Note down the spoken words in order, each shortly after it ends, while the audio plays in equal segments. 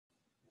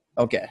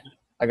Okay,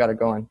 I got it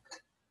going.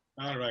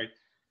 All right.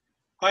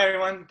 Hi,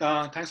 everyone.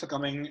 Thanks for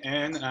coming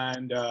in.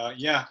 And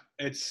yeah,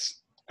 I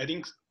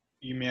think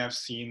you may have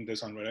seen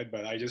this on Reddit,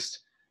 but okay,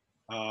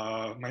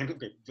 let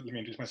me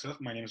introduce myself.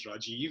 My name is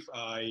Rajiv.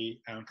 I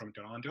am from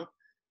Toronto.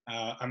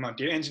 I'm a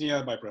data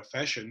engineer by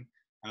profession.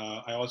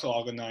 I also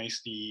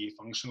organize the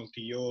functional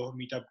TO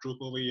meetup group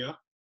over here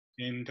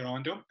in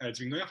Toronto. It's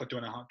been going on for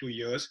 2.5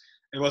 years.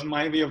 It was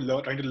my way of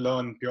trying to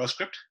learn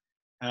PureScript,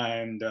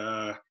 and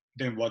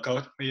didn't work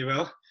out very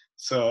well.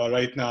 So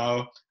right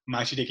now, I'm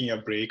actually taking a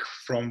break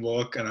from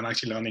work, and I'm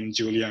actually learning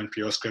Julia and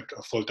PureScript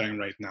full time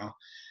right now.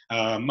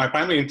 My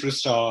primary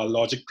interests are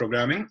logic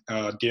programming,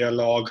 data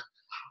log,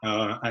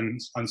 and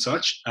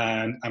such,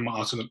 and I'm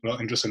also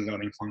interested in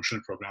learning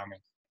functional programming.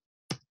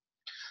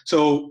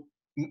 So,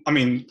 I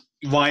mean,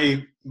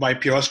 why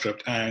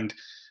PureScript? And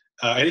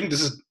I think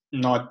this is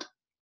not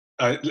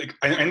like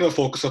I know the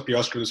focus of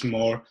PureScript is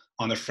more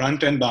on the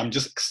front end, but I'm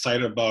just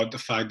excited about the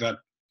fact that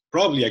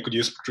probably I could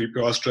use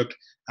PureScript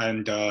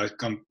and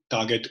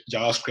target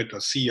JavaScript or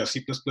C or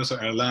C++ or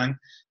Erlang.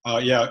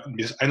 Yeah,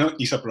 I know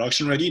these are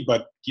production ready,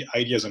 but the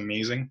idea is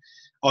amazing.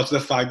 Also,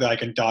 the fact that I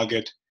can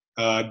target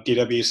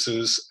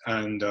databases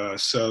and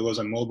servers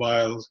and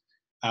mobile,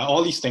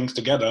 all these things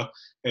together,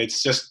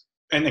 it's just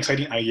an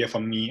exciting idea for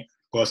me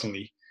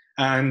personally.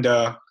 And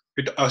I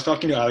was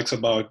talking to Alex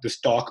about this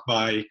talk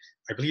by,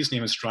 I believe his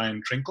name is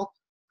Ryan Trinkle,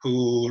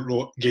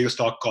 who gave a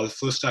talk called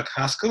Full Stack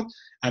Haskell,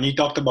 and he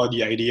talked about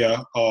the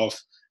idea of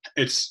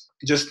it's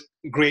just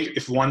great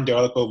if one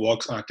developer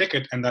works on a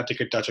ticket and that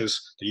ticket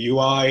touches the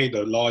UI,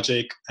 the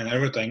logic, and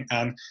everything,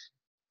 and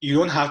you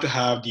don't have to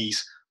have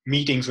these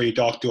meetings where you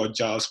talk to a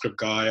JavaScript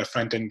guy, a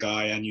front-end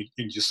guy, and you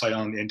just sign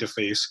on the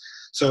interface.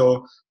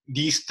 So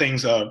these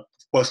things are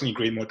personally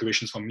great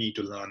motivations for me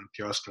to learn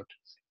PureScript.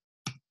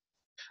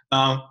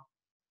 Now,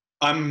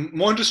 I'm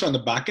more interested on the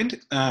back end,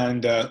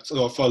 and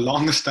so for the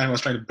longest time I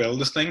was trying to build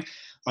this thing.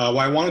 What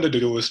I wanted to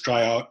do was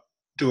try out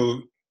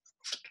to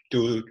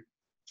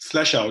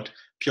flesh out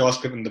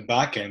PureScript in the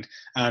back end,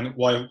 and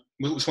what I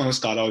just want to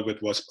start out with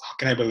was how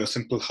can I build a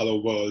simple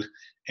hello world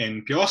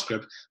in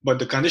PureScript? But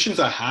the conditions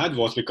I had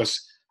was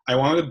because I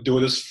wanted to do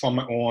this from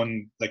my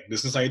own like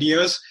business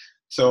ideas.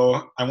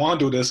 So I want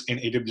to do this in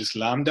AWS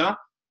Lambda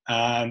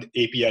and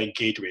API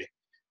Gateway.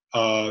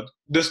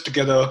 This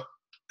together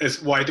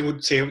is what I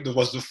would say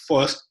was the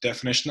first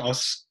definition of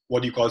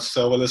what you call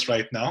serverless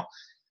right now.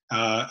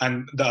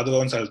 And the other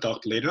ones I'll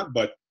talk later,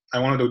 but I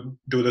wanted to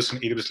do this in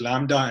AWS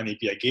Lambda and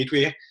API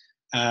Gateway.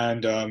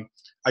 And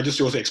I just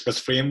chose the Express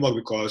Framework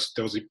because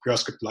there was a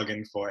PureScript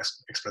plugin for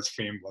Express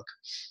Framework.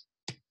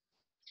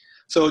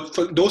 So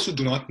for those who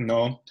do not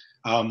know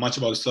much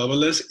about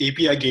serverless,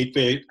 API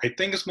Gateway, I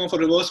think it's more for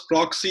reverse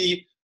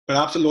proxy,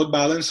 perhaps a load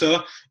balancer.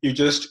 You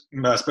just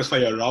specify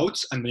your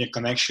routes and your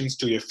connections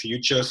to your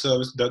future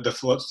service,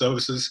 the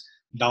services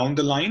down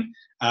the line.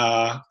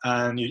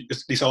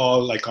 These are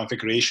all like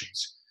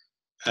configurations.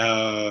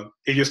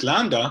 AWS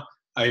Lambda,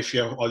 if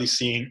you have already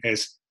seen,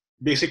 is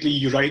basically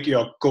you write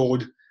your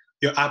code,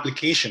 your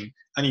application,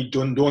 and you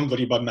don't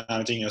worry about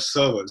managing your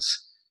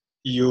servers.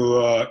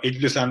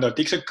 AWS Lambda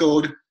takes a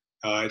code,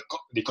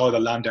 they call it a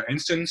Lambda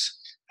instance,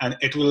 and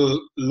it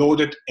will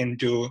load it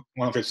into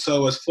one of its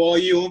servers for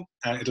you,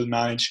 and it'll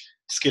manage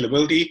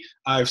scalability.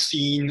 I've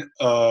seen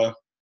a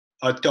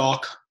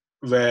talk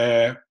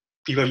where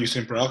people use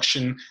it in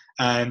production,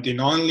 and they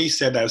not only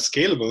said that it's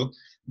scalable,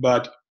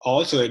 but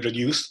also it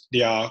reduced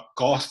their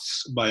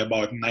costs by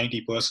about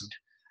 90%.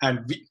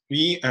 And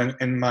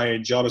in my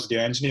job as a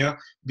data engineer,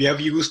 we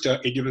have used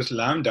AWS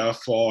Lambda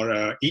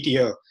for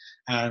ETL,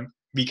 and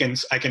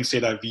I can say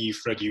that we've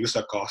reduced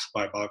our cost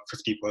by about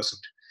 50%.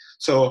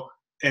 So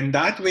in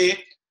that way,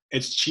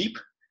 it's cheap,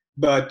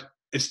 but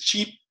it's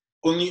cheap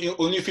only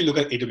if you look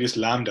at AWS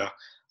Lambda.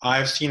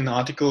 I've seen an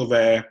article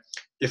where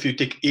if you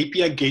take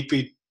API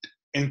Gateway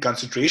in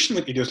consideration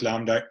with AWS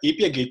Lambda,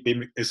 API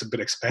Gateway is a bit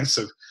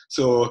expensive.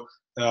 So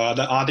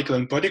the article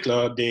in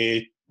particular,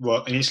 they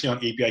were initially on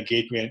API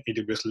Gateway and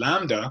AWS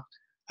Lambda,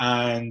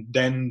 and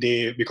then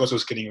because it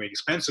was getting very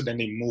expensive, then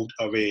they moved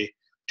away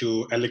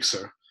to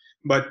Elixir.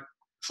 But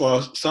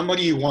for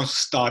somebody who wants to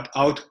start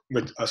out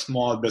with a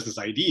small business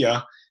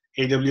idea,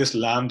 AWS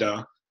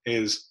Lambda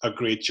is a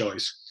great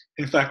choice.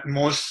 In fact,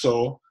 more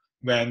so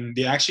when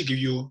they actually give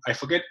you, I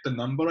forget the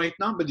number right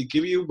now, but they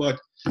give you about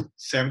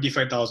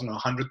 75,000 or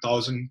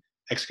 100,000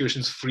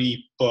 executions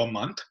free per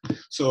month.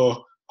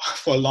 So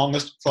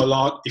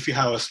if you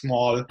have a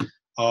small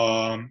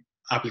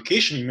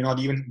application, you may not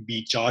even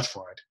be charged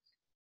for it.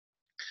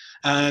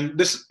 And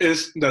this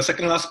is the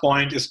second last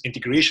point is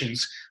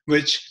integrations,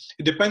 which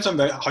it depends on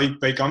where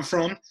you come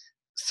from.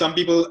 Some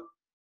people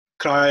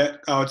cry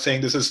out saying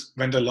this is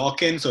vendor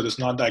lock-in, so it's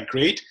not that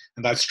great,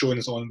 and that's true in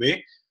its own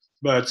way.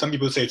 But some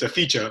people say it's a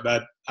feature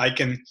that I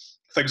can,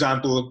 for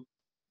example,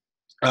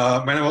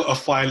 whenever a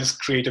file is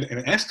created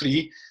in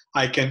S3,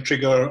 I can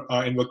trigger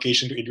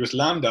invocation to AWS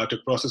Lambda to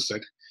process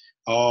it.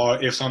 Or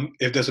if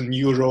there's a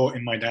new row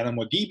in my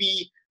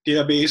DynamoDB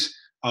database,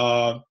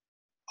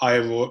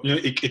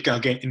 it can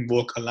again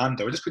invoke a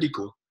Lambda, which is pretty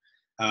cool.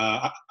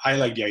 I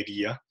like the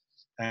idea.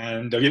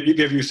 And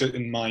we've used it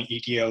in my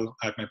ETL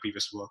at my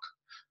previous work.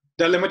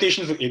 There are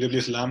limitations with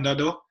AWS Lambda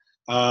though.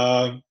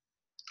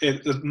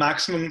 The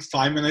maximum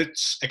 5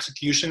 minutes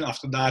execution.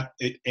 After that,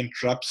 it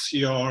interrupts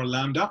your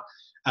Lambda,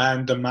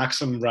 and the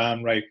maximum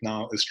RAM right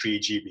now is 3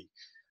 GB.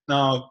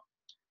 Now,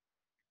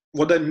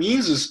 what that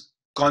means is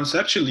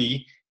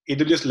conceptually,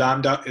 AWS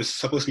Lambda is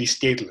supposed to be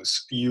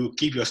stateless. You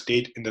keep your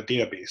state in the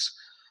database.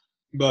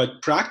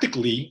 But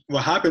practically,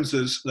 what happens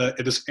is that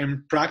it is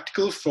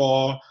impractical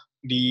for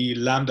the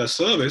Lambda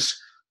service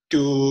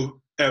to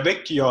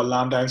evict your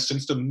Lambda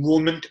instance the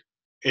moment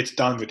it's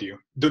done with you,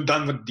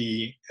 done with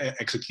the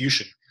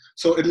execution.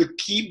 So it will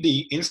keep the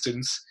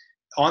instance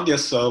on their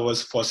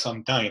servers for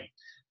some time.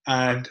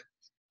 And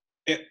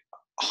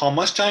how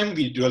much time,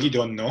 we really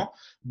don't know.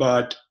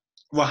 But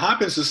what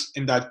happens is,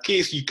 in that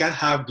case, you can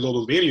have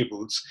global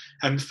variables.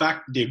 And in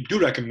fact, they do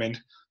recommend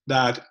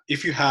that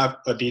if you have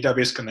a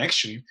database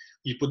connection,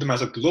 you put them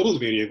as a global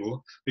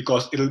variable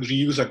because it'll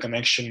reuse a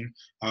connection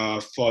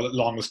for the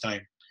longest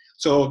time.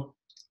 So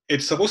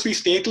it's supposed to be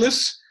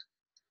stateless,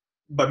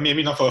 but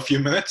maybe not for a few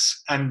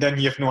minutes, and then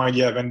you have no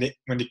idea when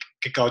they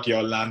kick out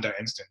your Lambda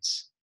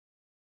instance.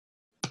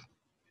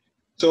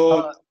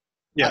 So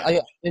yeah.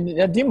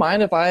 Do you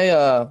mind if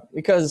I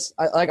because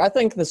I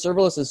think the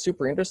serverless is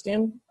super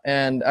interesting,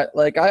 and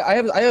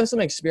I have some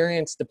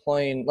experience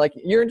deploying. Like,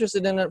 you're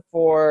interested in it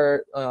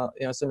for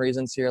some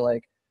reasons here,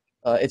 like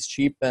it's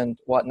cheap and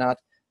whatnot.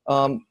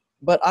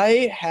 But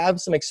I have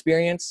some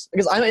experience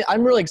because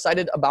I'm really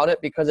excited about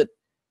it because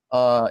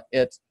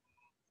it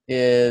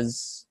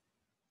is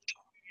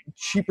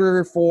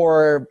cheaper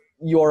for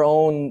your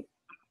own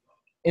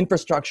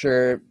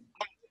infrastructure.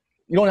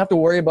 You don't have to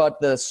worry about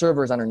the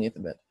servers underneath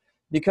of it,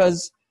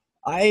 because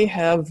I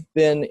have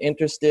been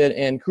interested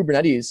in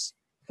Kubernetes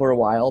for a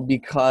while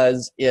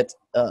because it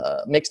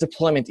makes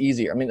deployment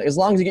easier. I mean, as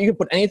long as you can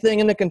put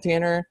anything in a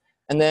container,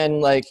 and then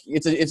like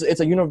it's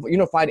a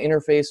unified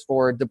interface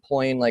for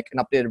deploying like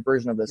an updated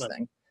version of this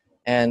thing,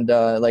 and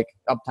like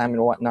uptime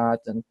and whatnot.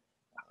 And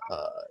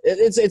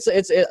it's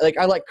like,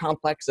 I like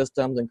complex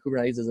systems, and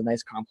Kubernetes is a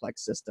nice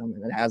complex system,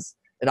 and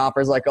it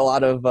offers like a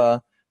lot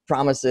of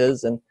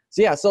promises. And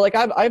so yeah, so like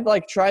I've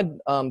like tried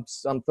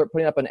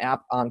putting up an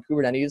app on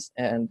Kubernetes,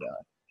 and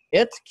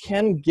it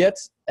can get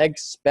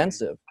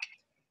expensive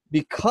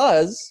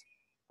because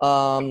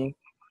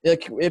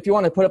if you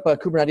want to put up a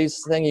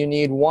Kubernetes thing, you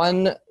need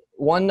one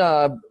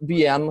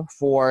VM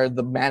for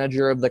the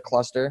manager of the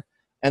cluster,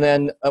 and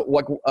then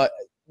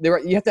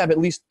you have to have at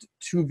least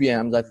 2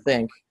 VMs, I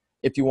think,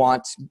 if you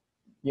want,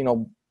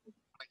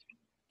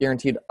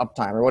 guaranteed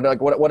uptime, or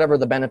whatever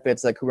the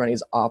benefits that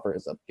Kubernetes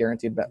offers of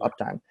guaranteed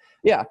uptime.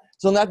 Yeah,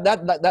 so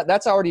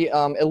that's already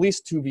at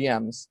least 2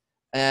 VMs.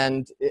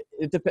 And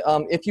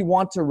if you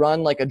want to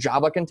run like a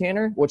Java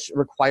container, which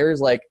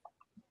requires like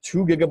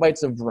 2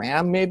 gigabytes of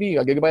RAM, maybe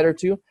a gigabyte or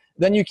 2,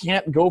 then you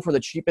can't go for the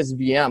cheapest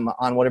VM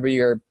on whatever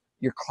your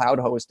cloud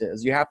host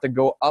is. You have to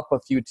go up a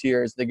few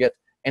tiers to get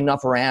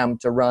enough RAM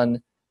to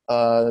run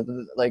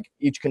like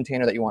each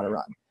container that you want to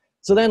run.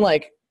 So then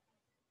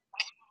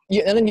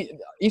each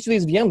of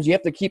these VMs you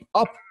have to keep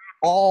up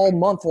all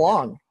month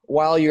long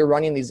while you're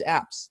running these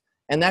apps,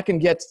 and that can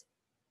get,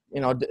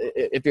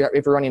 if you're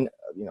running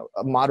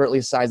a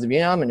moderately sized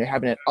VM and you're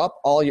having it up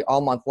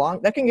all month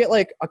long, that can get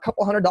like a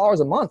couple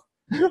 $100 a month,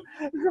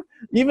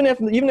 even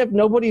if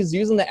nobody's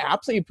using the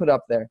apps that you put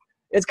up there.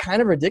 It's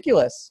kind of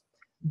ridiculous,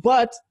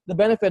 but the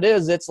benefit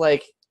is it's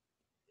like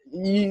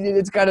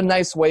it's got a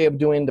nice way of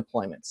doing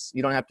deployments.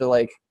 You don't have to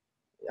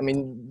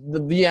the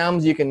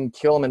VMs, you can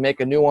kill them and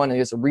make a new one and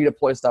just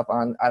redeploy stuff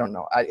on. I don't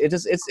know.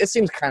 It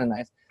seems kind of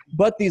nice.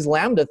 But these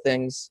Lambda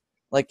things,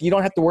 like, you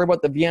don't have to worry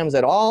about the VMs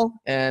at all,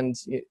 and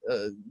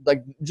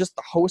like just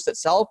the host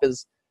itself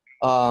is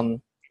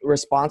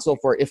responsible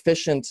for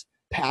efficient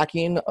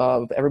packing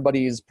of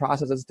everybody's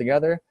processes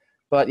together.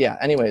 But yeah,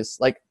 anyways,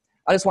 like,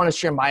 I just want to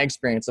share my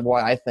experience of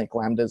why I think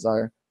Lambdas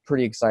are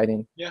pretty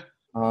exciting. Yeah.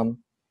 To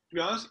be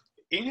honest,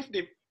 even if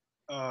they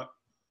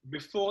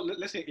before,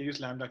 let's say AWS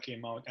Lambda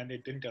came out and they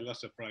didn't tell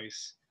us the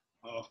price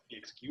of the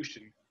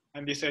execution,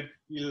 and they said,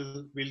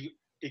 we'll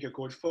take a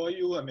code for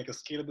you and make a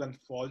scalable and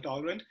fault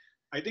tolerant,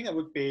 I think I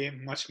would pay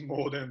much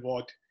more than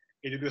what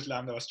AWS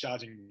Lambda was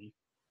charging me.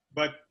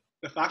 But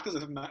the fact is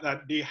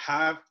that they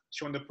have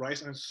shown the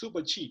price, and it's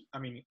super cheap. I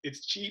mean,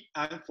 it's cheap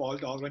and fault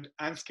tolerant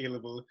and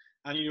scalable,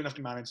 and you don't have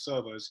to manage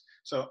servers.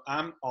 So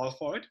I'm all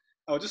for it.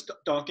 I was just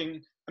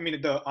talking,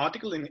 the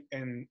article in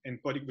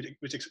particular,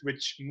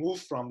 which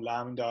moved from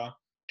Lambda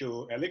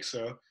to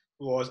Elixir,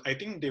 was, I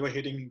think they were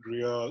hitting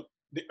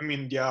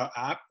their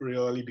app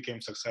really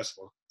became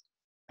successful,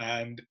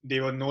 and they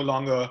were no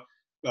longer,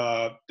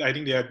 I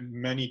think they had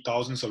many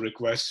thousands of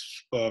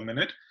requests per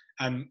minute.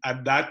 And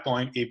at that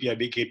point, API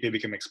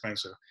became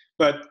expensive.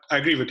 But I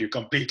agree with you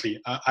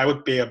completely. I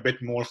would pay a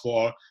bit more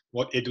for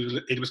what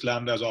AWS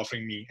Lambda is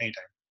offering me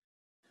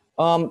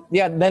anytime.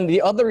 Yeah, then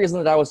the other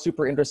reason that I was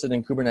super interested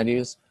in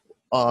Kubernetes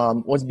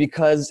was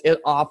because it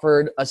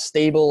offered a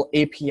stable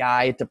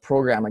API to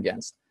program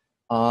against.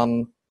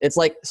 It's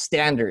like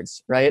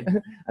standards, right?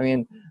 I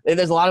mean,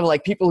 there's a lot of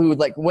like people who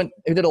like who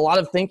did a lot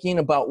of thinking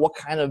about what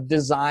kind of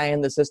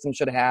design the system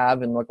should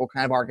have and like what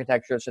kind of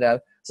architecture it should have.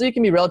 So you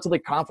can be relatively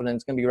confident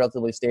it's going to be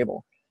relatively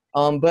stable.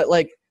 But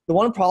like the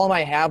one problem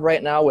I have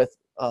right now with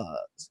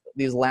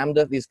these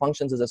Lambda, these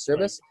functions as a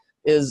service,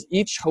 is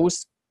each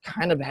host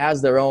kind of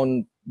has their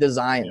own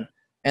design,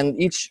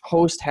 and each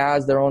host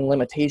has their own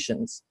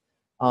limitations.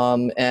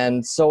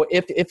 And so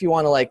if you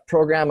want to like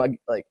program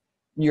like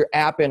your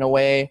app in a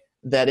way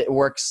that it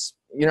works,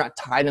 you're not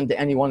tied into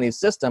any one of these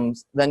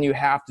systems, then you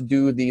have to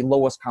do the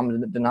lowest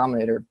common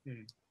denominator,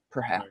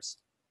 perhaps.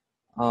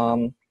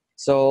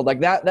 So like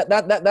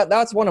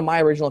that's one of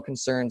my original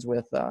concerns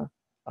with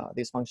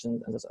these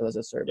functions as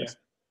a service.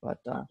 But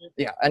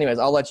yeah, anyways,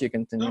 I'll let you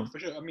continue. No, for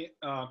sure. I mean,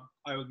 I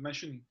will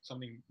mention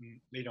something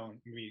later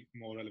on, maybe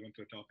more relevant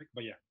to the topic,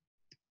 but yeah.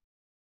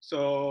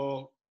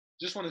 So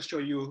just want to show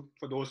you,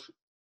 for those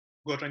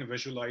who are trying to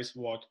visualize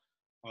what,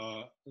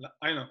 I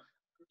don't know,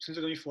 since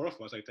there's only 4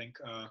 of us, I think,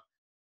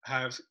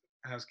 has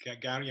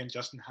Gary and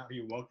Justin, have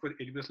you worked with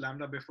AWS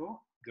Lambda before?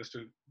 Just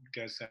to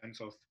get a sense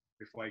of,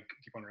 before I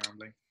keep on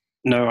rambling.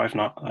 No, I've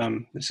not.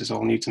 This is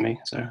all new to me,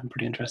 so I'm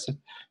pretty interested.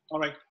 All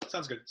right,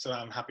 sounds good. So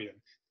I'm happy then,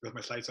 because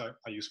my slides are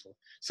useful.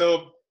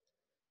 So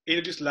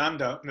AWS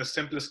Lambda, in the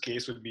simplest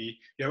case, would be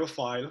you have a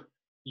file,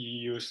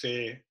 you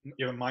say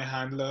you have a my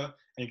handler,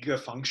 and you give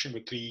a function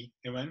with 3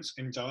 events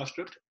in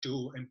JavaScript,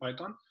 2 in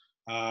Python.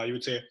 You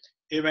would say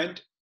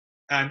event,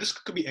 and this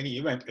could be any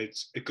event.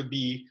 It could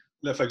be,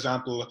 for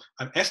example,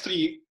 an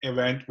S3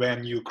 event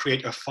when you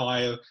create a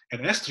file in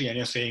S3, and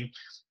you're saying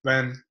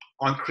when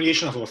on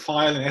creation of a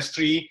file in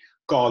S3,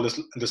 call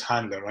this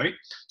handler, right?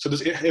 So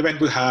this event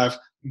will have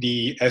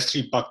the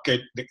S3 bucket,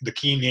 the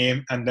key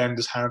name, and then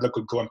this handler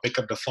could go and pick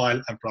up the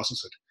file and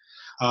process it.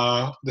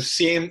 The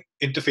same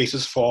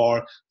interfaces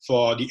for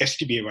the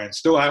HTTP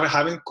events. Though I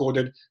haven't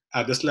coded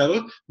at this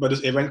level, but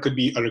this event could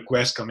be a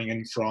request coming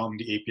in from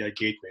the API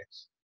gateway.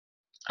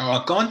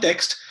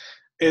 Context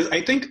is,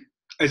 I think,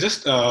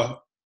 just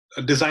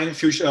design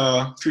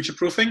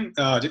future-proofing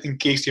in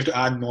case you have to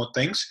add more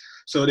things.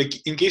 So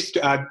in case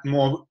to add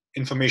more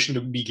information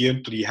to be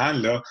given to the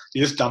handler,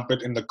 you just dump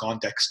it in the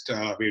context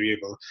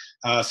variable.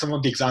 Some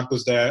of the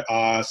examples there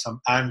are some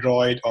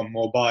Android or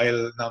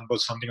mobile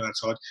numbers, something of that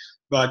sort.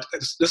 But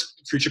it's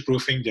just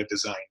future-proofing their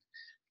design.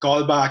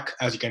 Callback,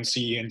 as you can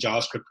see in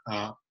JavaScript,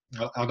 I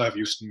don't have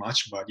used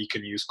much, but you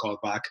can use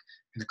callback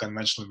in a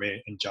conventional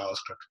way in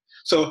JavaScript.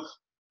 So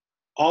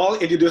all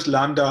AWS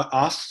Lambda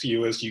asks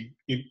you is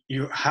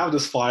you have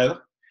this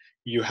file,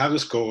 you have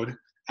this code,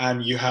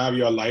 and you have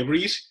your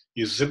libraries.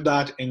 You zip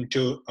that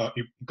into,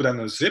 you put in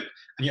a zip,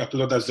 and you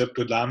upload that zip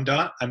to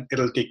Lambda, and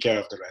it'll take care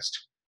of the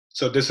rest.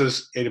 So this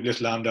is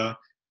AWS Lambda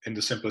in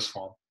the simplest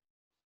form.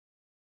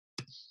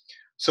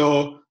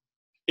 So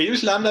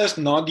AWS Lambda is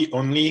not the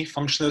only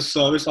functional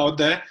service out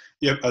there.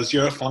 You have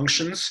Azure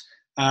Functions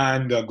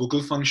and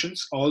Google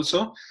Functions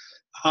also.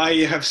 I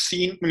have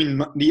seen, I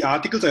mean, the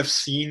articles I've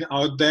seen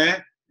out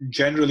there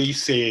generally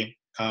say,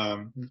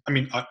 I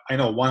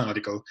know one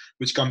article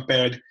which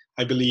compared,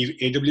 I believe,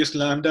 AWS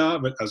Lambda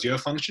with Azure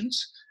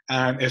Functions,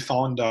 and it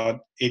found that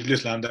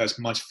AWS Lambda is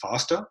much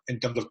faster in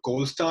terms of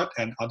cold start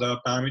and other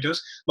parameters.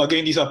 But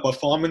again, these are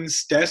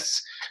performance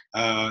tests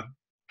to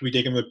be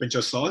taken with a pinch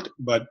of salt,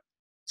 but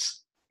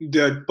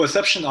the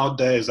perception out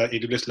there is that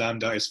AWS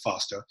Lambda is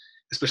faster,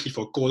 especially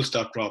for cold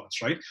start problems,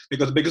 right?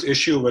 Because the biggest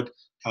issue with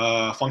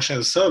function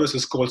as a service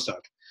is cold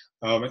start.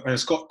 When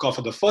it's called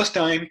for the first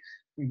time,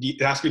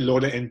 it has to be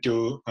loaded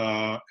into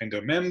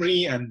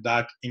memory, and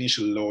that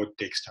initial load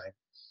takes time.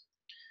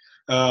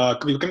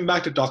 Coming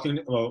back to talking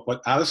about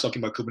what Alice was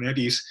talking about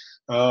Kubernetes,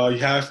 you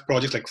have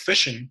projects like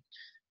Fission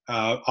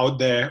out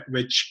there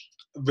which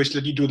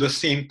let you do the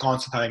same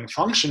concept having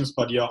functions,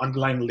 but your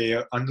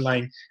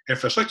underlying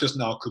infrastructure is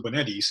now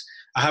Kubernetes.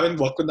 I haven't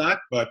worked with that,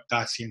 but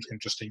that seems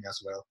interesting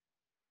as well.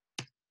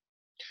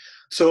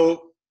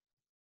 So,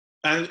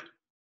 and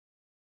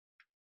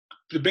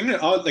to bring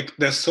it out, like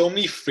there's so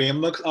many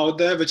frameworks out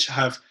there which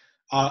have,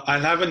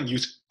 I've only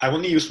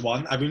used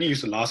one. I've only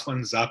used the last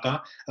one,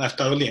 Zappa, and I've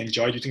thoroughly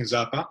enjoyed using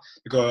Zappa,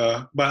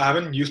 because, but I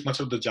haven't used much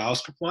of the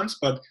JavaScript ones.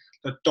 But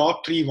the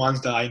top 3 ones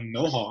that I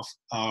know of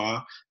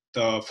are,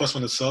 the first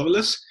one is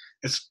Serverless.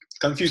 It's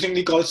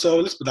confusingly called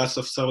Serverless, but that's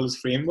the Serverless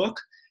framework.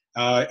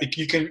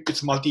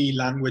 It's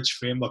multi-language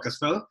framework as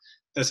well.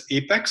 There's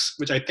Apex,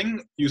 which I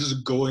think uses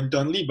Go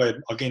internally, but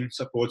again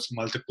supports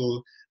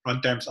multiple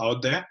runtimes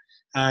out there.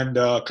 And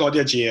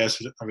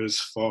Claudia.js is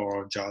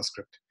for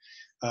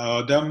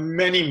JavaScript. There are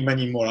many,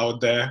 many more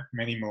out there,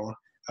 many more.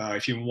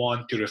 If you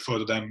want to refer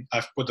to them,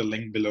 I've put a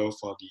link below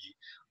for the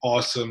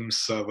awesome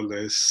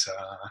Serverless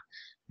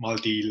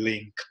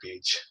multi-link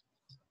page.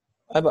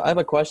 I have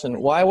a question.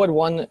 Why would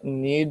one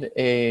need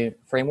a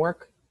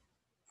framework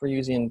for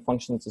using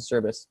functions as a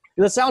service?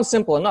 Because it sounds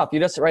simple enough. You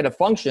just write a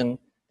function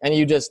and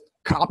you just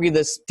copy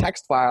this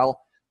text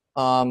file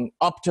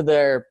up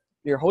to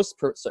your host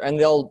and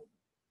they'll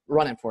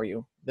run it for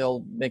you.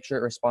 They'll make sure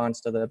it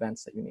responds to the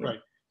events that you need. Right.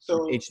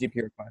 So HTTP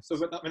requests.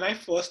 So when I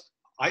first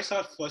I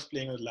started first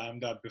playing with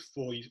Lambda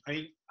before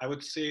I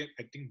would say,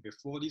 I think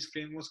before these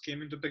frameworks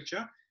came into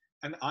picture,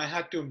 and I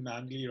had to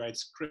manually write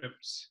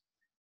scripts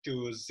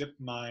to zip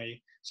I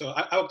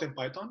worked in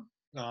Python.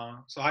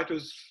 So I had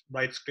to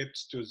write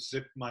scripts to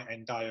zip my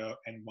entire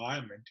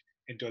environment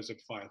into a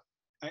zip file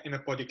in a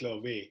particular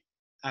way,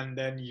 and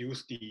then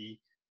use the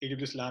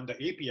AWS Lambda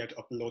API to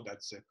upload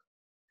that zip.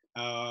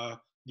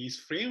 These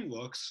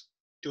frameworks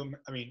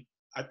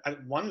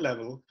at one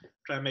level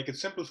try to make it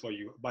simple for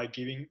you by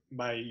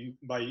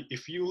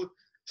if you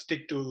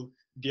stick to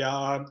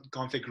their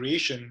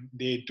configuration,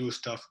 they do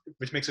stuff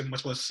which makes it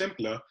much more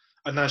simpler.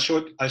 And I'll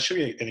show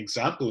you an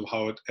example of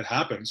how it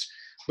happens.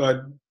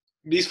 But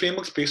these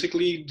frameworks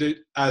basically,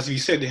 as we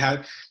said,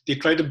 they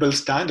try to build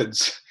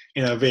standards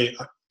in a way.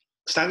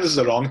 Standards is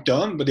the wrong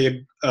term, but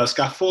they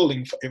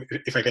scaffolding,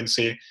 if I can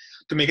say,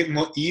 to make it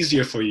more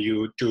easier for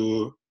you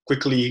to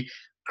quickly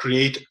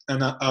create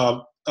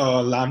a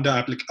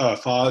Lambda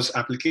FaaS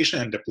application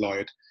and deploy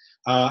it.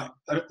 I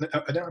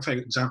don't know if I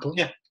example.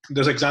 Yeah,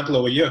 there's an example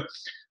over here.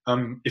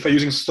 If I'm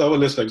using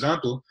serverless, for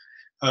example,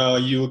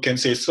 you can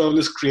say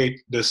serverless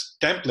create this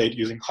template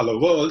using hello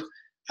world,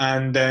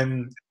 and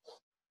then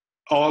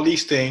all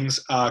these things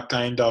are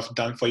kind of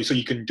done for you. So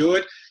you can do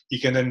it. You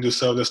can then do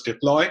serverless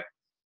deploy.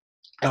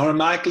 And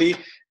automatically,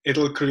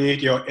 it'll create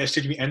your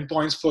HTTP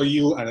endpoints for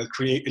you, and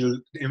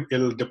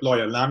it'll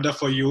deploy a Lambda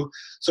for you.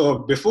 So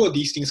before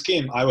these things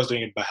came, I was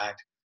doing it by hand.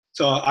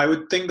 So I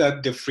would think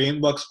that the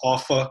frameworks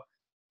offer,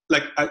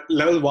 like at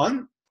level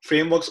 1,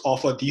 frameworks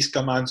offer these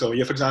commands over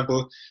here. For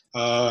example,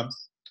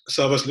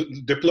 servers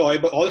deploy,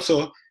 but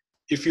also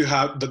if you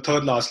have the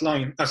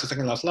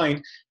second last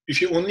line,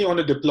 if you only want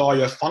to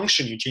deploy a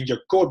function, you change your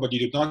code, but you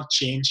did not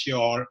change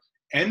your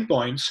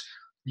endpoints,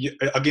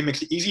 again,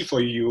 makes it easy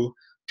for you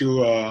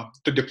to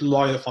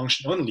deploy the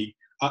function only.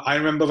 I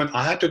remember when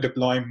I had to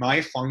deploy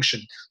my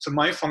function. So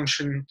my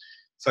function,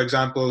 for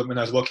example, when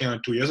I was working on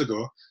it 2 years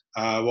ago,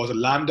 was a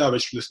Lambda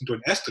which listened to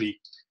an S3.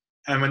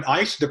 And when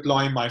I used to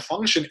deploy my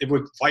function, it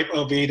would wipe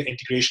away the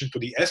integration to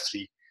the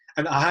S3.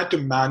 And I had to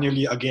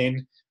manually,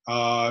 again,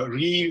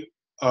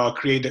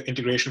 create the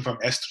integration from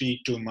S3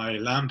 to my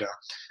Lambda.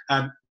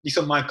 And these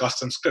are my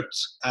custom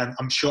scripts. And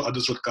I'm sure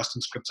others wrote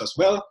custom scripts as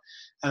well.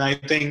 And I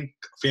think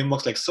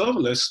frameworks like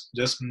Serverless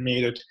just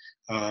made it,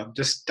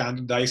 just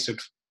standardized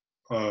it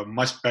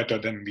much better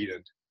than we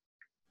did.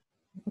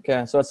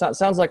 Okay, so it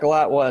sounds like a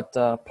lot what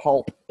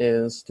Pulp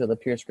is to the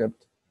PureScript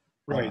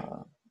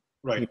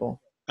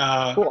people.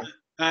 Cool.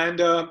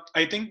 And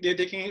I think they're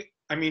taking,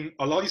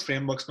 a lot of these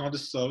frameworks, not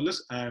just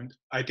serverless, and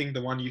I think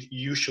the one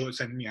you showed,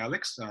 sent me,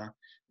 Alex,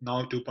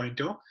 now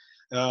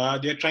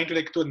 2.0, they're trying to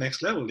take it to the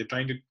next level. They're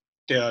trying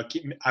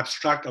to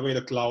abstract away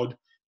the cloud,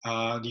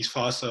 these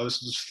FaaS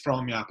services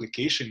from your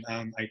application,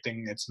 and I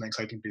think it's an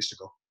exciting place to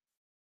go.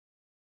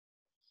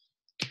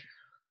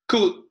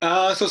 Cool.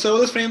 So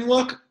serverless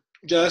framework,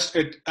 as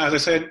I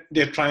said,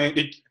 they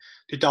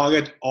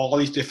target all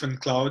these different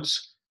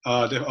clouds,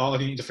 all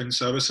these different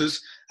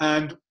services,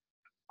 and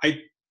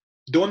I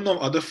don't know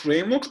other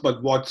frameworks,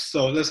 but what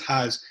serverless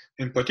has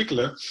in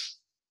particular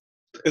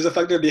is the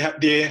fact that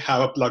they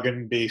have a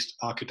plugin-based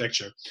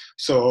architecture.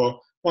 So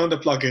one of the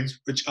plugins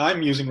which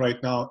I'm using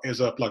right now is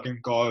a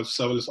plugin called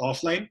Serverless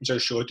Offline, which I'll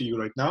show to you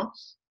right now.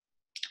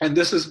 And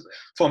this is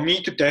for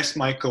me to test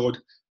my code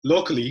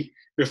locally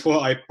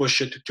before I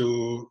push it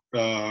to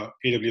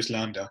AWS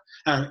Lambda.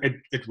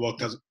 And it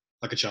worked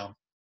like a charm.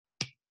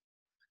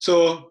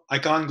 So I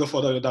can't go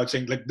further without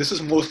saying, like, this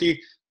is mostly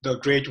the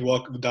great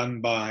work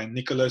done by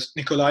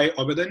Nikolai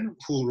Obedin,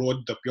 who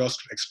wrote the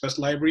PureScript Express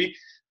library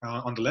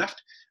on the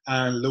left,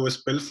 and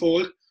Louis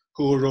Pilfold,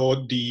 who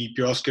wrote the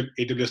PureScript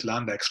AWS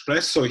Lambda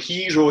Express. So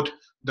he wrote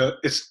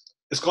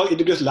it's called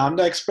AWS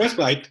Lambda Express,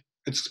 but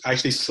it's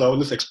actually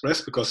Serverless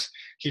Express because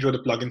he wrote a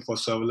plugin for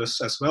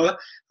Serverless as well.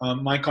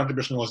 My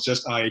contribution was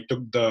just I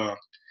took the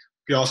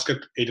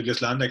PureScript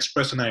AWS Lambda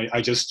Express and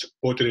I just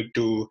ported it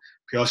to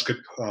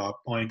PureScript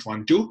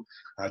 0.12.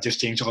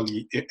 Just changed all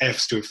the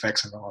Fs to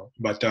effects and all.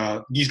 But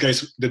these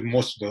guys did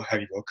most of the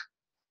heavy work.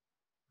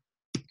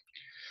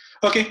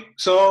 Okay,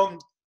 so I'm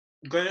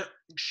going to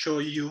show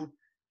you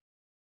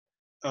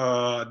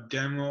a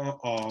demo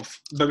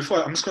of, but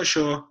before I'm just going to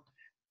show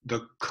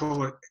the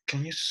code.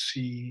 Can you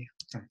see?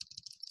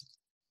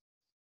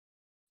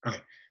 Okay,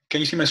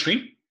 can you see my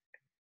screen?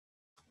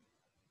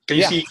 Can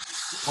you see?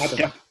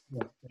 Yeah.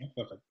 Yeah,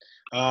 perfect.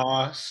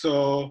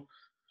 So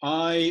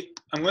I'm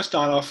going to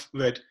start off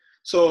with,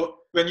 so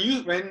when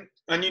you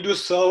do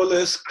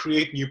serverless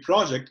create new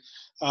project,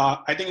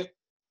 I think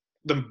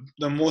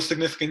the most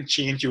significant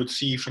change you would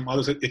see from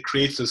others, it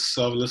creates a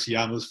serverless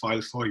YAML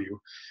file for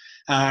you.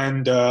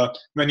 And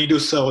when you do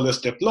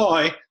serverless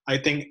deploy, I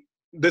think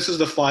this is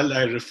the file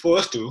that it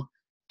refers to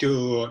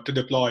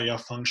deploy your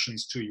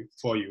functions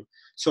for you.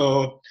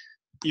 So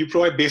you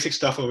provide basic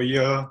stuff over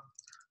here.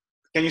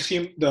 Can you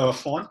see the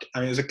font?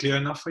 I mean, is it clear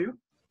enough for you?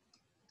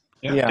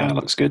 Yeah, it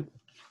looks good.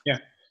 Yeah.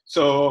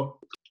 So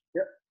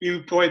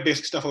you provide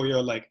basic stuff over here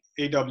like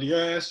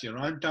AWS, your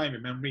runtime,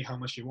 your memory, how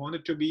much you want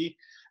it to be.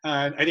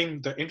 And I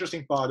think the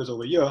interesting part is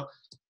over here.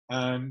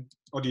 And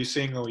what you're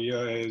saying over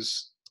here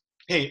is,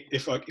 hey,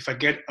 if I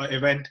get an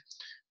event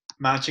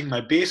matching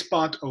my base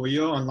path over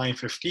here on line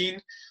 15,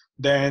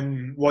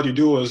 then what you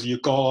do is you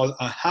call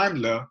a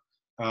handler,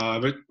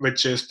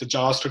 which is the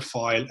JavaScript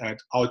file at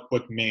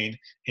output main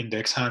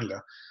index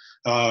handler.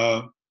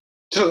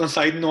 Just on a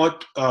side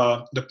note,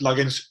 the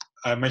plugins,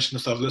 I mentioned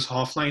the serverless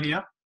offline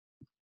here,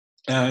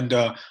 and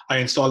I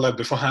installed that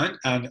beforehand,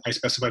 and I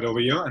specified over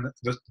here, and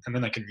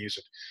then I can use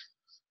it.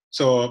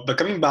 So, but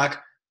coming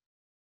back,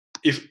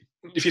 if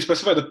you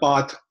specify the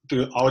path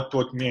to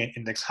output main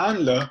index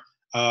handler,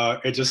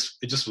 it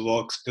just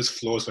works. This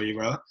flows very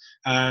well.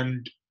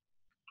 And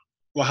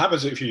what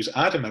happens if you use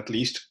Atom, at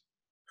least,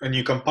 when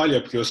you compile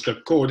your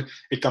PureScript code,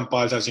 it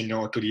compiles, as you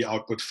know, to the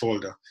output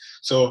folder.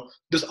 So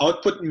this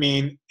output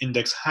main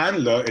index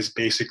handler is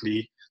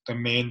basically the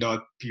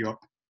main.purs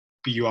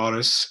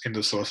in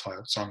the source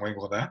file. So I'm going to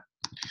go there.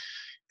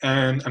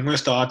 And I'm going to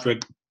start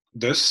with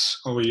this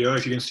over here.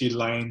 If you can see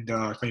line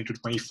 22 to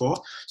 24.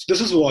 So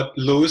this is what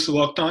Louis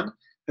worked on,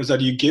 is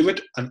that you give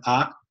it an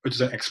app, which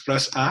is an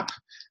Express app,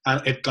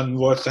 and it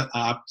converts the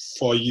app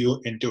for you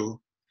into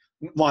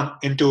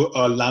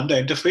a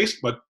Lambda interface,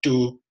 but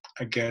two,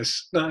 I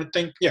guess, no, I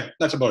think, yeah,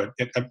 that's about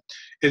it.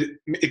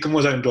 It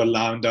converts it into a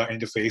Lambda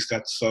interface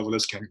that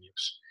serverless can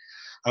use.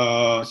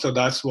 So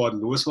that's what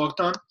Louis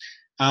worked on.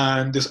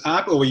 And this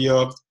app over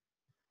here,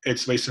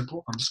 it's very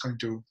simple. I'm just going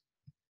to.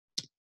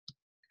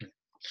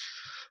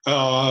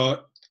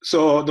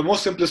 So the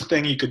most simplest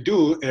thing you could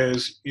do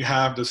is you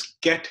have this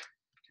get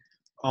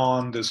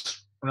on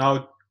this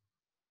route,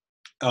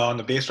 on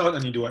the base route,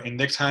 and you do an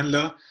index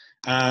handler.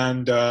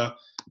 And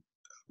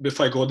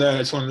before I go there, I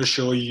just wanted to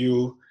show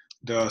you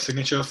the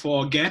signature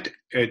for get.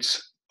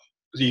 It's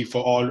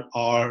for all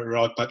our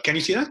route path. Can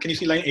you see that? Can you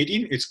see line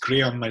 18? It's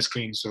gray on my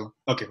screen, so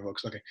okay, it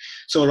works. Okay,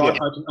 so route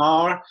path in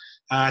R,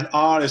 and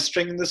R is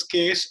string in this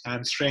case,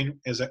 and string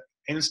is an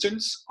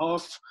instance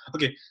of.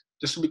 Okay,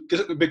 just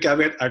a big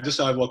caveat. I just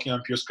started working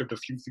on PureScript a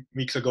few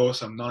weeks ago,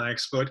 so I'm not an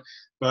expert.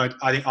 But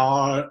I think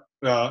R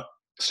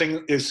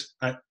string is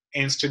an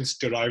instance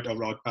derived of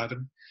route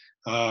pattern.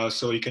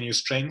 So you can use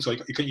strings, or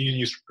you can even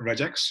use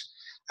regex.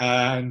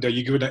 And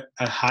you give it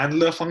a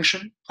handler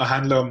function, a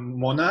handler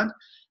monad,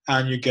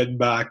 and you get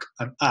back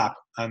an app,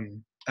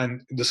 and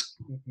this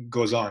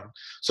goes on.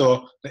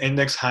 So the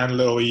index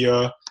handler over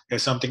here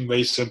is something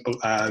very simple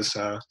as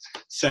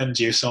send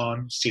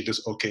JSON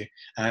status OK,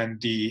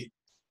 and the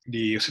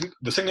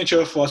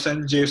signature for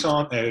send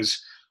JSON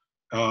is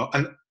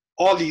and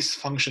all these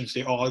functions,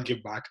 they all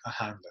give back a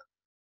handler.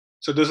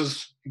 So this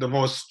is the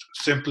most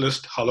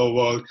simplest hello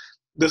world.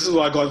 This is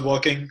what I got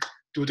working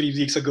 2-3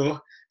 weeks ago.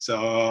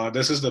 So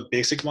this is the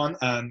basic one,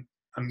 and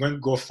I'm going to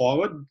go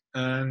forward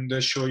and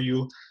show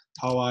you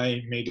how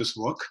I made this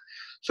work.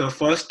 So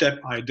first step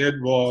I did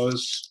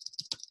was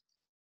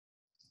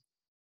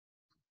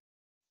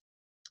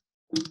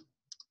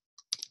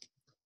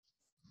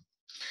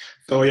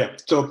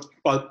so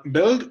I'll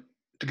build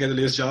together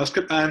latest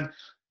JavaScript, and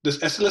this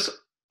SLS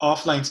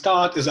offline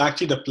start is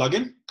actually the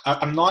plugin.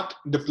 I'm not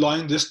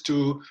deploying this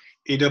to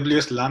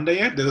AWS Lambda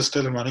yet. This is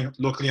still running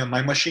locally on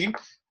my machine.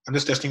 I'm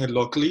just testing it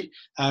locally,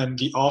 and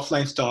the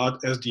offline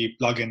start is the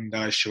plugin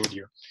that I showed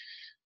you.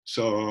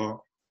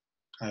 So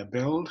I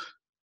build.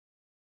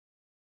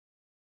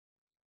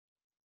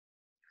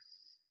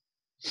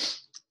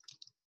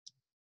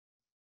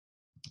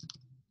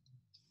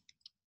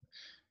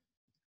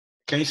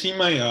 Can you see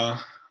my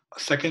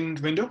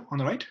second window on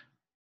the right?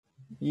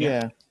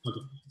 Yeah. Okay,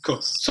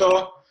 cool.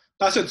 So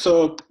that's it.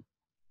 So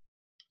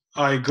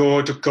I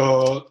go to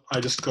call, I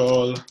just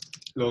call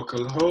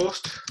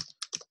localhost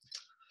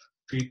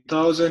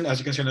 3000. As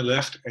you can see on the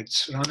left,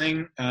 it's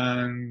running,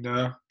 and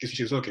gives me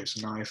choose OK.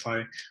 So now if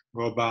I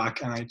go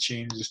back and I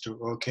change this to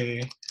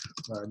OK,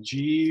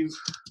 Rajiv,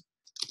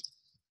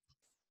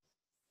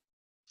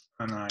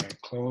 and I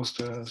close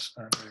this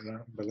and I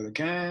build it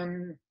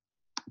again.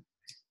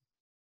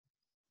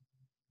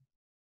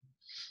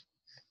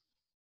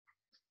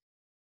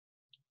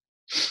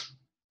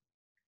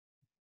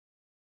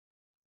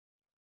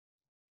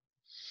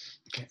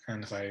 Okay,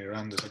 and if I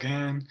run this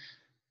again,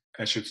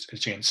 it should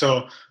change.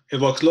 So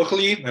it works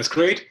locally. That's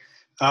great.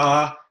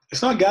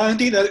 It's not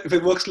guaranteed that if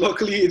it works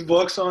locally, it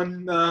works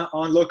on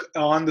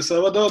the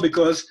server though,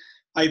 because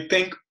I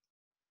think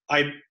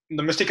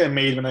the mistake I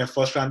made when I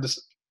first ran this,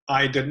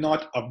 I did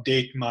not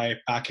update my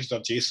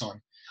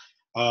package.json,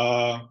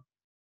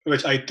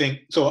 which I think.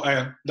 So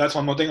that's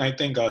one more thing. I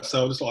think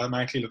servers will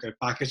automatically look at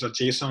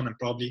package.json and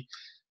probably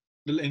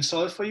will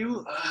install it for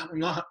you. I'm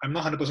not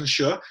 100%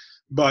 sure,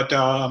 but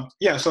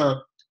yeah.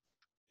 So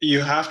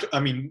you have to. I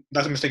mean,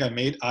 that's a mistake I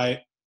made.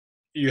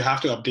 You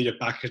have to update your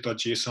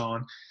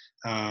package.json,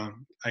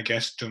 I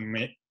guess,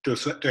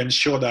 to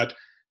ensure that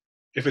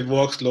if it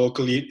works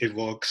locally, it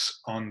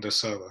works on the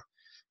server.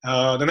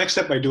 The next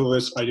step I do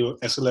is I do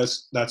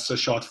SLS. That's a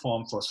short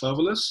form for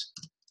serverless.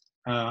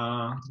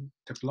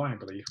 Deploy, I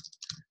believe.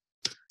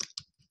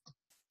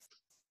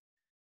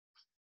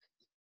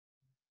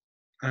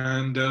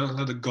 And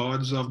let the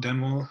gods of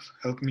demo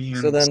help me.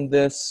 So then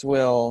this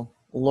will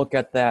look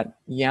at that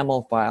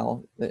YAML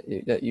file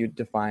that you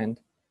defined,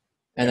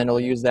 and then it'll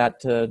use that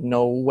to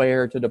know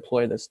where to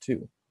deploy this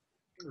to.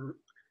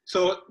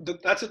 So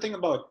that's the thing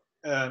about,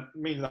 I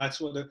mean, that's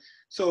what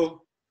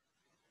so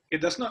it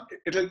does not,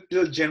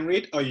 it'll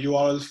generate a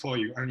URL for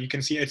you. And you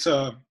can see it's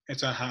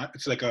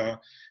like a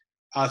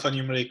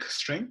alphanumeric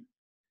string.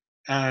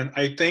 And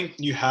I think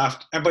you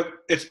have, but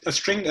it's a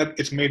string that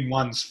it's made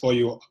once for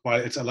you. While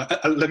it's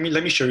let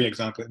me show you an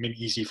example. It may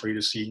be easy for you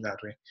to see that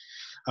way.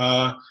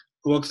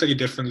 Works slightly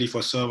differently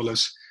for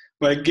serverless,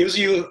 but it gives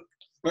you,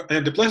 when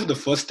it deploys it the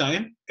first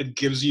time, it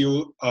gives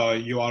you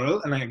a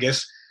URL, and I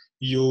guess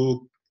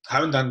you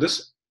haven't done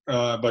this,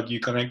 but you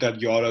connect that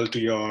URL to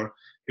your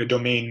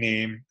domain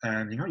name,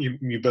 and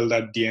you build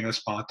that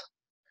DNS path,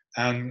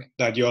 and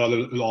that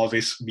URL will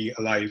always be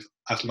alive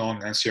as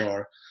long as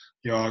your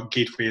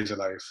gateway is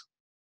alive.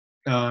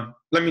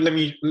 Let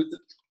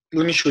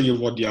me show you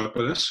what the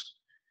output is,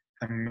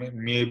 and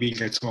maybe it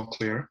gets more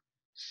clear.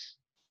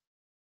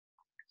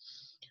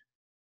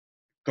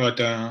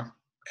 But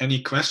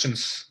any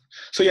questions?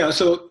 So yeah,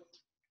 so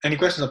any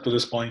questions up to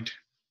this point?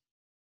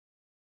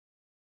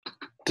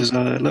 There's a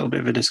little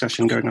bit of a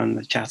discussion going on in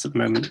the chat at the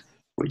moment,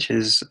 which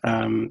is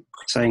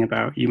saying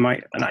about you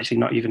might actually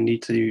not even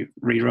need to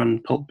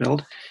rerun pulp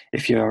build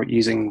if you're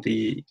using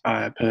the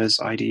PERS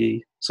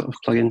IDE sort of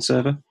plugin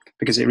server,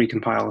 because it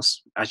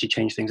recompiles as you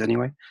change things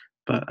anyway.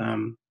 But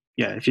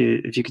yeah, if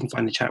you can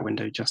find the chat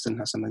window, Justin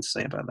has something to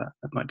say about that.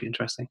 That might be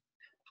interesting.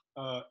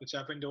 The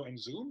chat window in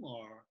Zoom,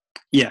 or?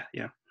 Yeah.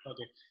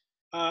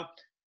 Okay.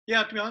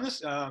 Yeah, to be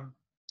honest, I'm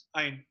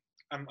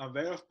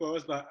aware of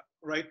PERS, but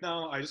right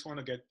now I just want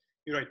to get,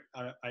 you're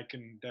right, I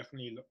can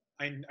definitely look.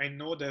 I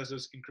know there's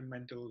this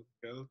incremental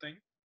build thing.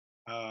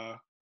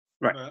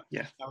 Right.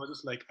 Yeah. I was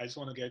just like, I just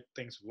want to get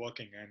things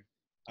working,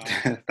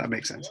 and that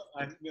makes sense.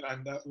 And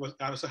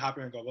I was so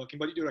happy when it got working.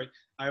 But you're right.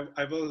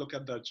 I will look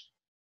at the,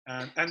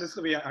 and this is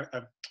the way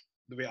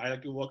I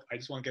like to work. I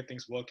just want to get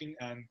things working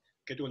and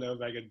get to a level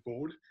where I get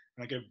bored.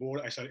 When I get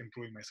bored, I start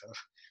improving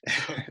myself.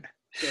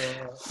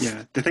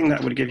 Yeah, the thing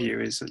that would give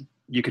you is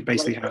you could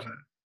basically have a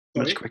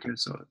much quicker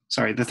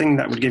the thing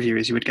that would give you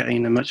is you would get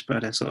in a much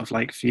better sort of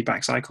like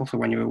feedback cycle for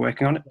when you were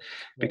working on it,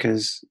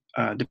 because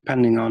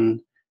depending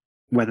on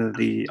whether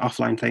the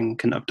offline thing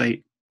can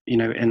update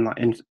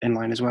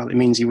inline as well, it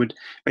means you would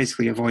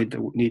basically avoid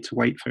the need to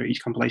wait for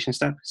each compilation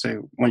step.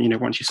 So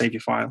once you save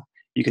your file,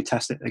 you could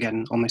test it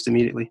again almost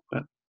immediately.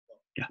 But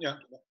yeah,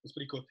 it's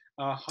pretty cool.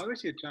 How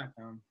is your chat?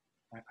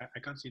 I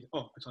can't see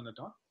it's on the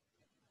top.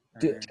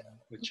 The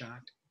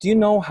chat. Do you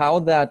know how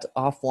that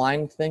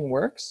offline thing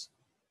works?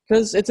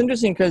 Because it's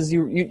interesting, because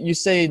you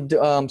say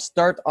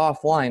start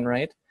offline,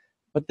 right?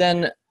 But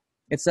then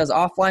it says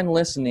offline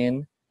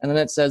listening, and then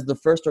it says the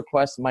first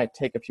request might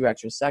take a few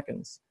extra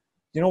seconds.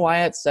 Do you know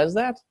why it says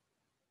that?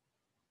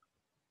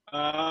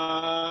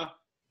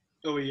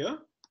 Over here?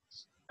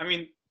 I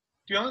mean,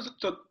 to be honest,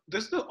 so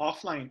this is the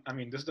offline. I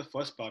mean, this is the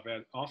first part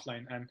where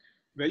offline, and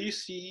where you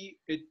see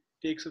it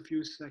takes a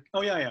few seconds.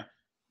 Oh yeah.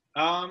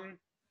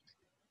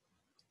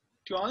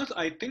 To be honest,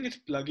 I think it's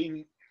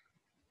plugging.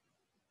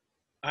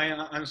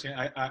 I'm saying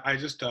I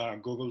just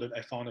Googled it.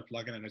 I found a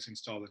plugin and it's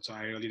installed it, so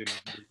I really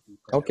didn't.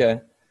 Okay.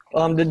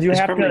 Did you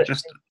have to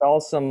install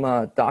some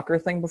Docker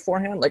thing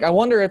beforehand? Like, I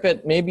wonder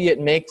if maybe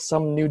it makes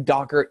some new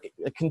Docker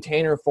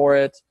container for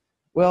it.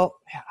 Well,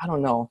 I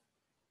don't know.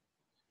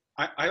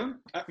 I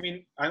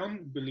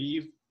don't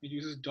believe it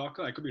uses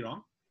Docker. I could be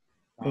wrong.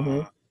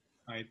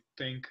 I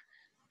think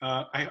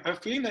I have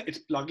a feeling that it's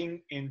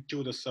plugging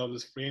into the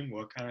serverless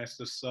framework, and it's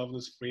the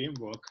serverless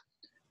framework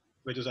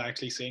which is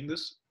actually saying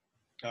this,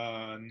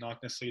 not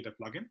necessarily the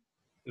plugin.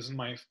 This is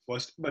my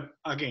first, but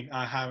again,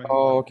 I haven't.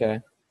 Oh, okay.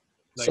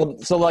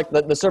 So like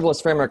the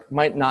serverless framework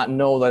might not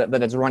know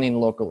that it's running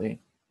locally.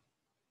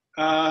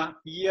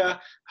 Yeah.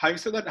 Having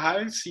said that, I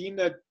haven't seen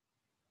that.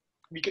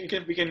 We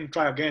can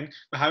try again,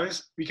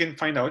 but we can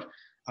find out.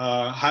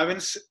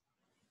 Haven't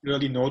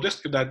really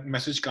noticed if that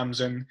message comes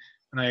in,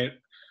 and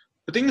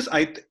the thing is,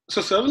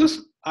 so serverless,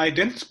 I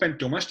didn't spend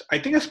too much. I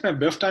think I spent a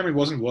bit of time. It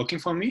wasn't working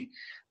for me,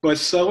 but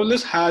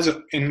serverless has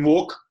an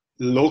invoke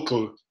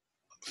local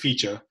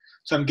feature.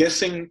 So I'm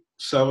guessing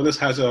serverless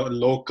has a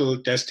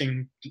local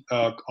testing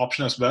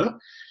option as well.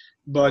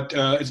 But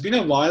it's been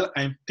a while.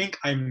 I think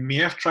I may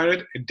have tried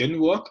it. It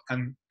didn't work,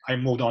 and I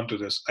moved on to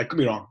this. I could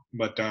be wrong,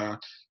 but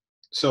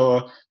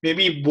so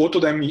maybe both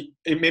of them.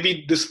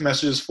 Maybe this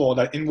message is for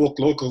that invoke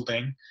local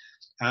thing,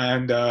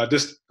 and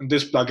this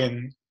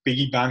plugin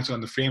piggybacks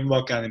on the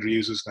framework and it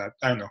reuses that.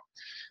 I don't know,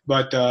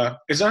 but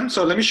it's done.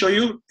 So let me show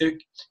you. You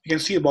can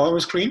see the bottom of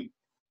the screen.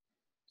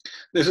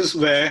 This is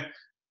the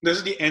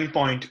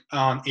endpoint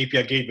on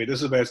API Gateway.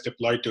 This is where it's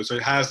deployed to. So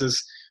it has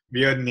this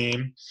weird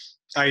name.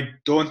 I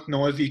don't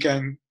know if you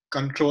can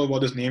control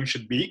what this name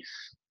should be,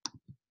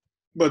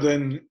 but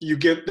then you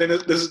get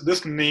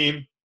this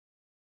name,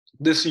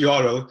 this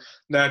URL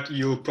that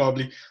you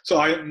probably.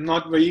 So I'm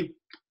not very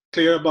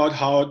clear about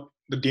how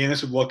the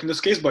DNS would work in this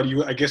case, but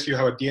I guess you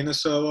have a DNS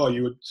server, or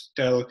you would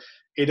tell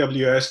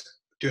AWS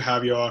to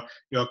have your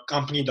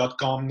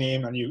company.com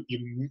name, and you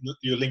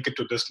link it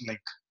to this link.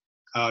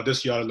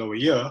 this URL over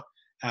here,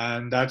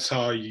 and that's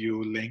how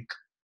you link.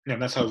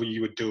 That's how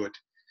you would do it.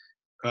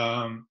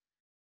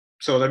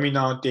 So let me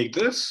now take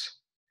this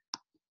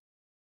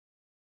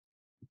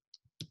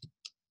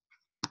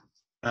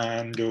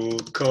and do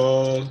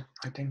curl.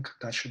 I think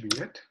that should be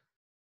it.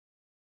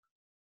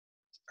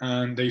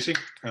 And there you see,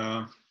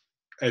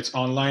 it's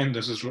online.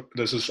 This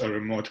is a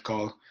remote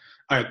call.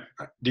 So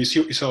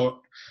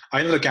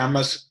I know the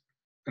canvas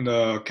and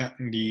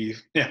the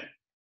yeah.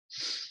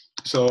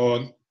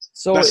 So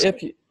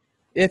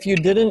if you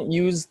didn't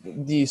use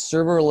the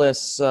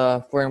serverless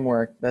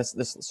framework, that's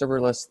this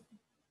serverless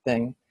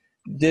thing,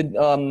 did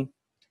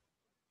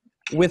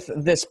with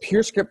this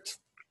PureScript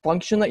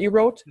function that you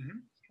wrote,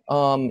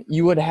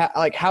 you would have,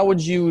 like, how would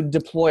you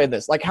deploy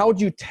this? Like, how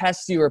would you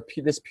test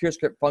this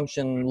PureScript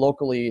function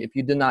locally if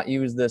you did not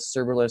use this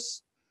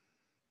serverless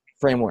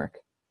framework?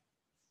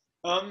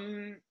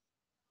 I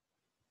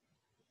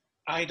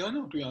don't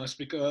know, to be honest,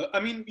 because I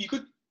mean, you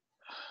could.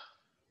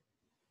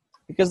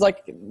 Because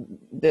like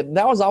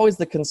that was always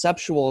the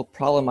conceptual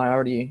problem I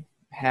already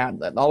had.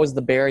 That always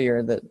the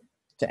barrier to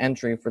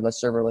entry for the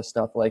serverless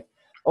stuff. Like,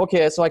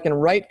 okay, so I can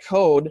write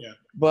code,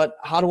 but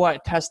how do I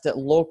test it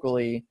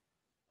locally?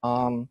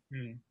 So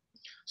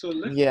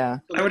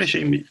I would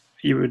assume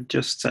you would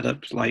just set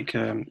up like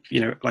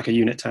like a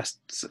unit test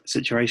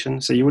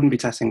situation. So you wouldn't be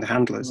testing the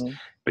handlers,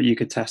 but you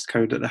could test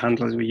code that the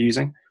handlers were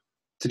using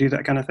to do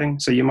that kind of thing.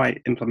 So you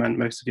might implement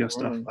most of your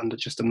stuff under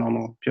just a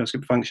normal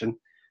PureScript function.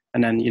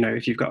 And then,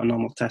 if you've got a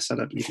normal test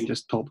setup, you can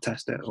just pulp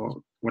test it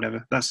or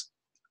whatever. That's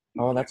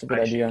a good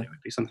idea. It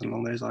would be something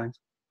along those lines.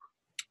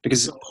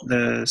 Because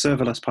the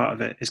serverless part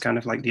of it is kind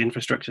of like the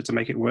infrastructure to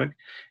make it work.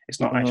 It's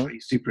not actually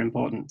super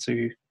important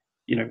to,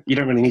 you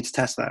don't really need to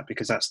test that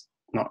because that's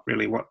not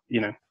really what,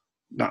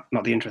 not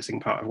the interesting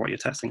part of what you're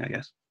testing, I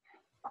guess.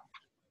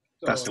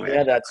 That's the way.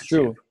 Yeah, that's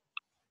true.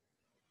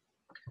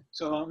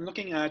 So I'm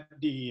looking at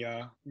the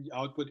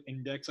output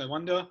index. I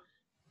wonder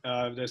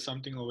if there's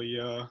something over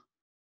here.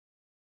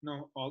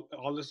 No,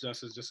 all this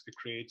does is just it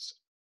creates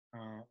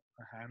a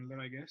handler,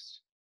 I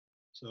guess.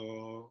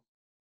 So,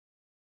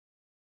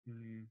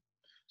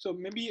 so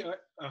maybe a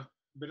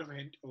bit of a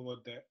hint over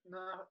there.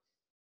 No,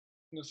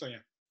 so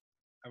yeah,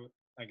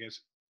 I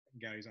guess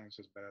Gary's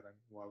answer is better than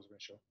what I was going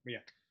to show. But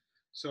yeah,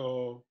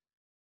 so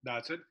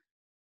that's it.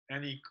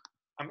 And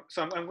I'm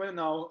going to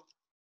now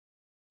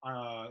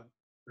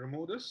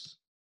remove this,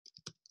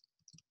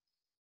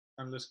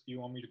 unless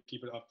you want me to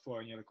keep it up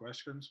for any other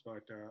questions.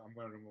 But I'm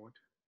going to remove it.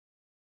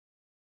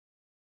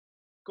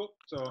 Cool.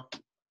 So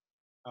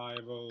I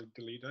will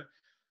delete it.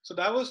 So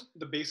that was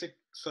the basic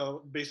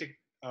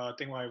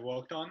thing what I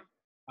worked on.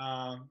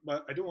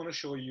 But I do want to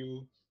show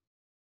you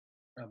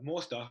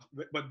more stuff.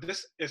 But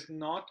this is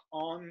not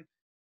on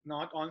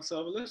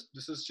serverless.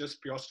 This is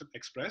just PureScript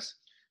Express.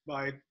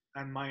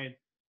 And my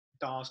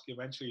task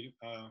eventually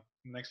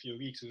next few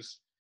weeks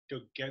is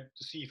to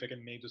see if I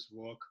can make this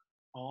work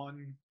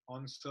on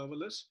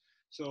serverless.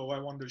 So what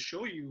I wanted to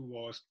show you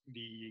was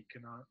the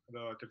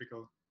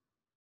typical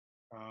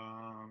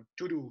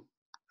to-do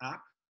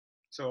app.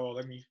 So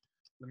let me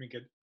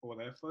get over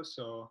there first.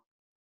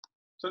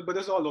 But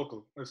this is all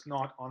local. It's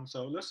not on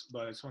serverless,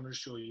 but I just wanted to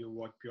show you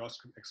what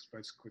PureScript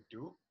Express could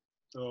do.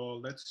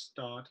 So let's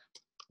start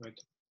with.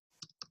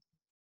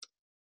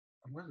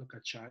 I'm going to look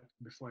at chat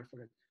before I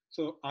forget.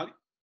 So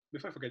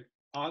before I forget,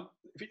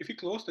 if you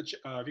close the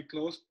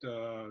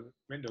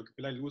window,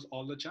 will I lose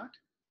all the chat?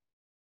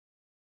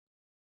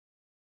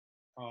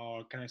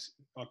 Or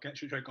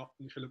should I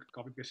copy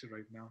paste it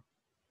right now?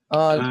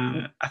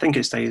 I think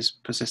it stays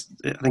persistent.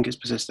 I think it's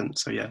persistent.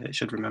 So yeah, it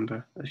should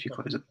remember if you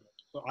close it.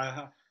 So I'll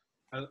have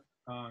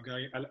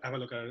a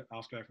look at it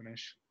after I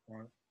finish.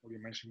 What you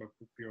mentioned about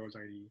Pure's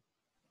ID.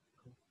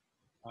 Cool.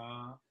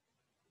 All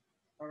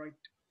right.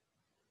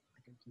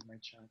 I can see my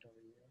chat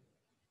over here.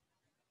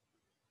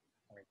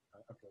 All right,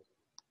 I'll close it.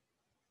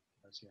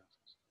 Let's see.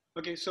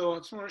 Okay, so I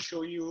just want to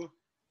show you.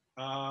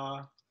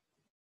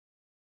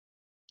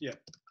 Yeah.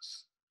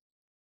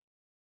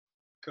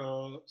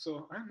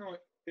 So I don't know.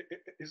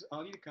 Is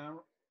Ali the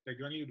camera? Like,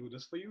 do I need to do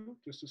this for you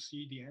just to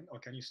see the end, or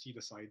can you see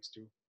the sides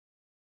too?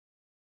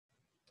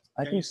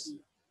 Can you see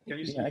the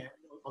end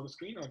on the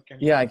screen, or can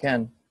you? Yeah, I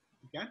can.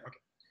 You can? Okay.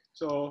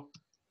 So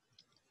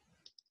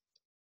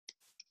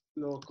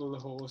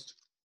localhost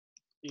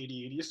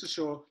 8080 just to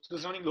show. So this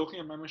is running locally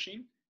on my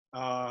machine,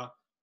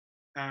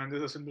 and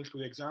there's a simple to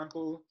the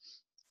example.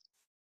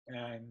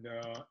 And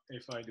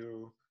if I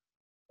do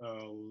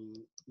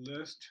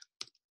list,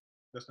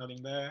 there's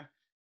nothing there.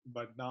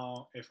 But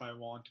now if I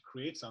want to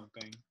create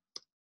something,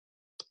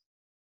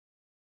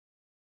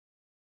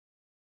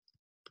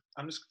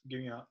 I'm just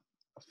giving a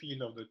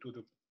feel of the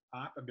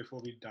app before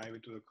we dive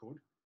into the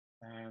code.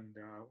 And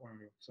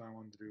so I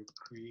want to do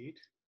create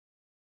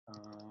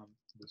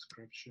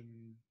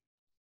description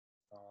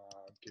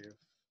give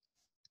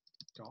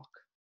talk.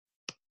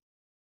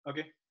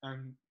 Okay,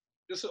 and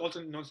this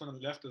also notice on the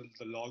left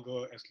the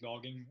logger is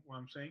logging what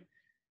I'm saying.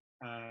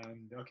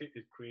 And okay,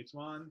 it creates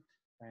one.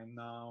 And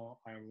now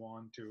I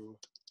want to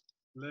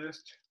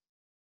list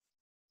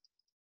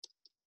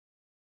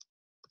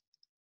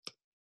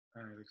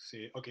And I'll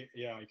say, okay,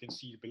 yeah, you can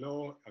see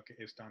below, okay,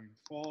 it's done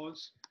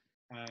false.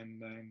 And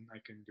then I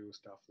can do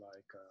stuff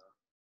like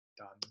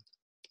done.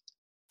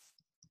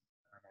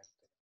 And I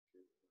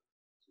think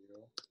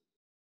 0.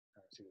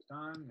 And see it's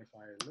done. If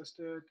I list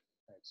it,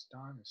 it's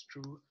done, it's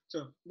true.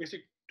 So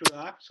basic to the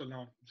app. So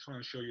now I just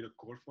want to show you the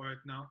code for it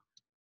now.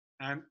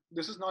 And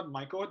this is not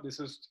my code. This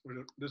is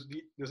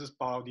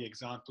part of the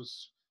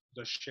examples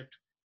that shipped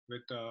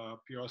with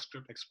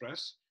PureScript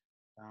Express.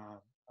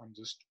 I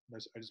just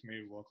made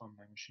it work on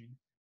my machine,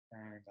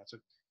 and that's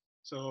it.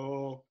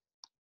 So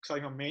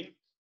starting on main,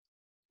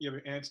 you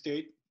have an init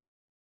state,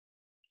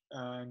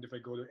 and if I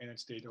go to init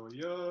state over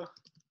here,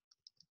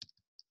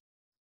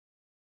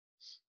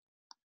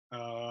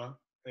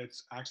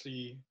 it's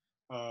actually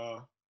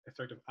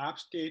effective app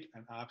state,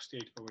 and app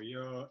state over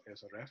here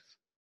is a ref.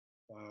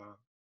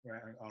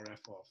 An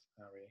ref of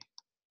array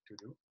to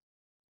do,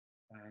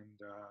 and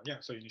yeah,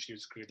 so initially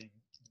it's creating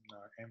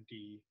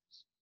empty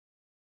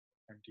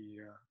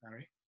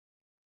array,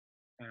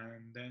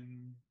 and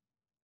then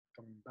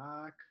coming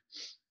back.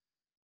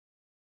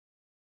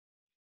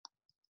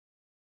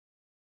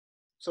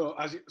 So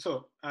as it's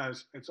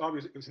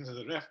obvious, since it's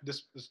a ref,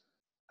 this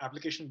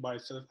application by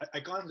itself, I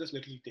can't just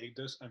literally take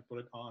this and put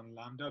it on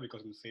Lambda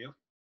because it'll fail,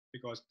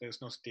 because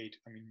there's no state.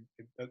 I mean,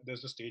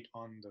 there's no state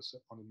on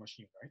the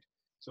machine, right?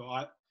 So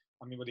I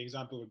mean, but the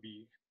example would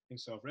be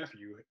instead of ref,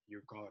 you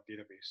call a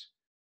database.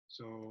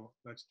 So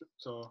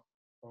so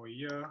over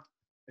here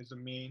is the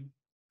main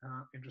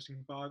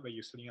interesting part where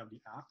you're setting up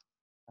the app,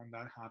 and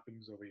that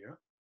happens over here.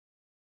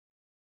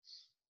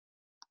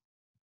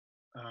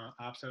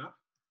 App setup,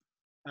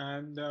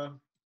 and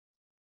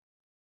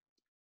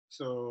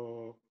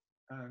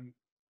and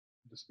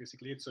this is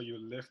basically it. So you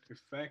lift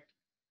effect.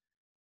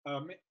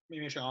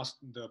 Maybe I should ask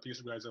the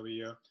PureScript guys over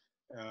here.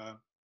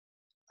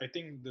 I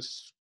think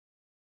this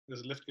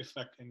lift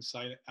effect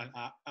inside an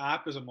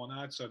app is a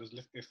monad, so there's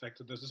lift effect.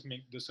 So does this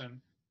make this an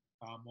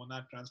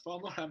monad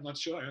transformer? I'm not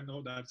sure. I don't know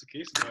if that's the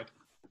case, but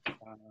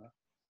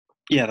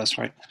yeah, that's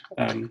right.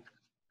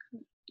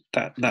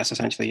 That's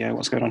essentially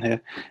what's going on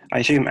here. I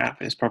assume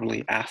app is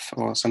probably AF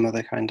or some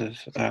other kind of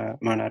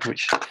monad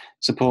which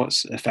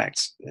supports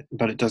effects,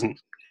 but it doesn't.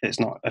 It's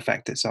not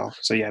effect itself.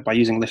 So yeah, by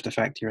using lift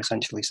effect, you're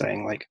essentially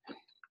saying like,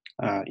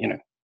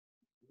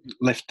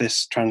 lift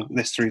this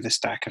through this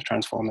stack of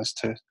transformers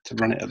to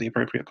run it at the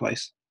appropriate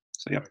place.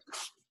 So yeah.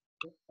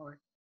 All right.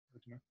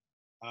 Good to know.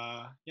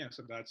 Yeah,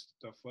 so that's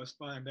the first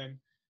one, and then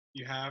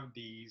you have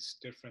these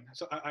different.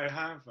 So I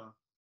have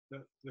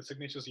the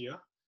signatures here.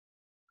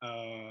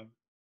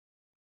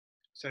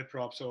 Set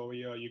props. So over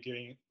here, you're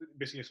giving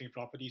basically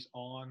properties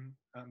on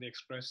the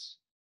Express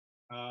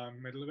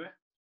middleware.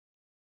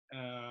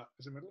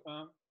 Is it middle?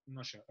 I'm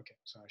not sure. Okay,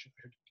 so I should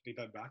take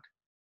that back.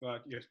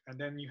 But yes, and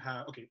then you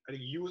have, okay, I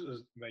think use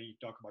is where you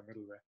talk about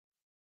middleware.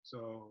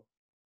 So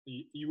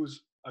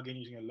use, again,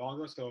 using a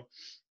logger. So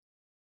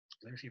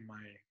let me see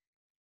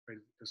where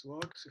this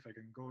works. If I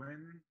can go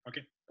in.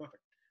 Okay,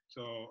 perfect.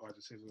 So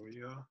this is over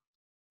here.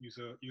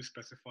 Use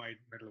specified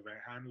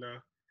middleware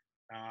handler.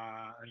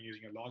 I'm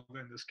using a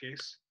logger in this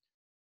case.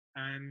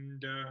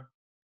 And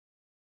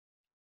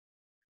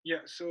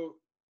yeah, so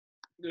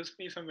there's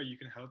maybe somewhere you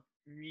can help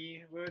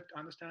me with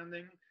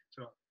understanding.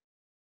 So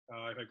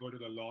if I go to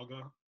the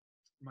logger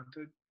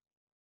method,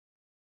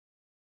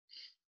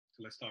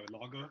 so let's start with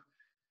logger.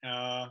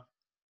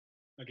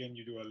 Again,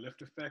 you do a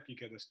lift effect, you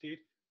get a state,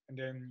 and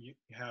then you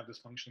have this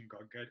function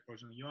called get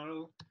original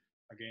URL.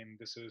 Again,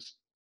 this is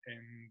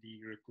in the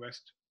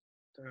request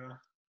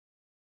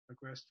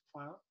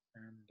file,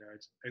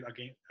 and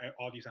again,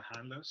 all these are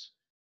handlers,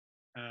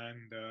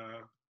 and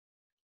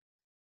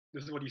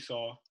this is what you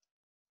saw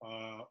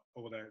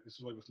over there. This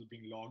is what was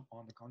being logged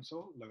on the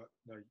console,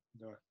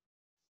 the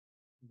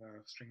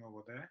string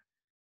over there,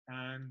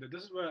 and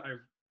this is where I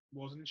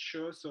wasn't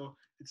sure. So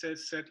it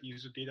says set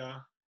user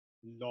data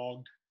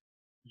logged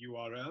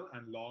URL,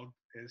 and log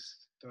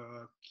is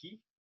the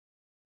key,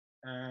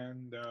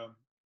 and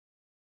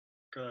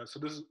so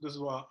this is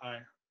what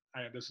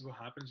this is what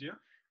happens here.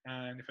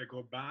 And if I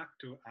go back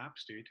to app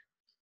state,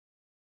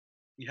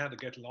 you have the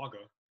get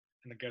logger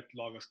and the get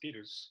logger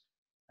status.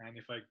 And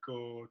if I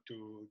go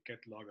to get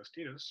logger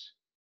status,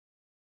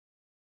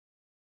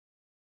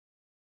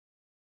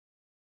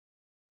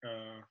 did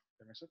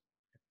I miss it?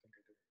 I think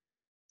I did.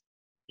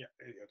 Yeah,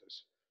 it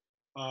is.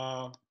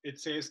 It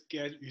says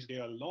get user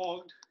data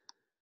logged,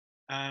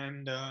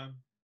 and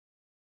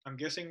I'm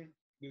guessing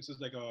this is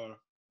like a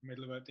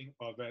middleware thing,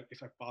 or where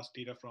if I pass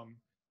data from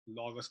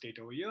logger state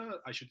over here,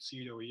 I should see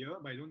it over here,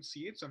 but I don't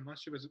see it, so I'm not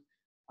sure if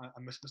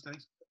I'm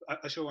misunderstanding.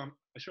 I'm sure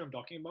I'm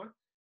talking about,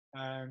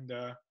 and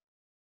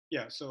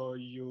yeah, so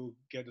you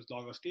get this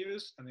logger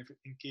status, and if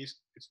in case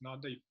it's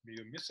not that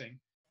you're missing.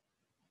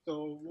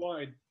 So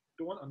what I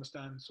don't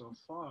understand so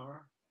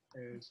far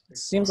is it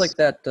seems like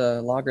that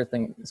logger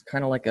thing is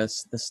kind of like the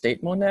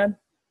state monad.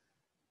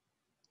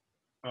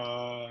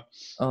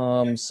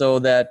 So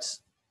that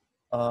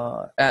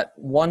at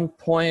one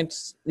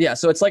point, yeah,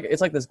 so it's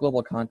like this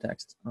global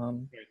context.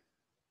 Right.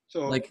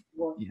 So like,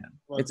 yeah,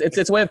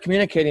 it's a way of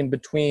communicating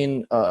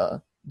between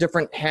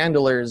different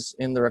handlers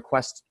in the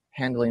request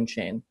handling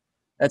chain.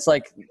 That's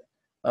like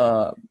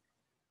one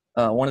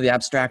of the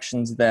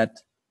abstractions that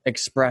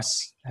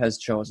Express has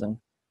chosen.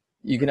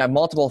 You can have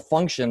multiple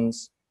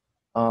functions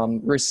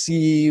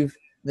receive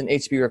an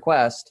HTTP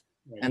request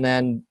and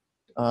then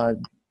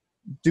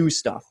do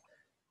stuff.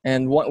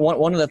 And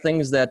one of the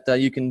things that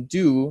you can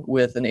do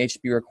with an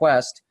HTTP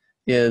request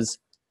is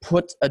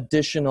put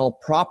additional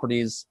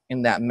properties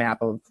in that in that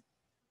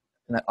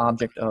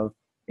object of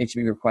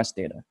HTTP request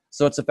data.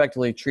 So it's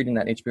effectively treating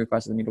that HTTP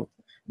request as a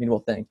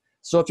mutable thing.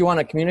 So if you want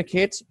to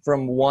communicate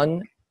from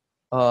one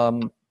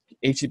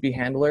HTTP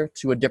handler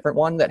to a different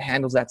one that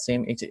handles that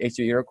same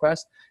HTTP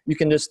request, you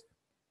can just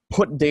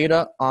put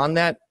data on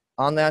that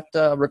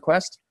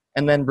request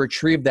and then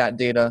retrieve that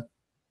data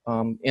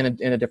in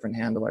a different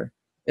handler.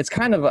 It's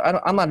kind of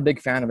I'm not a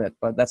big fan of it,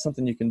 but that's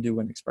something you can do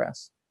in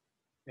Express.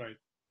 Right.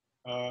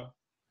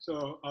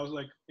 So I was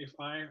like, if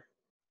I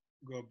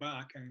go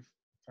back and if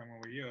I'm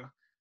over here,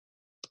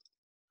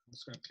 I'm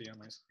just going to clear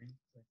my screen.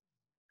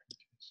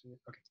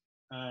 Okay.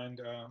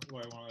 And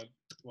what I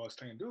was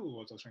trying to do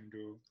was I was trying to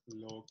do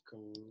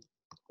local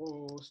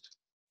host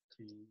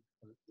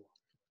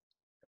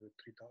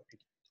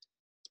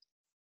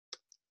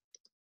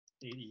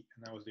 3080,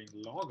 and I was doing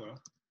logger,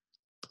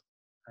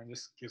 and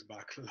this gives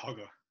back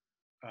logger,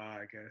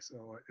 I guess.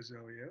 Or is it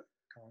over here?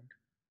 Count.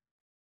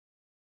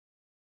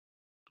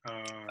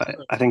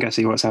 I think I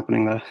see what's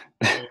happening there.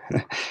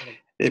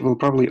 It will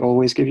probably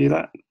always give you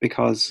that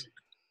because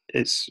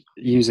it's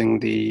using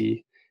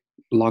the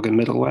logger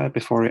middleware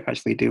before it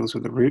actually deals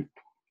with the root.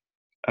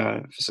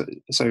 So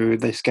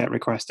this GET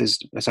request is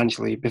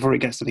essentially, before it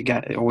gets to the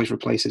GET, it always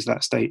replaces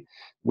that state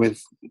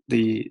with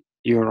the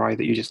URI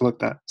that you just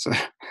looked at. So,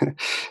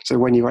 so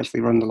when you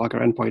actually run the logger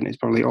endpoint, it's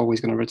probably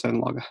always going to return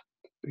logger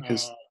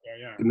because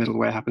the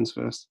middleware happens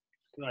first.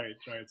 Right.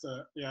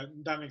 So yeah,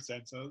 that makes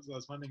sense. So I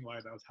was wondering why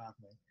that was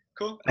happening.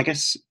 Cool. I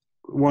guess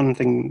one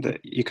thing that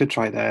you could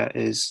try there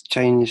is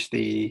change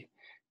it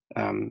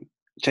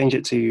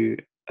to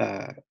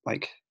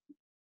like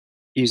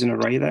use an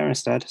array there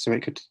instead, so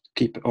it could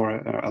keep, or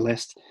a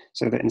list,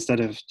 so that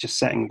instead of just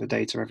setting the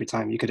data every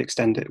time, you could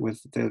extend it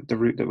with the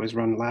route that was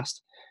run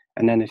last.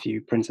 And then if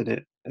you printed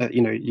it,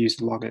 use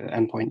the logger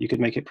endpoint, you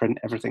could make it print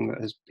everything that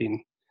has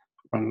been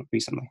run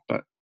recently.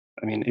 But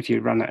I mean, if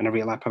you run that in a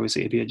real app,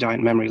 obviously it'd be a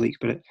giant memory leak,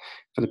 but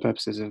for the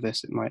purposes of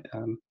this, it might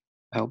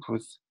help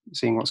with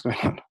seeing what's going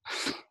on.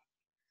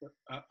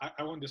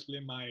 I won't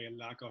display my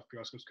lack of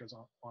PureScript skills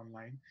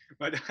online,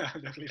 but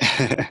definitely.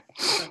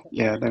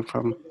 Yeah, no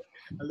problem.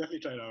 I'll definitely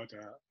try it out.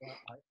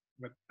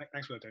 But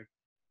thanks for the tip.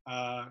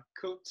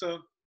 Cool. So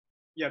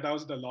yeah, that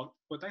was the log.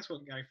 But thanks for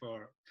Guy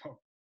for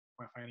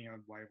finding out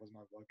why it was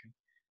not working.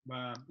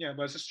 But yeah,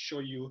 let's just show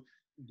you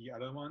the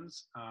other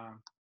ones.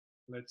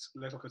 Let's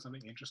look at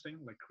something interesting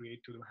like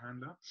create to the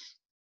handler.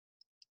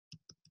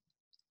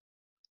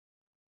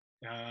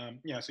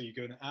 Yeah, so you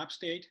go in app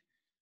state.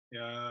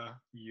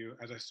 You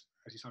as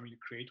you saw me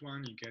create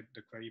one, you get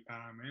the query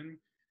param in,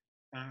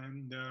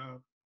 and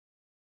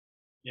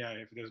yeah,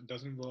 if this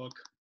doesn't work,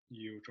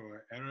 you throw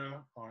an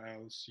error, or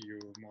else you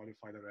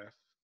modify the ref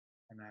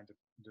and add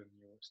the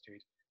new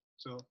state.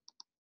 So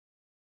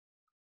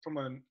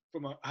I'm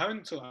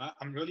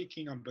really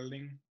keen on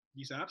building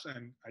these apps,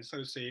 and I just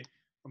have to say,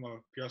 from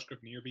a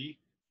PureScript newbie,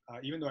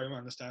 even though I don't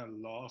understand a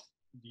lot of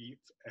the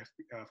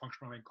function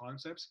programming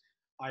concepts,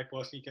 I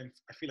feel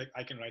like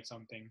I can write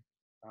something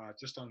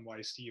just on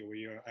YC over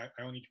here. I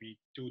don't need to be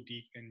too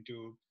deep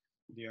into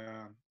the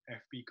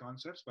FP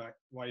concepts, but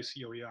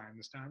YC over here I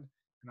understand,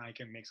 and I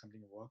can make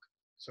something work.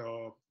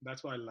 So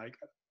that's what I like.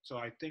 So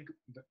I think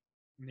that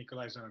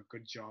Nikolai's done a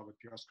good job with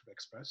PureScript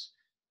Express,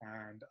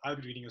 and I'll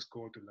be reading his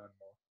code to learn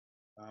more.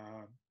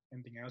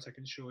 Anything else I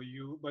can show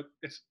you? But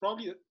it's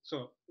probably,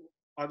 so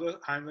other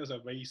handlers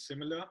are very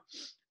similar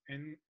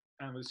and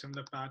with a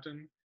similar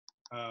pattern.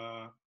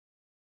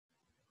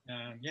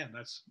 And yeah,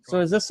 that's. So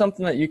is this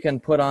something that you can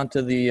put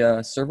onto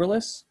the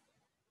serverless?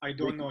 I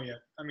don't know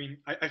yet. I mean,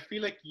 I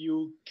feel like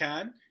you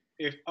can.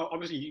 If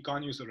obviously you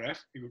can't use the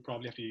ref, you would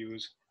probably have to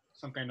use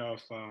some kind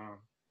of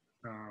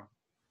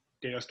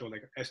data store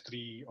like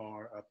S3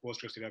 or a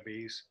Postgres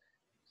database.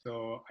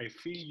 So I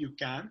feel you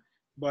can,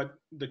 but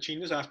the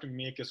changes I have to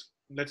make is,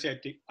 let's say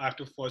I have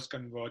to first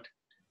convert.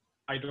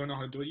 I don't know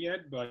how to do it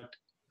yet, but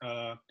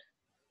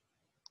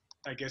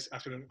I guess I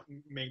have to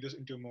make this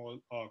into more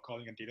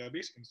calling a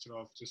database instead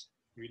of just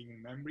reading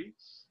in memory.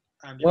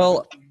 And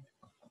well,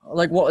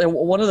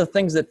 one of the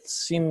things that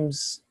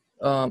seems,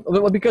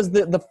 because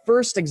the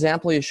first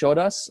example you showed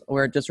us,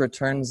 where it just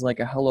returns like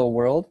a hello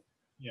world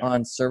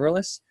on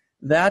serverless,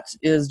 that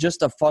is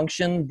just a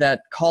function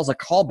that calls a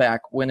callback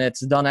when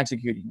it's done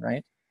executing,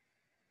 right?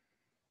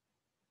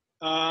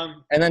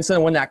 And then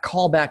so when that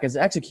callback is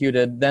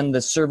executed, then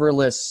the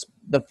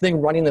thing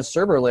running the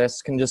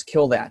serverless can just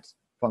kill that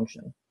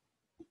function.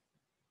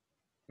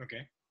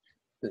 Okay.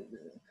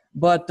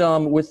 But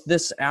with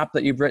this app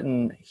that you've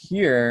written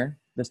here,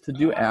 this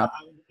to-do app.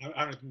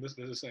 I don't think this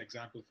is an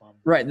example from.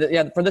 Right.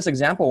 Yeah. For this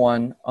example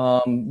one,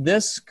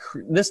 this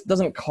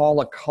doesn't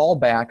call a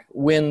callback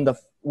when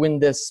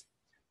this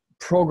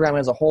program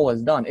as a whole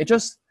is done. It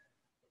just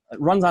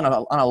runs on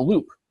a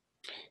loop,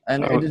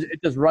 and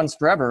it just runs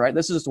forever. Right.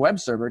 This is just a web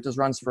server. It just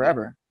runs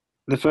forever.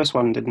 The first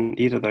one didn't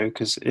either, though,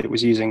 because it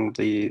was using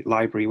the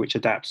library which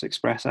adapts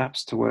Express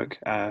apps to work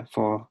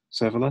for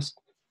serverless.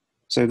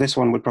 So this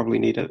one would probably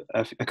need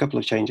a couple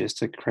of changes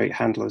to create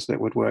handlers that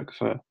would work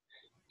for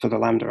the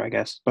Lambda, I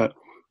guess. But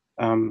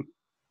Rajiv,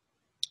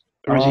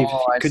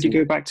 could you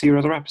go back to your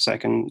other app a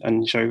sec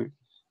and show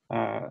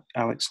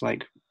Alex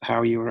like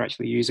how you were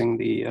actually using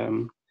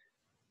the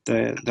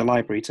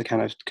library to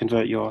kind of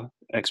convert your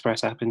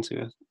Express app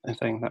into a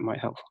thing that might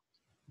help?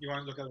 You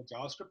want to look at the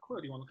JavaScript code,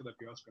 or do you want to look at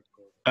the PureScript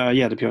code?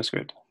 Yeah, the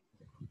PureScript.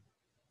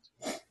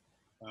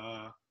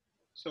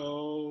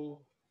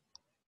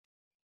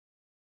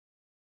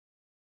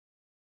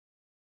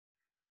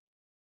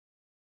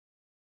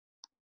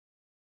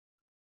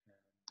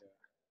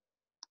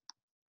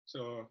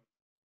 So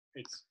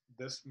it's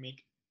this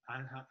make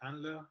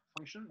handler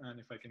function, and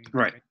if I can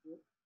right,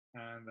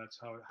 and that's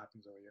how it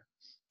happens over here.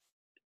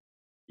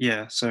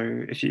 Yeah.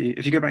 So if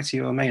you go back to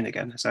your main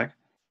again a sec.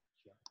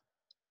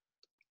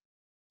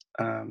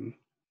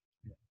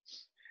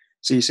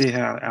 So you see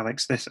how,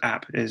 Alex, this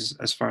app is,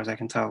 as far as I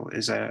can tell,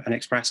 is an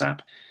Express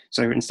app.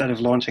 So instead of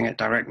launching it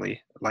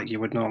directly, like you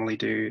would normally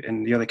do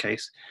in the other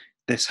case,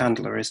 this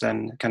handler is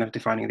then kind of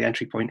defining the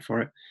entry point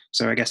for it.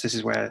 So I guess this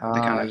is where the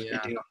kind of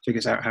EDL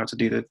figures out how to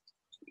do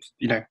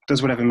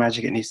does whatever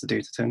magic it needs to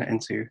do to turn it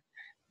into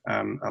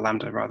a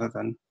Lambda rather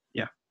than,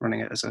 running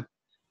it as a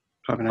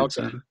permanent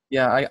server.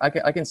 Yeah,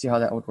 I can see how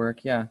that would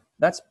work. Yeah,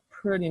 that's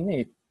pretty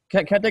neat.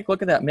 Can I take a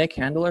look at that make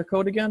handler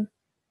code again?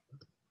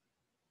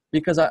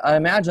 Because I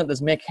imagine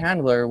this make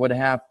handler would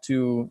have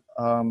to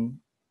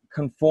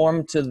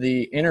conform to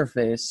the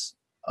interface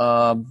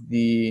of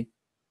the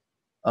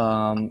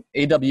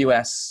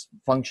AWS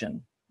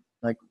function,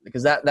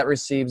 because that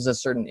receives a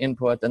certain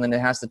input, and then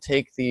it has to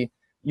take the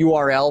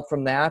URL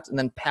from that and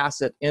then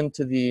pass it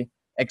into the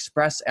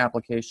Express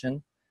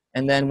application,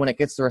 and then when it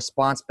gets the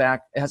response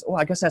back,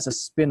 I guess it has to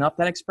spin up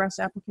that Express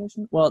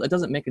application. Well, it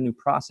doesn't make a new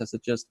process;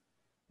 it just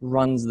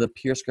runs the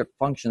PureScript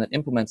function that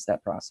implements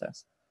that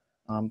process.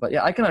 But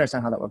yeah, I can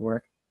understand how that would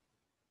work.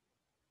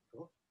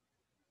 Cool.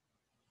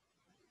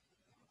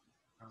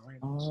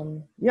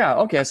 Yeah.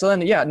 Okay. So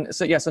then,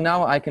 so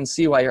now I can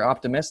see why you're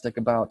optimistic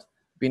about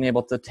being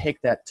able to take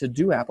that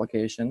to-do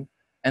application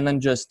and then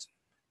just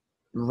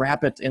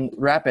wrap it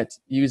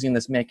using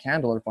this make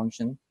handler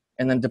function,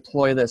 and then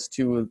deploy this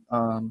to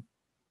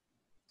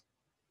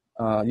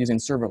using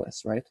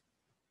serverless, right?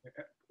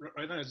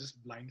 Right now, it's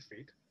just blind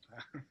faith.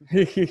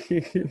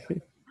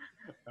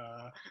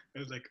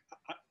 It's like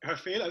I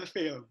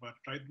fail, but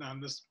right now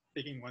I'm just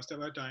taking one step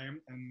at a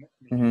time and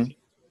making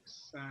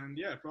mistakes. And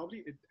yeah,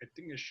 probably I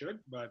think it should,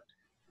 but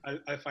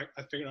I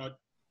figure out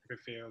if it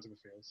fails.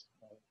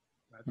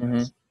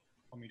 That's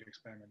for me to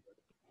experiment with.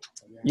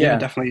 Yeah,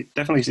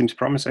 definitely seems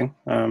promising.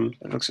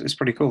 It's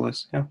pretty cool.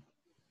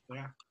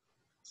 Yeah.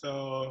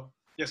 So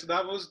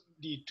that was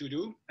the to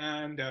do,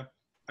 and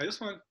I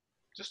just want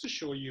to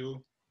show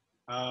you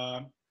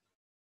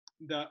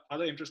the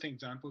other interesting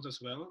examples as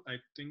well. I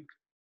think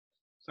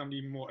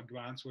somebody more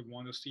advanced would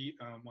want to see.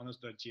 One is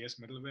the JS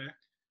middleware.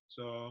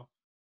 So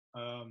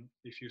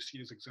if you see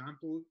this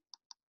example,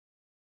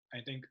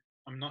 I think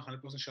I'm not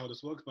 100% sure how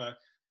this works, but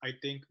I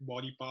think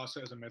body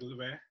parser is a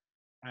middleware,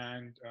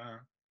 and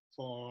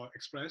for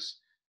Express,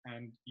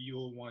 and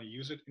you'll want to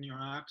use it in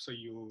your app. So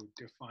you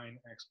define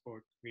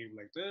export wave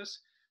like this,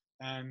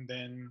 and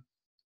then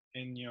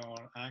in your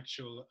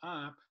actual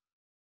app,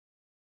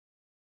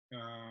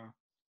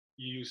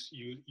 you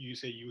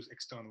say use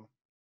external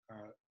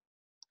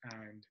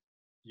and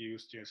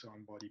use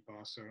JSON body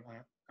parser.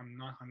 I'm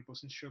not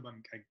 100% sure, but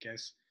I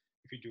guess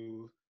if you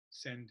do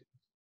send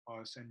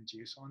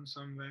JSON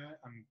somewhere,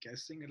 I'm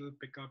guessing it'll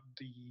pick up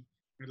the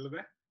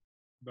middleware.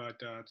 But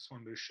just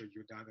wanted to show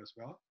you that as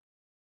well.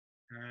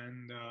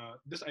 And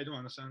this, I don't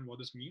understand what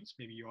this means.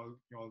 Maybe you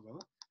all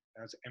will.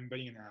 As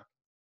embedding an app.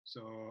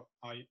 So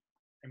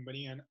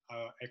embedding an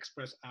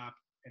Express app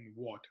in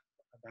what?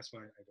 That's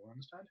what I don't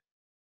understand.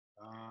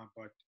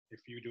 But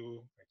if you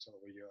do, it's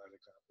over here as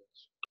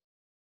examples.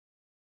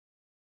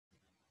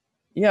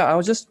 Yeah, I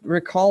was just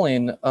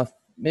recalling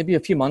maybe a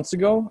few months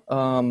ago,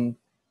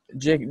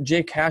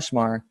 Jay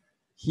Kashmar,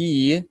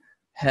 he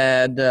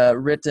had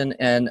written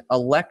an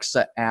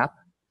Alexa app.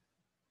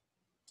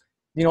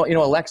 You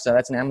know Alexa,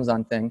 that's an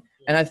Amazon thing.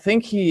 And I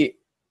think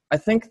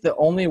the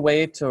only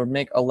way to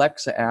make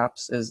Alexa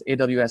apps is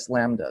AWS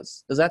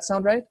Lambdas. Does that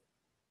sound right?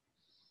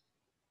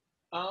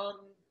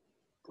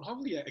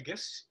 Probably, I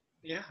guess.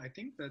 Yeah, I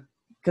think that.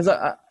 Because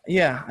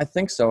I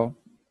think so.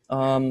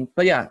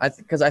 But yeah,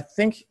 because I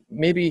think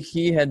maybe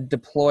he had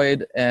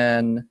deployed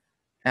an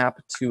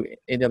app to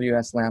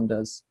AWS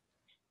Lambdas,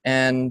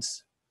 and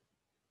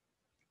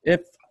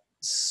if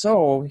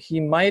so, he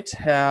might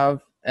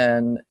have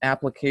an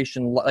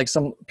application like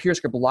some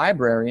PureScript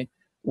library,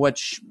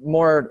 which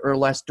more or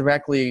less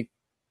directly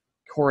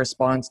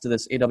corresponds to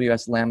this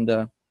AWS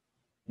Lambda,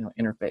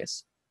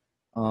 interface.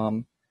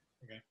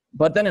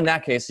 But then in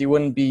that case, you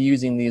wouldn't be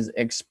using these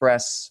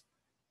Express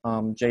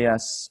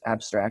JS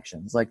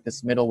abstractions, like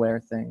this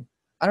middleware thing.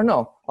 I don't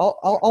know.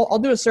 I'll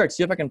do a search,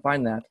 see if I can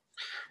find that.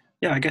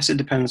 Yeah, I guess it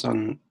depends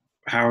on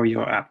how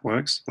your app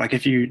works. Like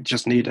if you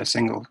just need a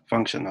single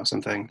function or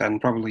something, then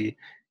probably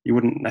you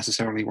wouldn't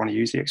necessarily want to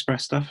use the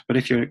Express stuff. But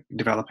if you're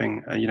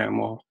developing a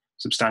more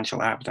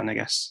substantial app, then I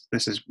guess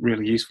this is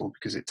really useful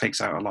because it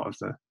takes out a lot of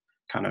the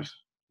kind of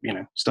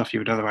stuff you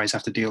would otherwise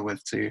have to deal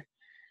with to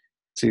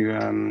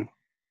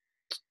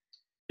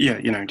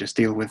just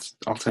deal with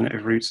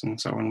alternative routes and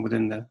so on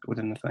within the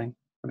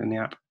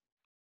app.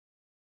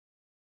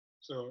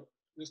 So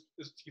this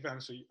Stefan,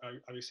 so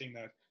are you saying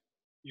that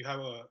you have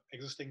a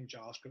existing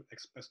JavaScript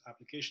Express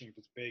application if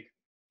it's big,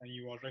 and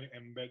you are trying to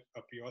embed a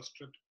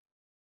PureScript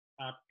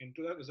app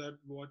into that? Is that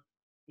what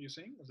you're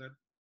saying? Is that?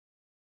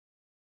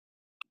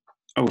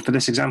 Oh, for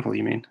this example,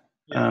 you mean?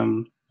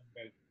 Yeah.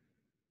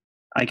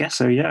 I guess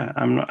so. Yeah,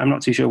 I'm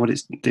not too sure what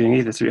it's doing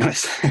either, to be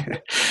honest.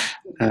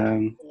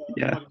 Yeah.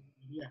 Yeah.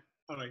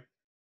 All right.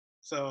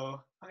 So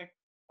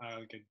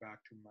I'll get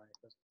back to my.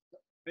 I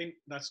think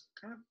that's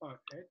kind of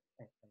it.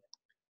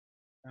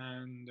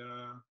 And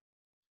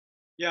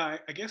yeah,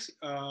 I guess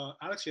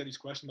Alex, you had this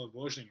question about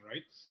versioning,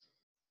 right?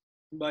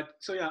 But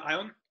so yeah, I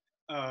don't.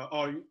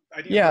 I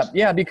think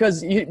yeah,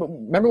 because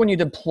remember when you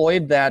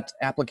deployed that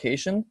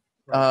application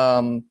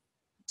right.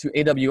 To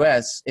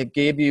AWS, it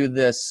gave you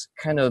this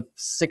kind of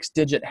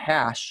 6-digit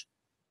hash.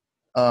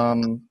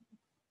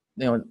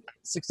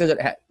 6-digit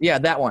yeah,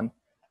 that one,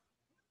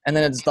 and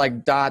then it's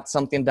like dot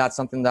something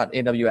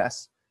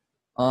AWS.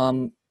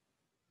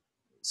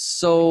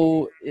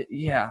 So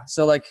yeah,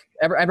 so like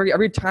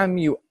every time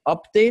you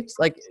update,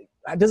 like,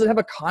 does it have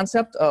a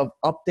concept of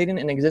updating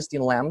an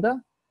existing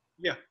Lambda?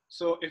 Yeah.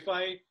 So if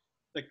I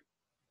like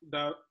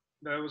that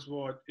was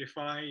what if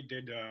I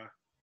did.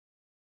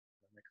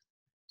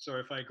 So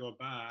if I go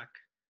back,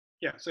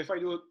 yeah. So if I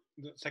do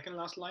the second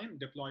last line,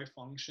 deploy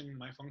function,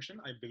 my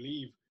function, I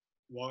believe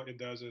what it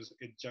does is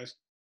it just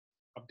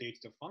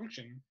updates the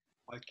function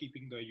while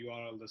keeping the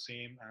URL the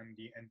same and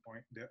the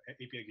endpoint, the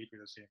API gateway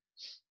the same.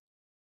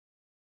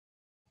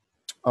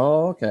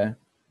 Oh, okay.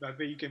 That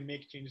way you can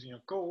make changes in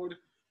your code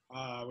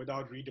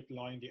without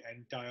redeploying the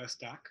entire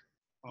stack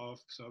of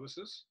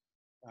services.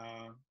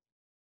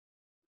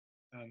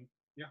 And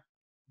yeah,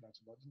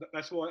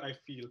 that's what I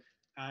feel.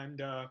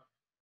 And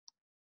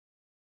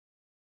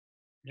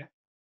yeah,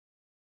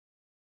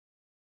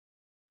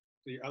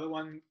 the other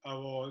one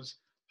was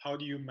how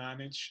do you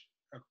manage?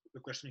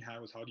 The question you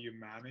had was how do you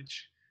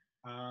manage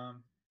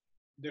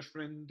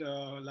different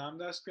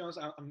lambdas? To be honest,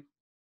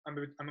 I'm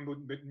a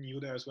bit new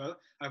there as well.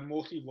 I've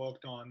mostly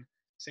worked on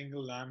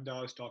single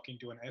lambdas talking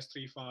to an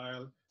S3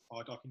 file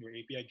or talking to an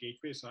API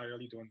gateway, so I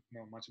really don't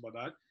know much about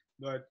that.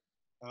 But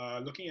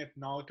looking at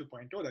Now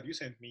 2.0 that you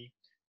sent me,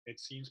 it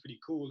seems pretty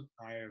cool.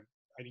 I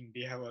think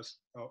they have a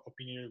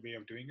opinionated way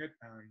of doing it,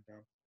 and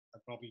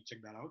I'll probably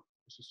check that out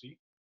just to see.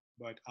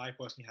 But I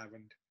personally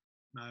haven't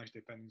managed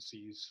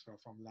dependencies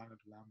from Lambda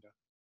to Lambda.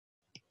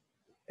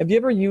 Have you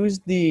ever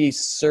used the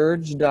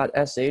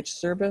surge.sh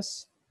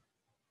service?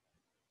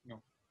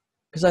 No.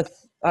 Because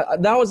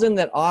that was in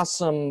that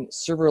awesome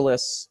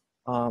serverless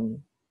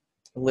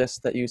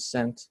list that you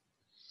sent,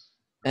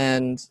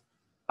 and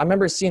I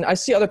remember I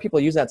see other people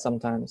use that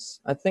sometimes.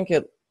 I think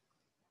it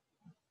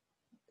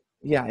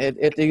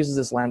uses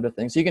this Lambda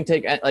thing, so you can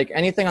take like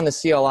anything on the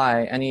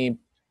CLI, any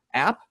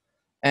app,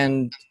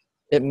 and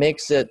it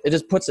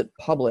just puts it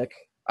public.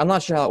 I'm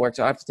not sure how it works,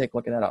 so I have to take a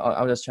look at that.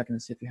 I was just checking to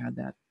see if you had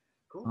that.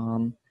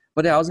 Cool.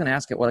 But yeah, I was going to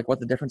ask it what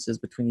the difference is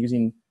between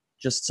using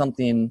just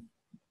something,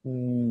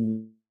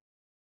 using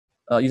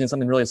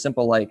something really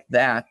simple like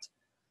that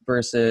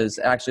versus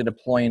actually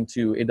deploying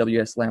to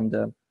AWS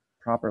Lambda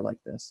proper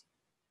like this.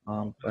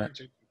 But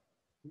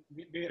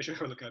maybe I should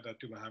have a look at that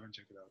too, but I haven't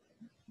checked it out.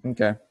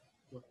 Okay.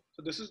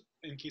 So this is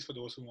in case for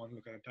those who want to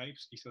look at the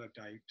types. These are the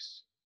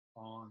types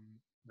for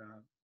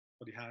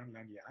the hand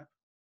and the app,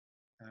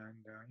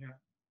 and yeah,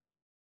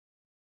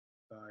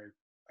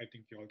 I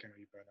think you all can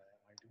read better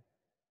than I do,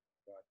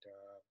 but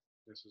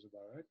this is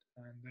about it.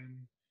 And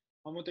then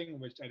one more thing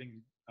which I think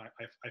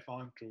I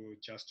found through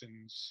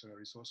Justin's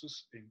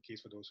resources, in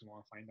case for those who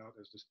want to find out,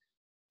 is this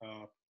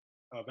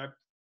web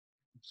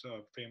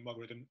framework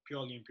written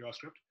purely in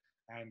PureScript,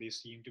 and they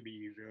seem to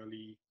be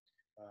really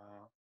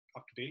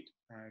up to date,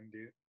 and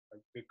they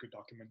did good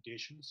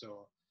documentation.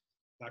 So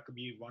that could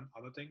be one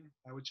other thing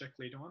I would check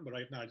later on. But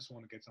right now, I just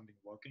want to get something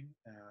working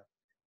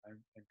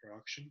in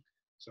production.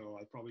 So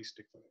I'll probably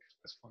stick with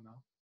this for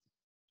now.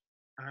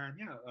 And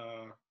yeah,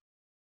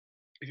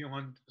 if you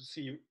want to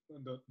see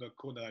the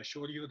code that I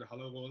showed you, the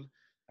hello world,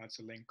 that's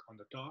a link on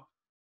the top.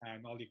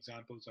 And all the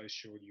examples I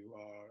showed you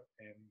are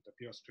in the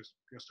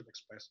PureScript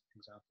Express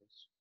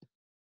examples.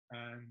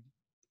 And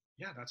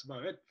yeah, that's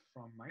about it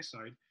from my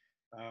side.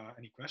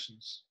 Any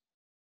questions?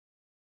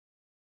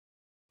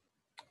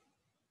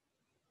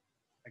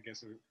 I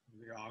guess we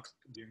asked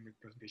during the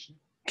presentation.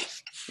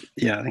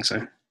 Yeah, I think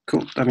so.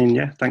 Cool. I mean,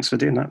 yeah, thanks for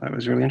doing that. That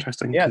was really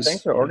interesting. Yeah,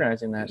 thanks for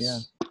organizing that. Yeah.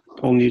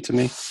 All new to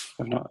me.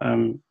 I've not,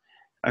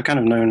 I've kind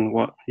of known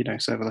what,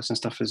 serverless and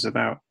stuff is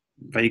about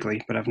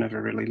vaguely, but I've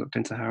never really looked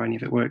into how any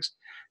of it works.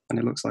 And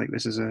it looks like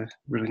this is a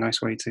really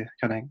nice way to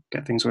kind of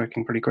get things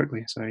working pretty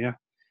quickly. So yeah,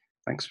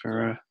 thanks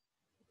for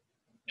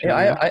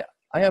sharing that.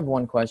 I have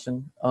one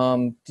question.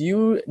 Do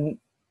you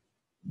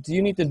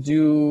need to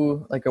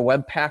do like a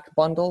Webpack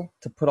bundle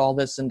to put all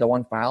this into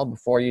one file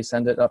before you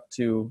send it up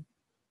to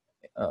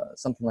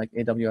something like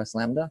AWS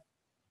Lambda?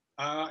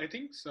 I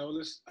think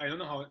serverless, I don't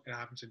know how it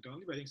happens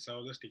internally, but I think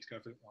serverless takes care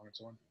of it on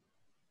its own.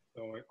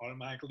 So it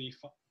automatically,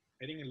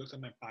 I think it looks at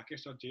my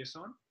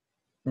package.json.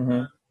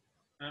 Mm-hmm.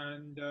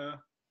 And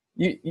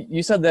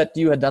you said that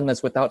you had done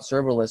this without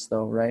serverless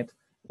though, right?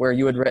 Where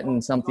you had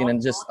written something and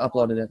just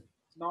uploaded it.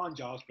 Not on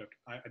JavaScript.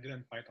 I did it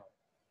in Python.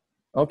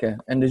 Okay.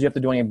 And did you have to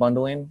do any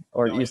bundling,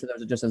 or No, you said that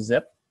was just a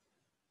zip?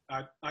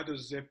 I had to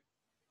zip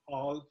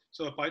all.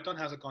 So Python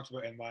has a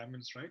concept of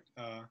environments, right?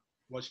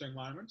 Virtual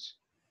environments.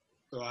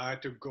 So I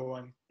had to go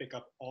and pick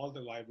up all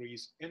the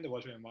libraries in the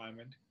virtual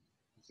environment,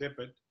 zip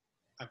it,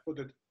 and put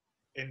it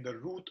in the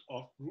root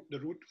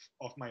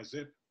of my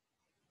zip,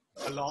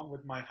 along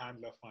with my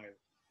handler file.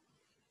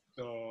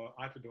 So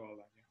I have to do all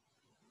that. Yeah.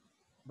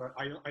 But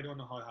I don't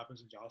know how it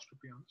happens in JavaScript, to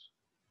be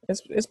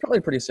honest. It's probably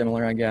pretty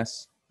similar, I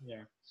guess.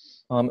 Yeah.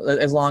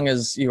 As long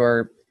as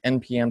your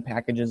npm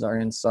packages are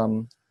in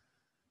some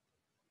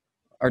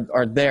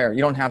are there,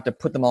 you don't have to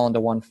put them all into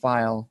one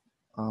file.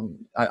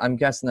 I'm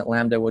guessing that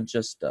Lambda would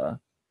just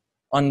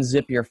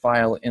unzip your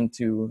file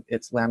into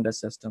its Lambda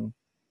system.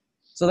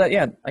 So that,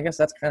 yeah, I guess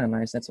that's kind of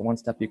nice. That's one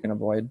step you can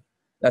avoid.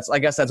 I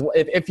guess that's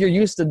if you're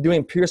used to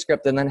doing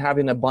PureScript and then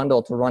having a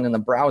bundle to run in the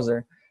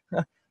browser,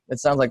 it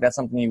sounds like that's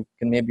something you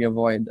can maybe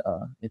avoid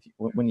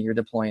when you're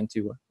deploying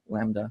to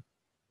Lambda.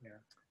 Yeah,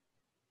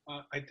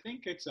 I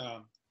think it's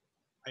but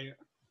I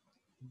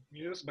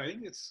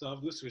think it's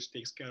serverless which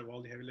takes care of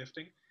all the heavy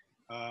lifting.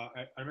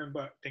 I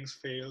remember things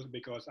failed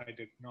because I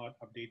did not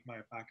update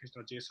my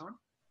package.json.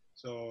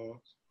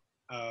 So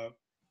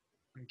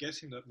I'm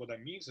guessing that what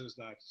that means is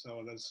that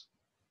serverless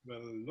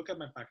will look at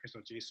my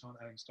package.json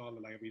and install the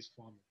libraries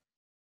for me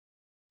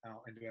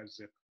and do a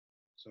zip,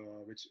 so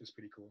which is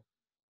pretty cool.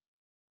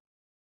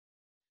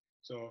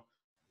 So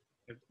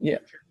if you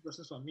have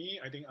questions for me,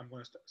 I think I'm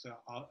going to start. So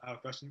I'll have a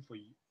question for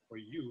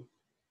you.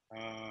 If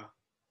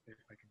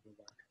I can go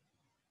back.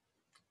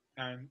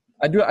 And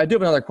I do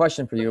have another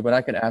question for you, but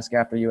I could ask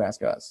after you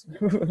ask us.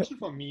 The question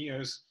for me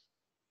is,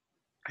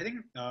 I think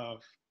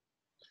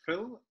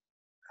Phil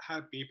had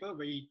a paper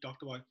where he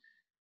talked about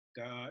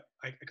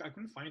I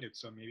couldn't find it,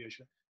 so maybe I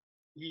should.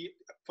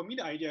 For me,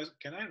 the idea is,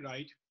 can I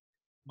write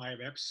my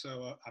web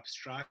server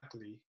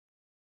abstractly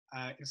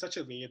in such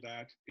a way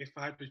that if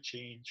I had to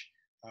change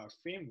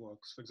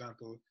frameworks, for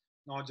example,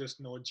 not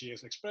just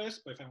Node.js Express,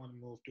 but if I want to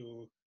move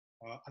to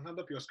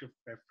another PureScript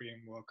web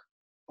framework,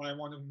 or I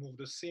want to move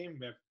the same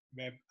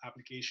web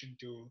application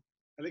to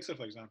Elixir,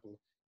 for example,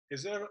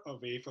 is there a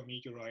way for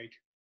me to write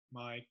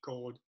my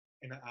code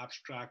in an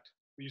abstract,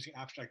 using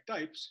abstract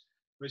types,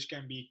 which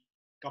can be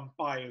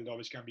compiled or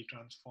which can be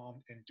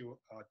transformed into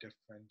a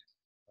different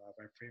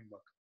web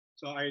framework?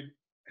 So I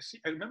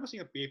remember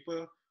seeing a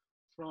paper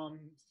from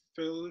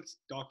Phil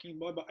talking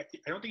about, but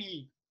I don't think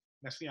he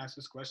necessarily answered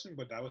this question,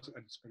 but that was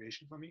an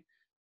inspiration for me.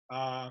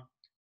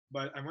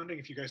 But I'm wondering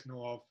if you guys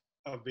know of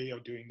a way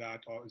of doing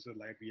that, or is there a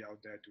library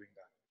out there doing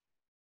that?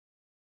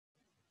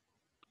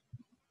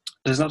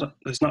 There's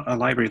not a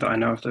library that I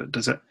know of that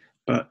does it,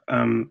 but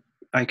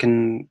I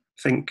can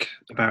think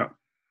about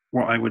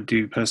what I would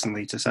do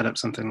personally to set up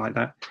something like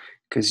that.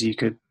 Because you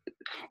could,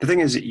 the thing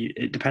is,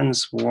 it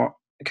depends what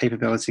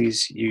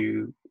capabilities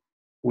you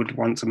would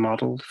want to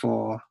model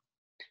for,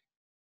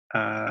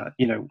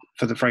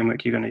 for the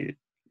framework you're going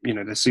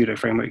to, the pseudo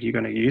framework you're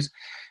going to use.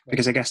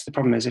 Because I guess the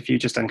problem is if you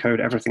just encode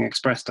everything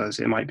Express does,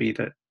 it might be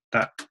that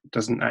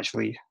doesn't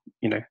actually,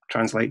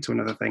 translate to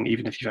another thing,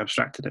 even if you've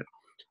abstracted it.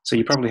 So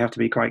you probably have to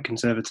be quite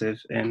conservative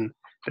in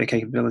the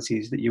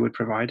capabilities that you would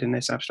provide in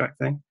this abstract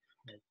thing.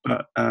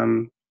 But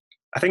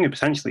I think that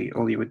potentially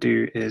all you would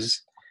do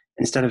is,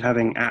 instead of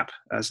having app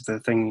as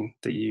the thing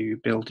that you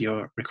build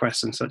your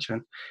requests and such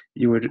in,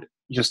 you would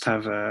just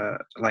have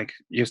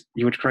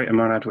you would create a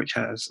monad which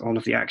has all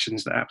of the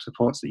actions that app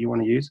supports that you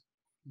want to use,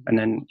 and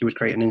then you would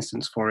create an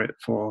instance for it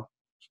for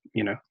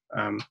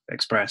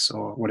Express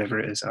or whatever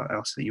it is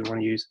else that you want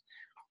to use.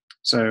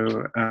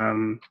 So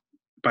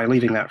by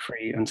leaving that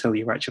free until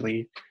you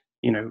actually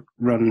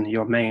run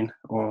your main,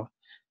 or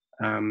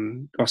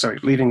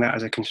leaving that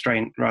as a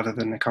constraint rather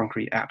than a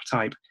concrete app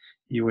type,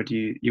 you would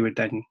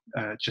then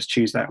just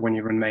choose that when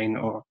you run main,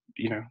 or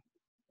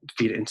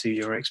feed it into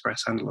your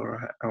Express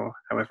handler, or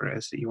however it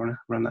is that you want to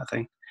run that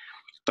thing.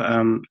 But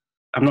I'm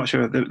not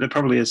sure. There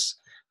probably is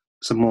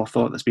some more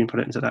thought that's been put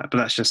into that, but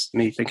that's just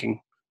me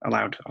thinking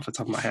aloud off the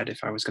top of my head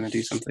if I was going to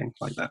do something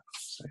like that.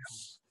 So,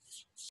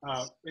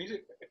 yeah.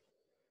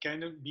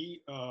 Can it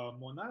be a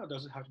monad, or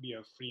does it have to be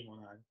a free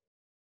monad?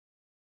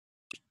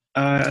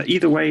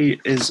 Either way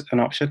is an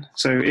option.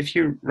 So if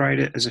you write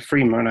it as a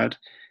free monad,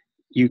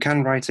 you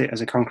can write it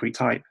as a concrete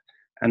type.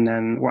 And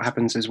then what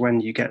happens is when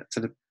you get to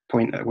the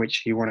point at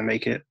which you want to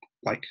make it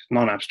like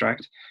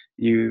non-abstract,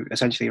 you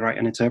essentially write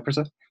an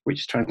interpreter,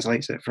 which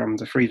translates it from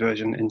the free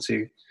version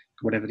into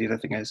whatever the other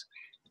thing is.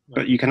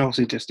 But you can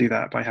also just do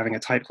that by having a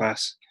type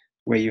class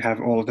where you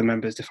have all of the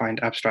members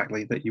defined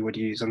abstractly that you would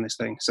use on this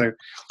thing. So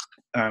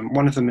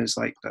one of them is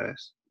like the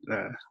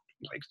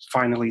like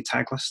finally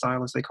tagless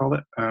style, as they call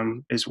it,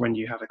 is when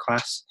you have a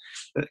class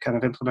that kind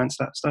of implements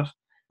that stuff.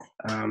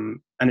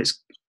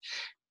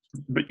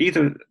 But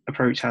either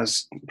approach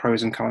has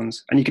pros and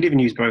cons, and you could even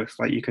use both.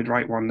 Like you could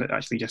write one that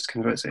actually just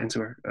converts it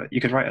into you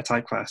could write a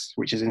type class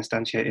which is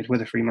instantiated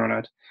with a free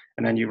monad,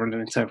 and then you run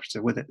an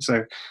interpreter with it.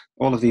 So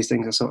all of these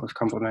things are sort of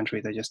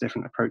complementary. They're just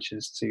different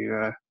approaches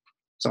to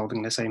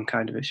solving the same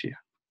kind of issue.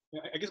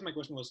 Yeah, I guess my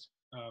question was,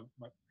 I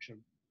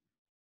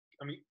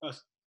mean,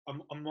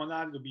 a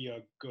monad would be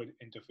a good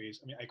interface.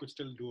 I mean, I could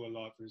still do a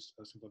lot with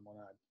a simple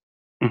monad.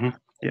 Mm-hmm.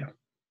 Yeah.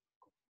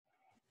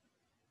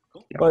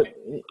 Cool.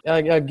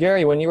 But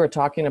Gary, when you were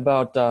talking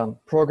about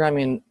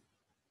programming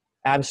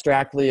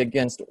abstractly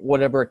against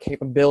whatever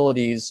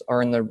capabilities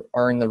are in the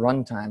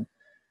runtime,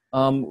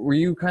 were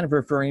you kind of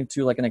referring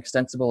to like an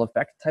extensible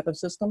effect type of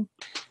system?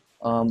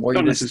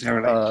 Not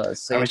necessarily.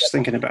 I was just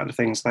thinking about the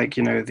things like,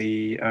 you know,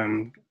 the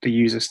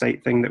user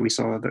state thing that we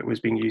saw that was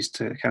being used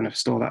to kind of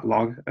store that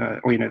log,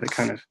 or, you know, the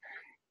kind of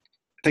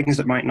things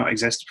that might not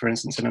exist, for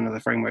instance, in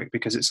another framework,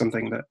 because it's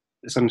something that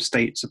some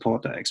state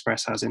support that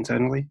Express has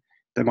internally.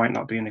 There might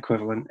not be an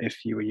equivalent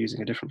if you were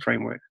using a different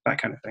framework,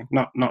 that kind of thing.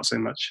 Not so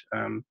much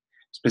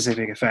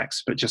specific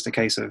effects, but just a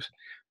case of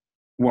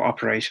what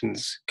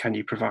operations can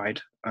you provide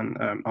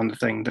on the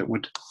thing that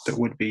would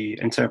be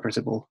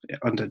interpretable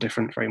under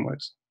different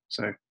frameworks.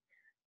 So,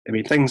 I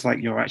mean, things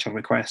like your actual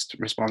request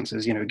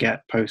responses, you know,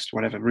 get, post,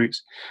 whatever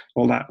routes,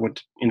 all that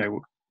would, you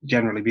know,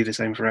 generally be the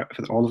same for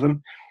all of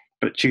them.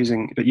 But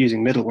using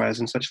middlewares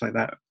and such like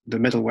that, the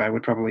middleware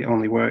would probably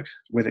only work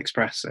with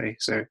Express, say.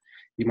 So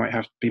you might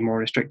have to be more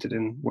restricted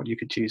in what you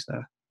could choose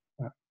there.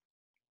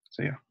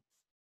 So yeah.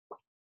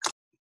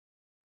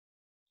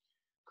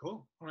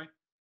 Cool. All right.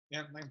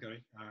 Yeah, thanks,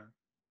 Gary.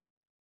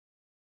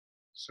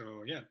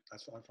 So yeah,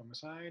 that's all from my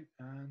side,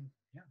 and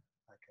yeah,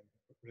 I can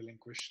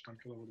relinquish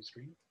control over the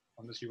screen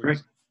unless you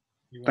guys.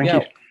 Thank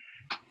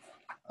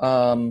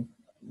you.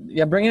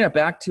 Yeah, bringing it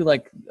back to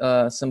like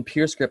some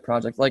PureScript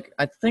projects. Like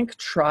I think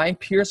Try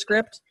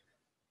PureScript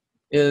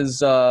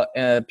is a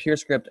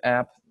PureScript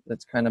app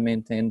that's kind of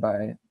maintained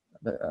by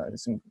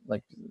some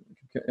like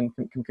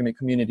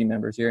community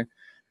members here.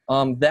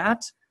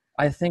 That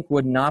I think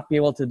would not be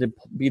able to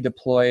be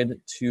deployed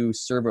to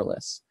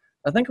serverless.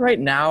 I think right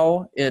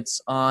now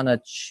it's on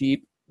a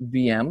cheap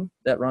VM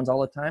that runs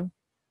all the time.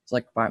 It's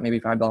like maybe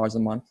 $5 a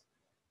month.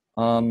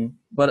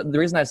 But the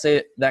reason I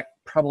say that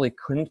probably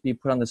couldn't be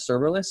put on the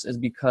serverless is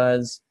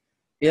because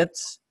it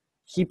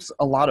keeps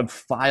a lot of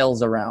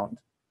files around,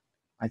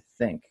 I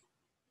think,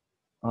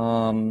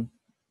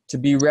 to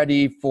be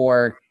ready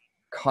for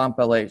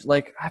compilation.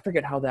 Like, I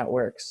forget how that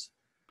works,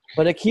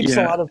 but it keeps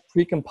a lot of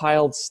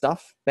precompiled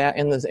stuff back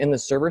in the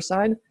server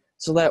side,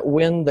 so that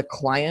when the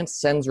client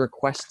sends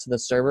requests to the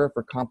server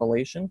for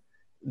compilation,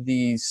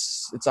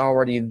 it's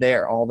already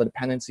there, all the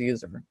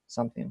dependencies or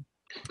something.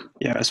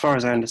 Yeah, as far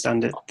as I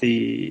understand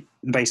it,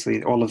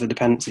 basically all of the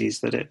dependencies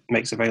that it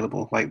makes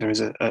available, like there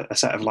is a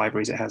set of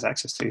libraries it has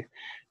access to,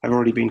 have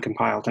already been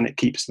compiled, and it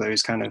keeps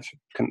those kind of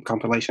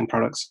compilation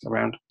products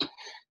around.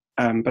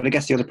 But I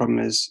guess the other problem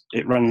is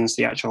it runs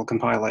the actual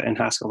compiler in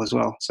Haskell as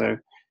well, so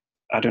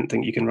I don't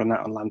think you can run that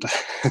on Lambda.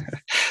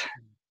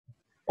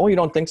 Oh, you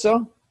don't think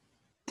so?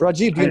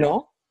 Rajiv, do you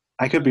know?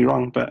 I could be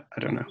wrong, but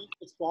I don't know.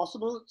 It's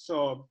possible.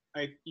 So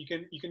you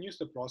can use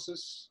the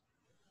process.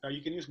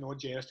 You can use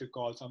Node.js to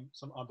call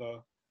some other.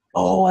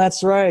 Oh,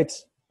 that's right.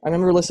 I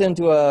remember listening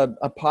to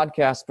a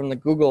podcast from the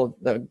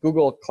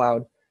Google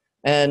Cloud,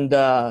 and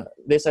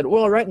they said,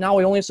 well, right now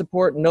we only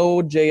support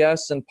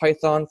Node.js and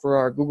Python for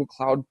our Google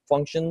Cloud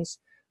functions.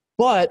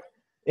 But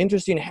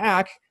interesting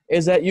hack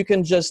is that you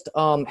can just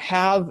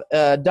have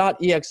a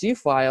 .exe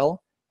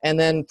file, and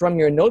then from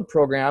your Node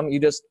program, you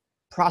just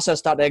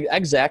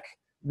process.exec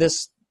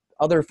this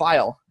other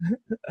file.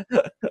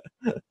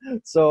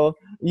 So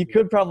you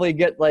could probably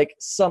get like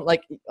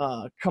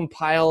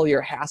compile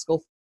your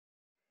Haskell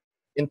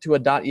into a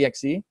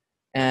 .exe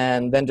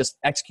and then just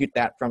execute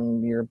that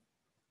from your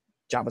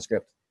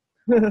JavaScript.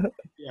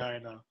 Yeah, I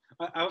know.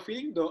 I have a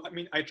feeling though, I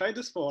mean, I tried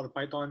this for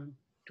Python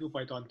 2,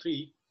 Python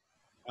 3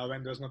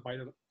 when there's no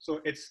Python.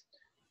 So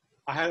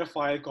I had a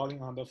file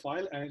calling on the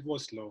file and it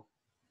was slow.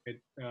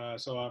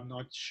 So I'm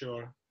not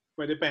sure,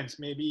 but it depends.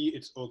 Maybe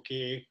it's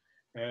okay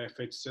if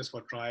it's just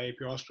for try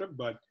PureScript,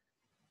 but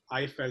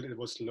I felt it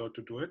was slow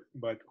to do it,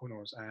 but who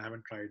knows? I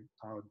haven't tried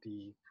out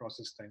the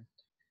process thing.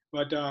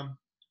 But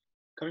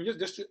coming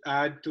just to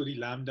add to the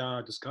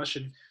Lambda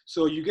discussion,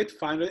 so you get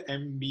 500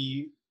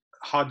 MB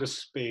hard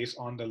disk space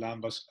on the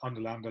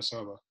Lambda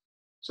server.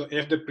 So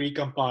if the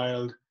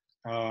precompiled,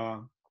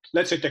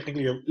 let's say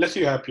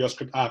you have a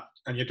PureScript app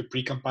and you have to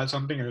precompile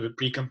something, and the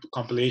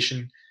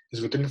precompilation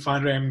is within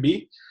 500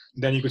 MB,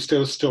 then you could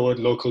still store it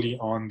locally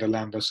on the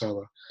Lambda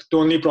server. The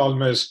only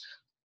problem is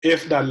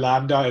if that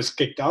Lambda is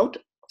kicked out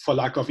for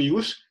lack of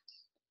use,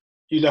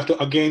 you'll have to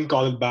again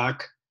call it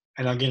back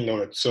and again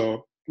load it.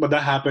 So, but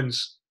that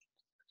happens.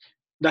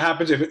 That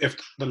happens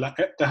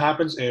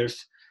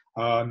if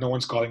no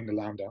one's calling the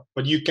Lambda.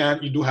 But you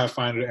do have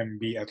 500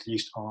 MB at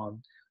least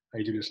on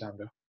AWS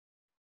Lambda.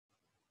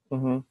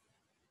 Mm-hmm.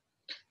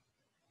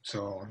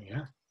 So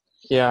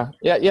yeah.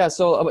 Yeah.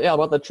 So yeah,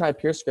 about the try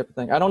PureScript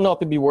thing. I don't know if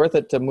it'd be worth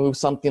it to move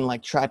something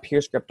like try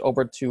PureScript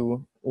over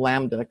to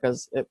Lambda,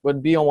 because it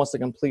would be almost a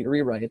complete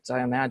rewrite,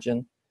 I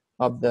imagine,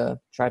 of the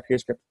try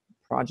PureScript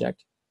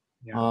project.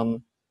 Yeah.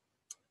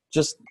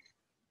 Just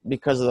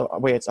because of the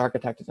way it's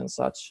architected and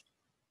such.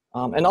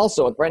 And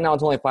also, right now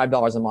it's only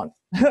 $5 a month.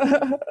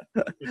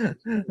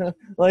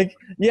 Like,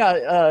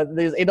 yeah,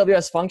 these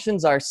AWS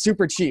functions are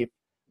super cheap,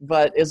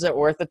 but is it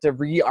worth it to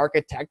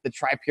re-architect the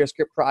try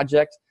PureScript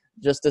project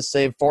just to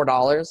save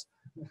 $4?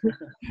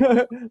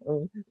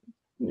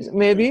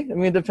 Maybe. I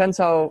mean, it depends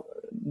how.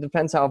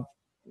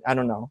 I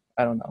don't know.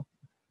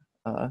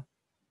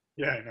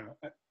 Yeah, I know.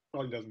 That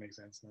probably doesn't make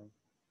sense now.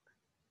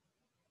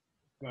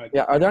 But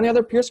yeah, are there any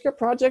other PureScript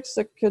projects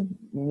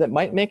that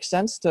might make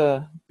sense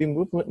to be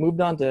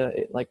moved on to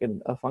like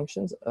a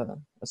functions, a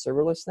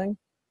serverless thing?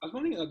 I was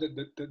wondering,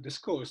 the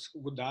discourse,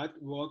 would that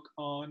work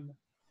on?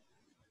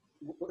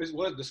 What is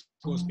this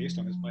course based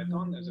on? Is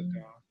Python? Is it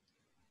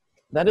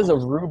That is a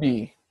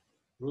Ruby.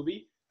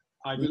 Ruby?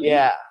 I believe.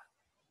 Yeah.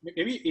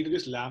 Maybe it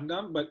is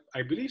Lambda, but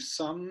I believe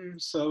some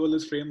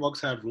serverless frameworks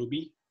have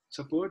Ruby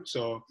support.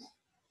 So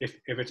if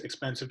it's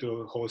expensive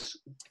to host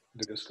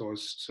the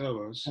discourse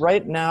servers.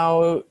 Right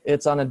now,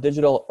 it's on a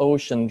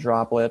DigitalOcean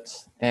droplet,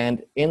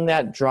 and in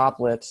that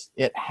droplet,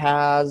 it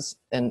has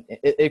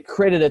it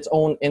created its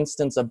own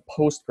instance of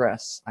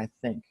Postgres, I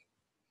think.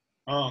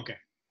 Oh, okay.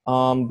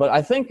 But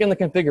I think in the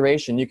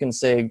configuration, you can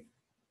say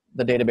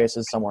the database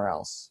is somewhere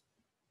else.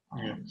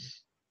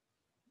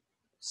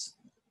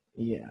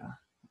 Yeah.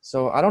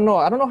 So I don't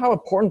know how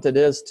important it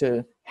is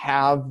to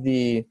have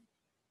the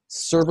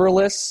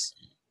serverless,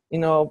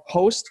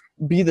 host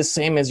be the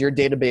same as your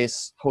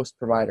database host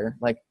provider.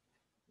 Like,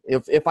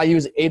 if I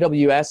use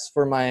AWS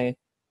for my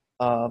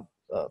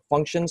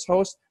functions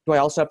host, do I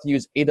also have to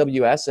use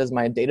AWS as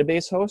my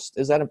database host?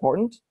 Is that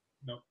important?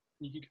 No,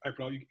 you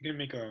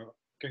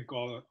can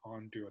call it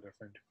onto a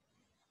different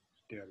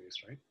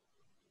database, right?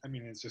 I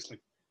mean, it's just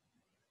like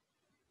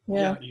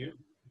Yeah.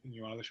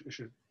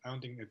 I don't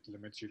think it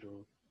limits you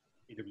to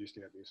AWS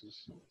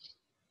databases. So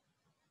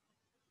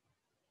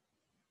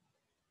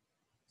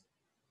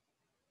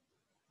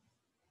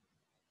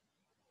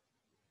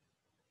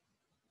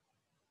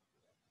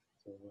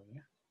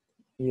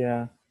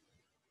Yeah.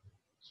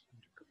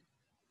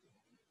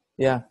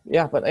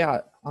 Yeah, but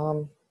yeah,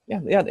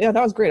 that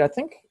was great. I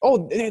think.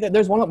 Oh,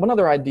 there's one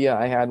other idea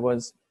I had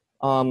was,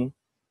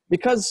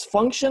 because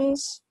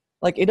functions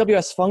like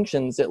AWS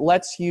functions, it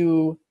lets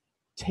you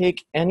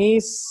take any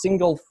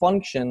single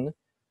function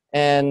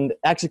and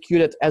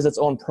execute it as its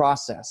own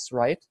process,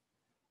 right?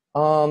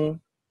 And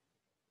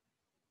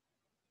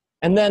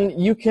then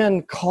you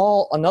can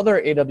call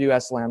another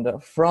AWS Lambda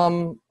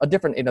from a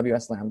different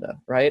AWS Lambda,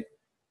 right?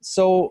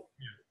 So,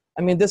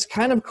 I mean, this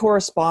kind of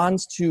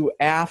corresponds to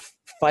AF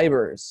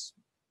fibers,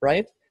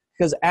 right?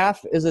 Because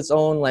AF is its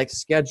own like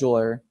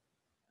scheduler.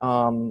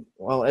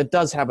 Well, it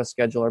does have a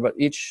scheduler, but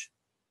each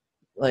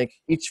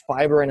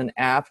fiber in an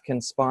AF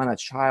can spawn a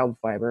child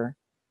fiber,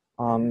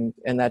 and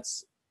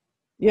that's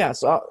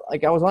So,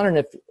 like, I was wondering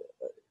if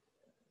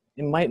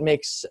it might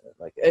make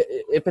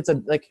if it's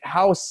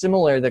how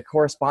similar the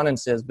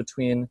correspondence is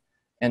between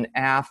an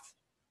AF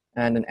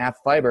and an AF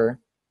fiber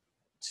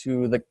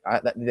to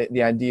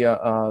the idea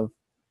of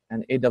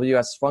an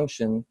AWS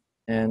function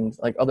and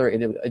like other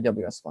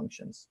AWS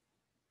functions.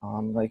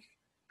 Like,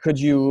 could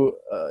you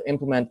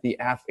implement the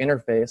AF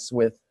interface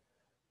with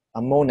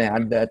a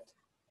monad that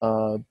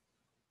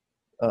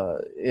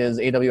is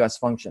AWS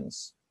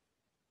functions?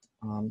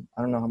 I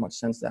don't know how much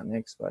sense that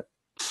makes, but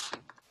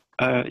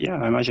yeah,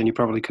 I imagine you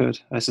probably could.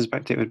 I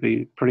suspect it would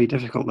be pretty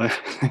difficult though,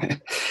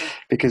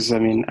 because I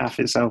mean, AF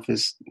itself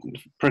is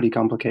pretty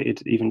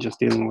complicated, even just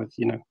dealing with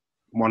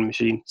one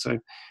machine. So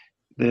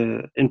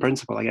in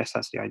principle, I guess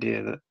that's the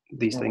idea, that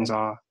these things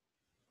are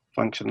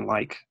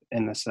function-like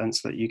in the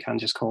sense that you can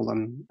just call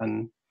them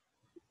and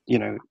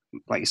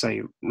like you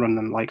say, run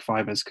them like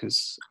fibers,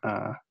 because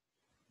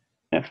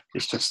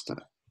it's just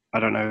I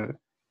don't know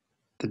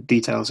the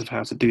details of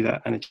how to do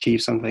that and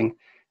achieve something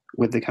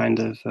with the kind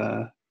of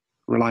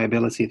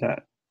reliability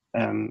that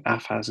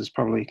AF has is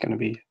probably going to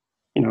be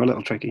a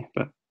little tricky.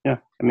 But yeah,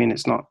 I mean,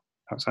 it's not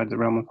outside the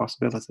realm of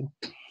possibility.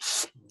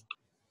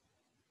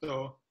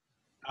 So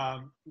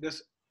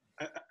this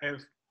I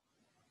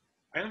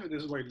don't know if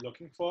this is what you're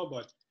looking for,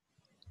 but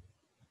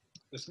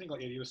there's something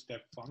called AWS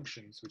step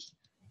functions, which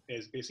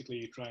is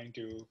basically trying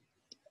to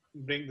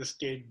bring the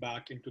state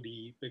back into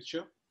the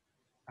picture.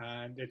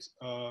 And it's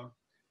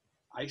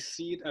I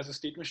see it as a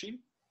state machine.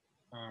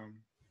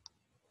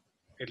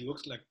 It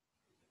looks like,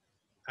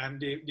 and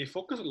they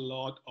focus a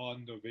lot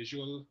on the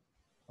visual.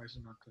 Why is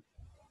it not click?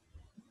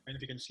 And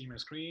if you can see my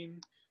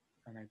screen,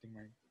 and I think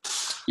my.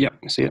 Yep,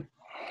 I see it.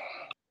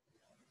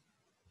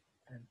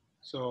 And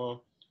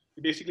so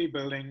you're basically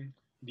building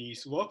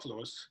these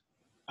workflows.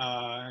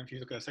 And if you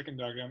look at a second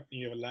diagram,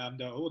 you have a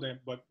lambda over there,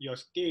 but your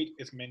state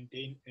is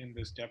maintained in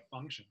the step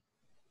function.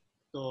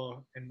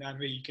 So in that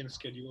way, you can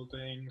schedule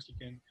things, you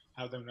can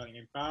have them running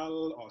in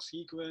parallel or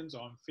sequence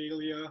or on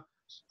failure.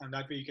 And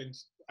that way you can,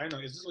 I don't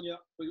know, is this what you're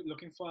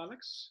looking for,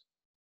 Alex?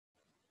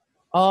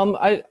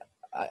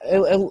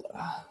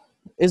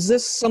 Is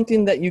this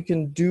something that you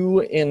can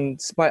do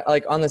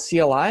like on the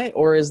CLI,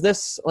 or is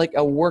this like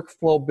a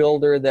workflow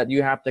builder that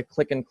you have to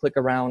click and click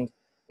around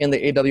in the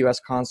AWS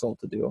console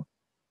to do?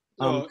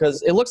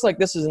 Because it looks like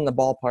this is in the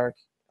ballpark.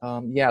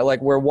 Yeah,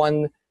 like where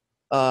one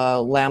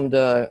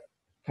Lambda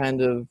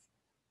kind of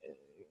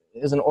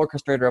is an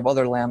orchestrator of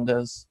other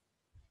Lambdas.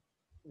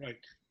 Right.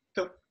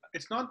 So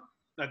it's not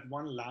that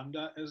one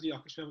Lambda is the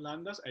orchestrator of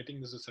Lambdas. I think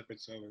this is a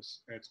separate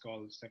service. It's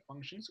called step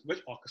functions, which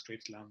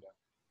orchestrates Lambda.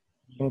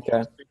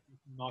 Okay.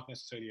 Not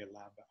necessarily a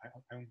Lambda.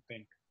 I don't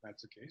think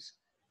that's the case.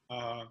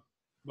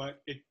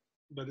 But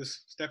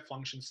this step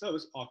function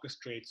service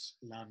orchestrates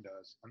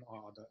Lambdas and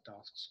all other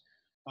tasks.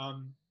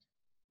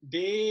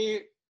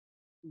 They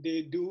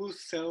do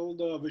sell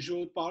the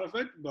visual part of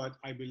it, but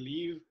I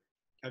believe,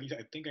 at least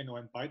I think I know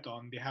in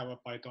Python, they have a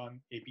Python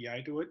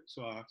API to it.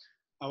 So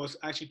I was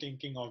actually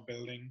thinking of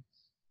building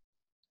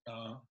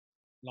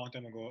long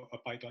time ago a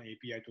Python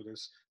API to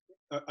this,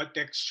 a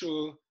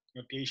textual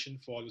notation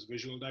for this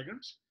visual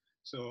diagrams.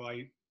 So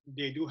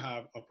they do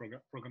have a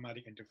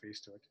programmatic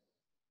interface to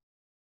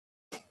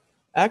it.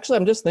 Actually,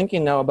 I'm just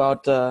thinking now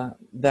about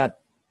that.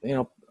 You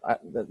know,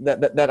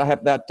 that I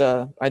have that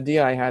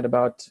idea I had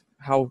about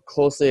how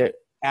closely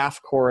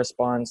AF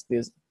corresponds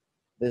to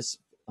this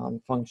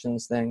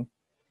functions thing,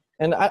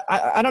 and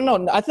I don't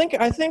know. I think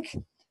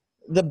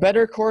the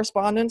better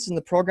correspondence in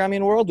the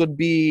programming world would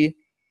be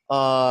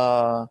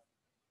what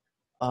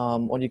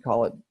do you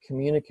call it?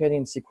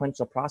 Communicating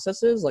sequential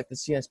processes, like the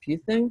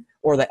CSP thing,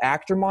 or the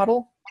actor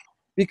model,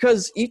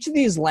 because each of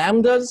these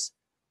lambdas,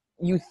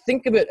 you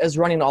think of it as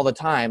running all the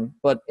time,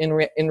 but in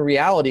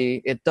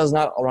reality, it does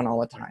not run all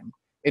the time.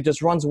 It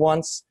just runs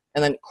once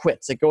and then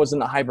quits. It goes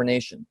into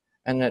hibernation,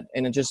 and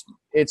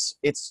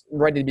it's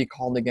ready to be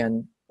called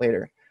again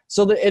later.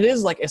 So it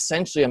is like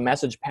essentially a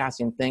message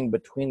passing thing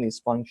between these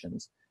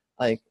functions.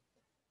 Like,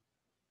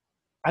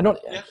 I don't.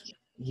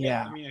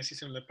 Yeah. I mean, I see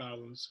similar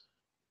parallels.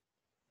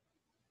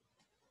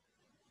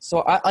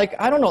 So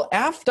I don't know.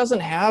 AF doesn't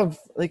have,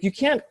 like, you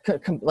can't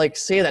like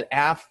say that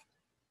AF.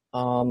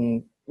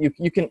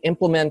 You can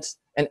implement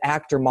an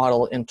actor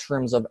model in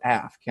terms of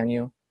AF, can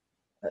you?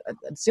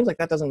 It seems like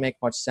that doesn't make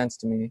much sense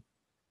to me.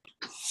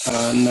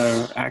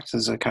 No,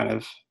 actors are kind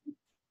of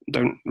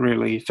don't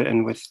really fit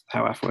in with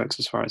how AF works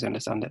as far as I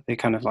understand it. They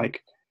kind of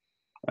like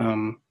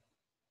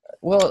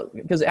well,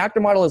 because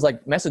actor model is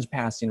like message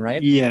passing,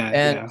 right? Yeah.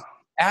 And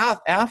yeah.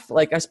 AF,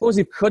 like, I suppose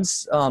you could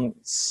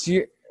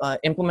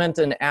implement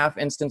an AF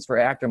instance for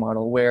actor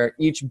model where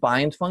each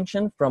bind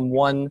function from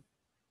one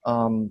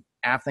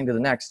AF thing to the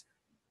next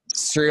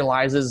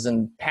serializes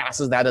and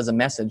passes that as a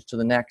message to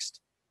the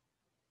next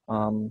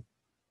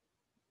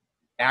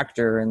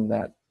actor in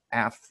that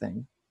AF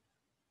thing.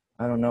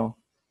 I don't know.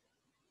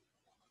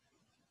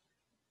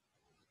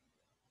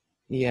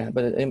 Yeah,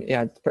 but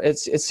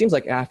it seems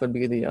like AF would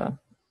be the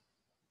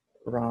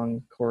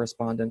wrong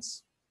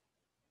correspondence.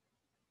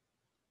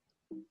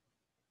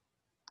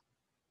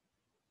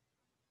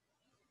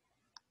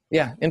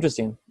 Yeah,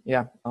 interesting.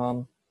 Yeah.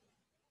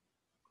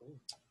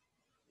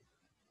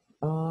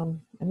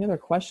 Any other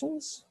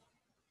questions?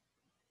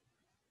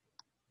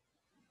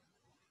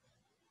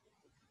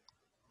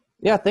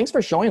 Yeah, thanks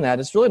for showing that.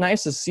 It's really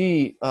nice to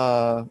see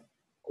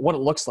what it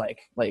looks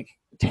like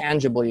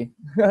tangibly,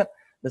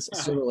 this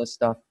serverless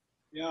stuff.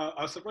 Yeah,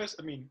 I was surprised.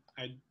 I mean,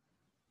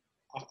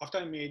 after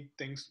I moved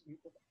things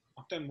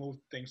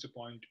to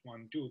point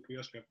 1.2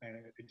 PureScript, and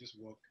it just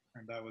worked,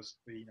 and that was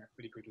pretty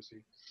good to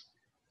see.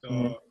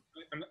 So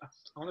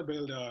I want to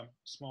build a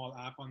small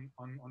app on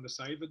the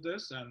side with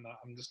this, and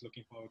I'm just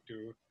looking forward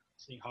to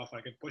seeing how far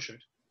I can push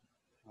it.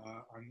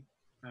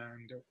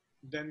 And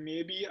then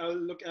maybe I'll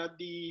look at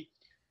the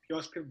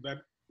PureScript web,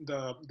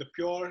 the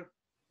pure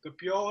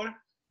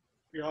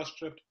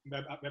PureScript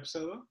web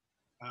server,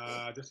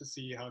 just to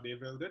see how they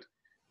build it.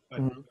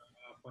 But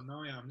for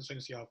now, yeah, I'm just trying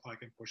to see how far I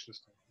can push this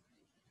thing.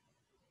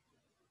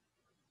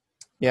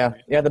 Yeah,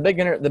 right. Yeah. The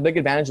big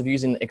advantage of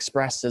using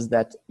Express is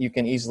that you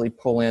can easily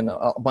pull in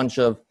a bunch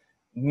of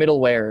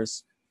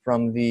middlewares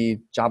from the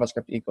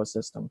JavaScript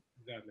ecosystem.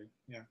 Exactly.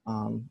 Yeah.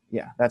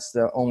 Yeah, that's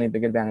the only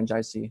big advantage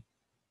I see.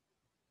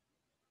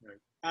 Right.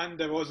 And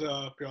there was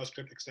a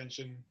PureScript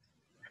extension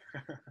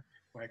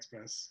for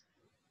Express,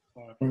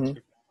 or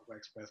PureScript for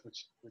Express,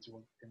 which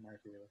worked in my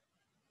favor.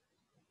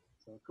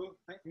 So cool.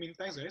 I mean,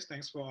 thanks guys.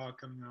 Thanks for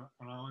coming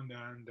around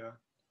and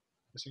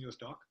listening to this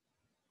talk.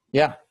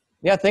 Yeah.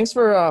 Yeah. Thanks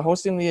for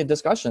hosting the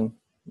discussion.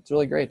 It's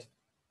really great.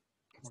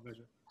 My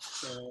pleasure.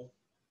 So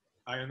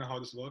I don't know how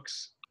this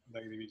works,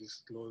 like we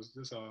just close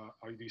this, or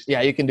are you?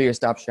 Yeah, you can do your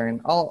stop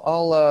sharing.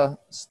 I'll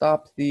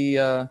stop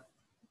the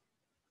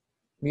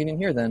meeting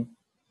here then.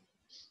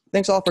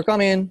 Thanks all for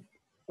coming.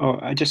 Oh,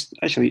 this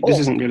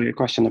isn't really a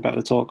question about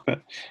the talk,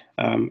 but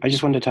I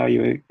just wondered how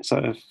you were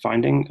sort of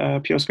finding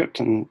PureScript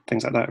and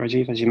things like that,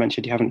 Rajiv. As you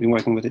mentioned, you haven't been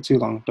working with it too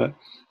long, but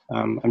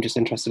I'm just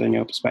interested in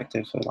your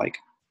perspective for like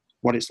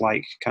what it's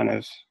like kind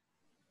of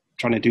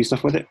trying to do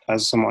stuff with it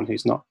as someone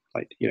who's not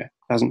like,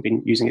 hasn't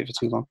been using it for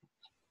too long.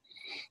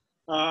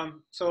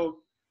 So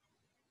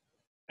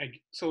I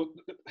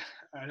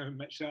don't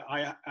mention,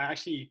 I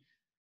actually,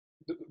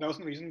 that was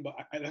the reason, but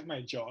I left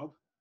my job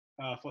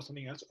for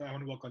something else. I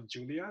want to work on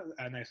Julia,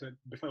 and I said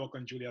before I work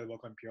on Julia, I'll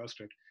work on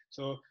PureScript.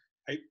 So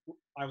I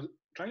was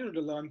trying to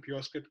learn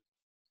PureScript.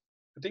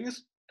 The thing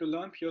is, to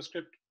learn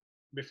PureScript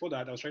before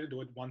that, I was trying to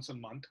do it once a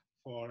month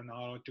for an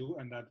hour or two,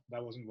 and that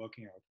wasn't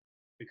working out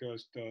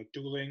because the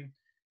tooling,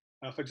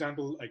 for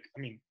example,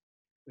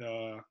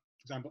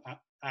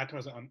 Atom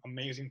has an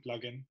amazing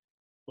plugin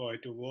for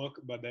it to work,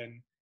 but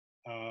then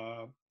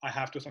I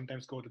have to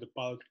sometimes go to the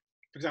bulk.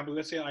 For example,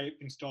 let's say I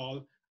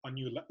install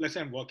let's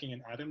say I'm working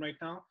in Atom right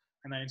now,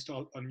 and I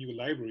install a new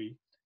library,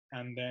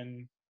 and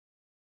then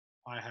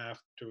I have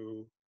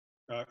to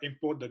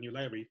import the new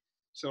library.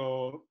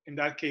 So in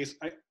that case,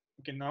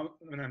 now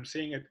when I'm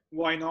saying it,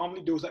 what I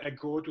normally do is I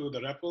go to the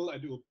REPL, I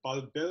do a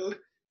bulk build,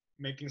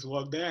 make things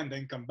work there, and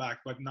then come back.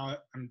 But now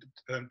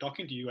I'm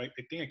talking to you, I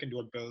think I can do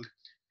a build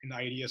in the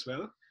IDE as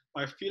well.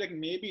 But I feel like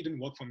maybe it didn't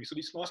work for me. So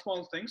these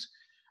small things.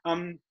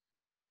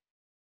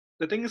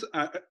 The thing is,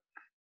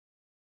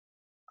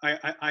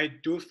 I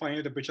do find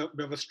it a bit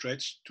of a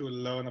stretch to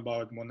learn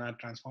about monad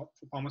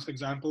transformers, for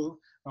example,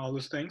 and all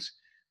those things.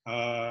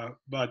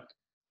 But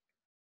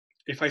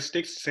if I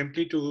stick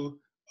simply to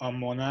a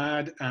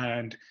monad,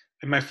 and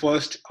in my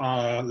first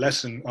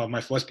lesson, or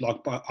my first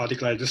blog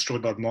article, I just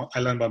wrote about I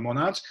learned about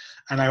monads,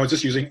 and I was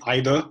just using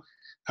either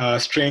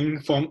string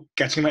for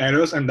catching my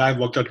errors, and that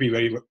worked out to be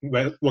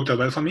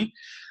well for me.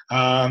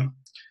 I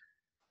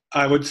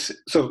would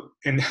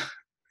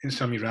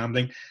instead of me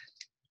rambling,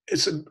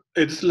 it's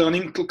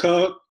learning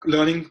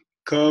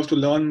curve to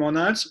learn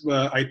monads.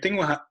 Where I think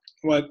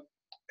what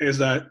is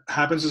that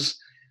happens is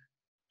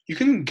you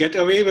can get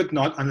away with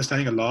not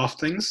understanding a lot of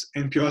things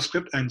in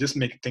PureScript and just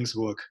make things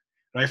work,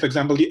 right? For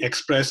example, the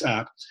Express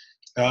app,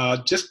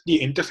 just the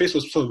interface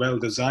was so well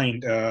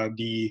designed.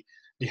 The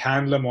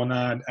handler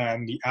monad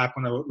and the app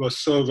monad was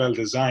so well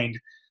designed.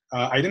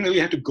 I didn't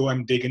really have to go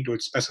and dig into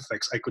its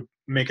specifics. I could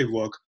make it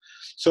work.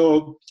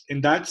 So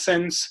in that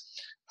sense,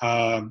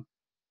 I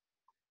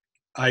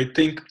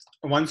think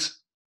that's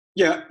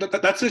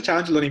the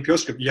challenge of learning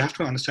PureScript. You have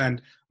to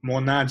understand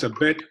monads a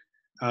bit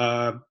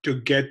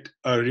to get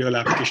a real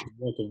application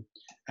working.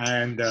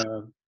 And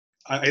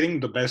I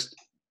think the best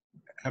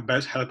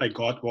help I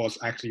got was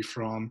actually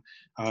from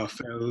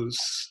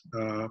Phil's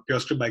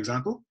PureScript by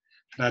example.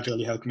 That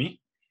really helped me.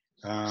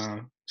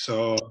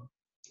 So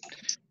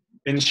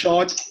in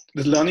short,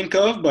 the learning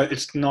curve, but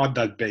it's not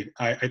that big.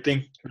 I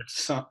think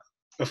it's a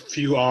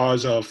few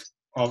hours of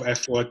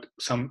effort,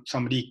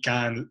 somebody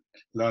can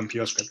learn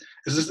PureScript.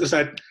 Is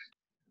that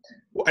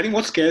I think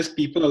what scares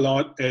people a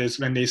lot is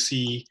when they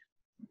see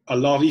a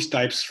lot of these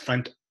types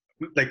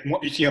like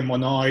you see a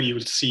monoid, you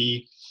would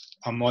see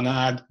a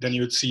monad, then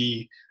you would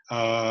see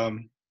a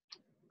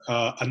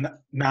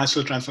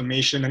natural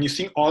transformation, and you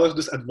see all of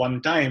this at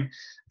one time.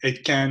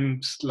 It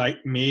can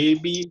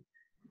maybe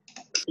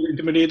feel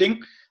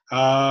intimidating.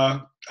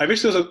 I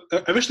wish there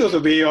was a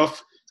way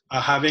of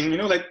having,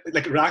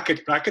 like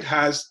Racket. Racket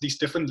has these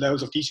different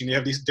levels of teaching. They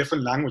have these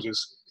different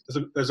languages.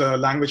 There's a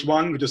language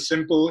one which is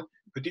simple,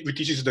 which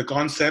teaches you the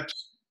concepts.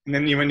 And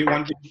then when you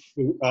want to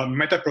do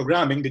meta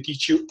programming, they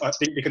teach you,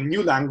 they make a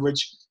new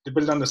language. They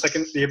build on the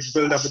second, they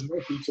build up with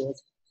more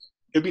features.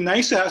 It'd be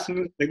nice to have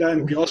something like that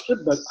in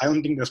PureScript, but I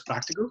don't think that's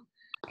practical.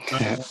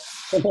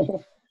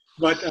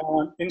 But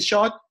in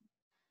short,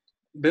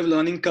 bit of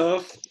learning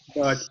curve,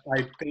 but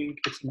I think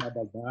it's not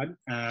that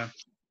bad.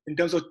 In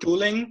terms of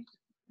tooling,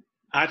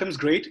 Atom's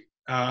great,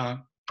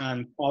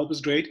 and Pulp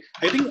is great.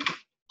 I think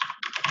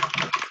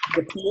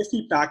the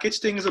PSC package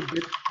thing is a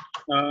bit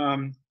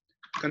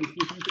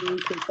confusing to me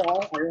so far.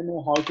 I don't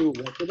know how to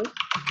work with it,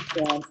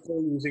 so I'm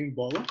still using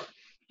Borrow.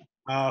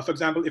 For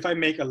example, if I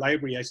make a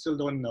library, I still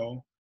don't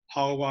know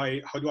how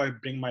do I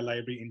bring my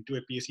library into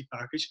a PSC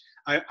package.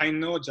 I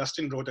know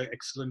Justin wrote an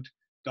excellent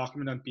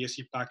document on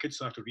PSC package,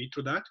 so I have to read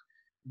through that.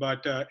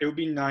 But it would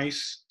be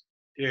nice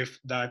if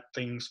that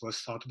things was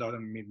sorted out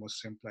and made more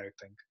simple, I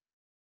think.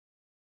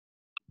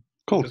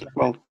 Cool.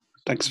 Well,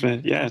 thanks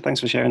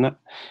for sharing that.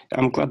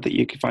 I'm glad that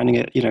you're finding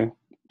it,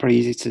 pretty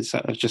easy to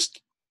sort of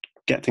just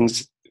get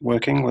things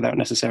working without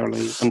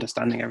necessarily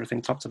understanding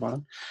everything top to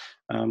bottom.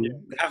 There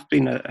have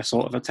been a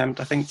sort of attempt,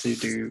 I think, to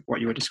do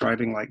what you were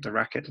describing, like the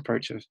Racket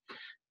approach of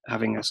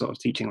having a sort of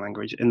teaching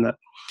language. In that,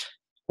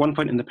 one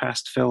point in the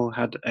past, Phil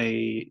had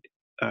a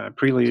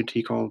prelude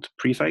he called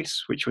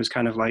Preface, which was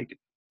kind of like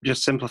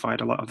just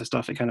simplified a lot of the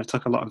stuff. It kind of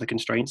took a lot of the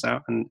constraints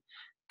out and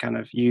kind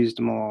of used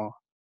more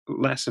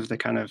less of the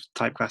kind of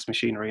type class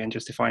machinery and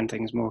just define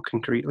things more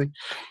concretely.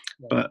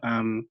 Right. But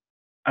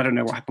I don't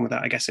know what happened with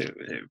that. I guess it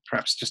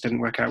perhaps just didn't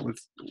work out with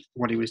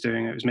what he was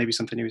doing. It was maybe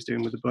something he was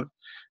doing with the book.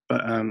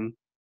 But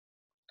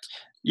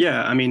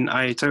yeah, I mean,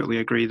 I totally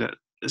agree that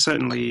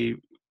certainly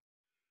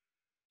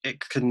it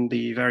can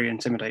be very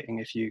intimidating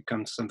if you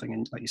come to something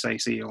and, like you say,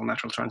 see all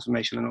natural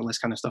transformation and all this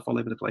kind of stuff all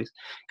over the place.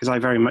 Because I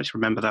very much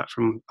remember that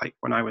from like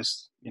when I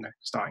was,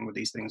 starting with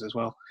these things as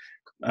well.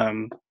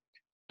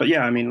 But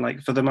yeah, I mean,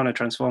 like for the mono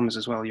transformers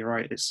as well, you're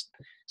right. It's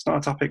not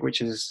a topic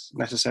which is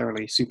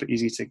necessarily super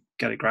easy to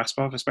get a grasp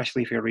of,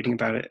 especially if you're reading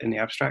about it in the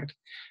abstract.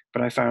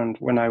 But I found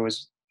when I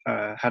was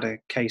had a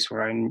case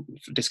where I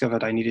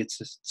discovered I needed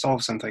to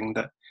solve something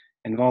that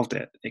involved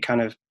it, it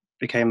kind of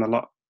became a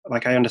lot.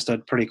 Like I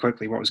understood pretty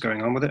quickly what was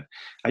going on with it.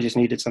 I just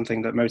needed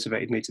something that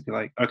motivated me to be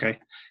like, okay,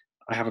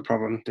 I have a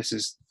problem.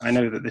 I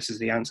know that this is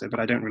the answer, but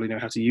I don't really know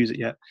how to use it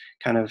yet.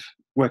 Kind of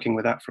working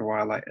with that for a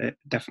while, it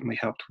definitely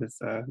helped with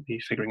me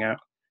figuring out,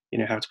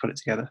 how to put it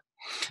together.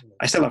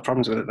 I still have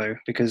problems with it though,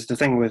 because the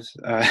thing with,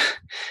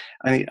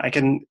 I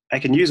can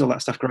use all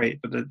that stuff great,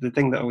 but the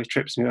thing that always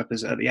trips me up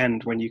is at the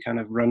end when you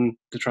kind of run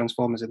the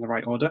transformers in the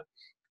right order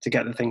to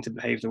get the thing to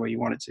behave the way you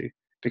want it to.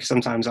 Because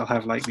sometimes I'll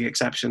have like the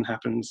exception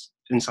happens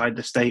inside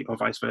the state or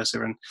vice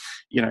versa, and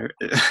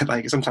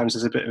like sometimes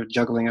there's a bit of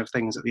juggling of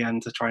things at the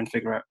end to try and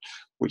figure out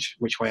which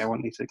way I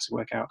want these things to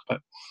work out.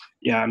 But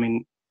yeah, I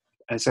mean,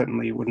 I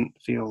certainly wouldn't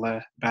feel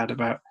bad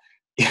about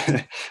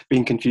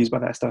being confused by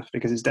that stuff,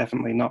 because it's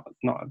definitely not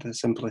the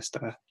simplest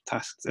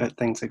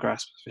thing to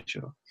grasp for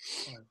sure.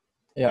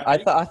 Yeah, I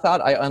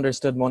thought I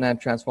understood monad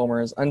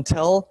transformers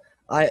until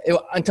I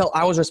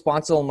was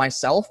responsible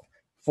myself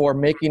for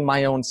making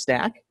my own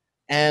stack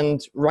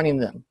and running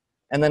them.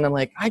 And then I'm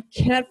like, I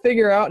can't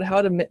figure out how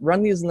to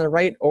run these in the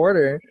right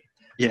order.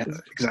 Yeah,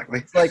 exactly.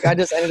 It's like I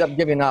just ended up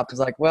giving up. It's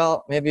like,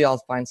 well, maybe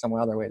I'll find some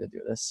other way to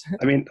do this.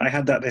 I mean, I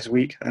had that this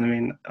week, and I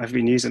mean, I've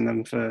been using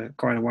them for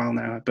quite a while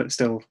now, but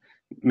still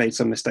made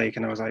some mistake,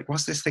 and I was like,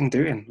 what's this thing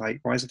doing? Like,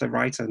 why is the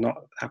writer not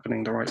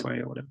happening the right way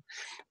or whatever?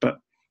 But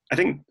I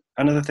think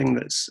another thing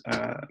that's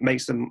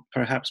makes them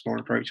perhaps more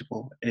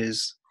approachable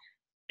is,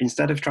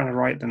 instead of trying to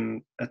write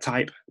them a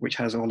type which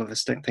has all of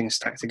the things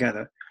stacked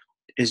together,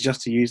 is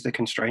just to use the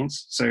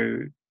constraints. So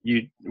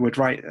you would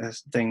write a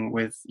thing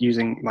with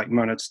using like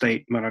monad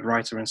state, monad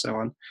writer, and so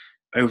on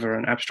over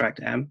an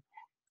abstract M,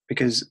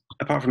 because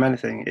apart from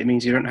anything, it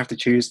means you don't have to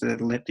choose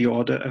the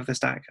order of the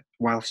stack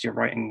whilst you're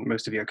writing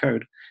most of your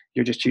code.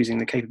 You're just choosing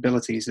the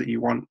capabilities that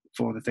you want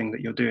for the thing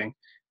that you're doing.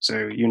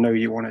 So you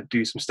want to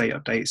do some state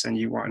updates and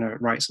you want to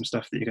write some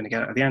stuff that you're going to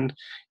get at the end.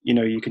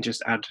 You can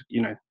just add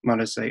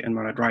monad state and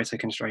monad writer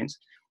constraints.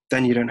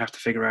 Then you don't have to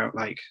figure out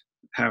like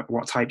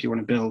what type you want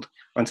to build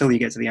until you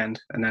get to the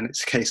end, and then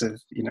it's a case of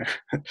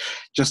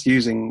just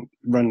using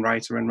run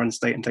writer and run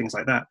state and things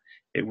like that.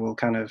 It will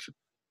kind of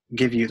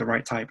give you the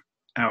right type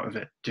out of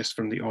it just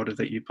from the order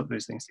that you put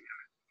those things together.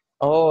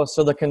 Oh,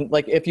 so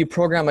like if you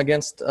program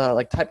against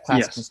like type class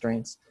Yes.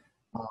 constraints,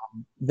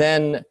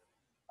 then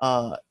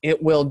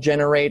it will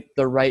generate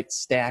the right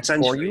stack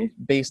for you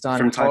based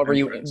on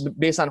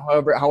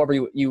however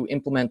you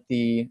implement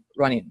the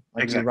running.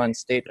 Like exactly. You run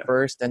state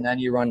first, and then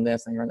you run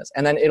this, and you run this,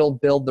 and then it'll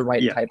build the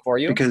right type for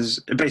you. Because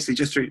basically,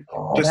 just through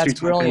that's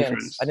type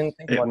inference, I didn't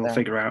think about that. It will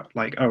figure out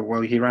like, oh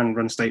well, he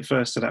ran state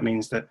first, so that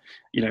means that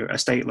a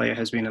state layer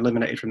has been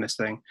eliminated from this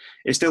thing.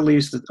 It still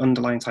leaves the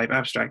underlying type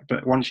abstract,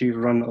 but once you've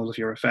run all of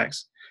your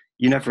effects,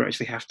 you never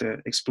actually have to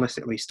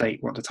explicitly state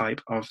what the type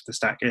of the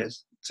stack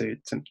is to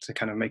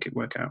kind of make it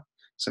work out.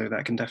 So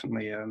that can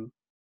definitely,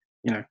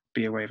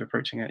 be a way of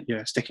approaching it.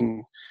 Yeah,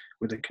 sticking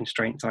with the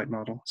constraint type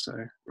model. So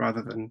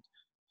rather than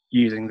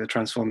using the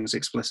transformers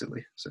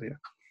explicitly. So yeah.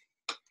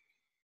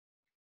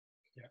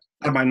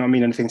 That might not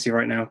mean anything to you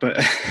right now, but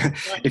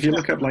if you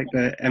look up like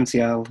the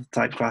MTL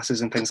type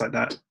classes and things like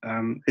that,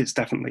 it's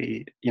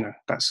definitely,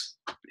 that's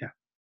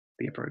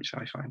the approach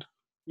I find.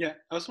 Yeah,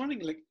 I was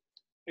wondering, like,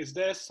 is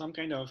there some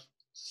kind of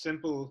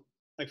simple,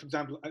 like for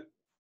example,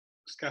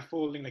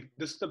 scaffolding, like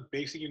this is the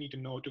basic you need to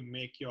know to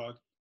make your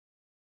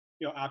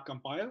app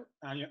compile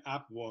and your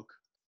app work.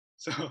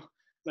 So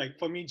like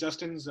for me,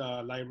 Justin's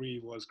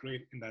library was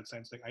great in that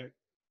sense. Like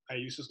I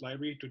use this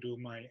library to do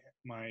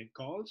my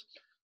calls,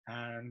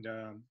 and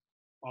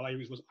all I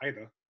used was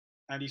either.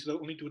 And these are the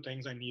only two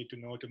things I need to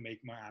know to make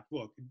my app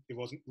work. It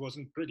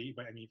wasn't pretty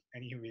by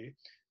any way,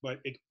 but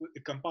it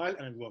compiled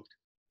and it worked.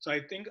 So I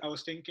think I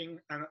was thinking,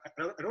 and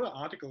I wrote an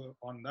article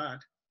on that,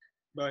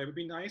 but it would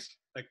be nice,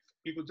 like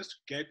people just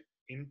get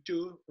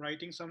into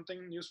writing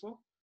something useful.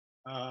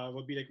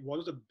 Would be like, what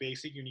is the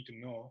basic you need to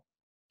know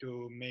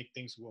to make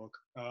things work?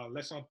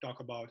 Let's not talk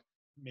about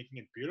making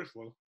it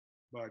beautiful,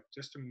 but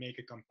just to make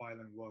it compile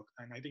and work.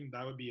 And I think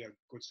that would be a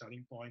good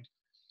starting point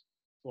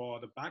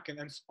for the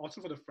backend and also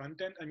for the front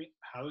end. I mean,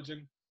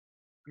 Halogen.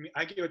 I mean,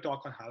 I gave a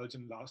talk on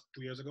Halogen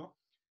 2 years ago,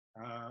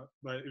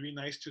 but it'd be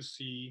nice to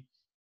see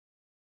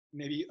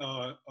maybe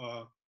what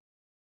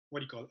do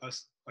you call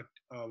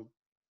a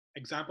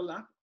example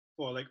app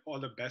for like all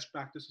the best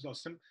practices or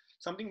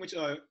something which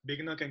a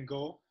beginner can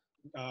go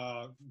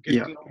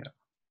get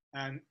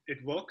and it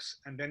works,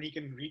 and then he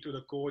can read to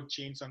the code,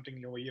 change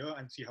something over here,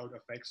 and see how it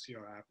affects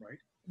your app, right?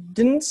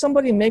 Didn't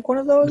somebody make one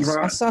of those?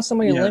 I saw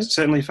somebody yeah, link.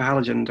 certainly for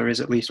Halogen, there is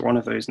at least one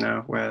of those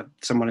now where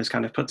someone has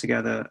kind of put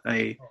together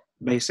a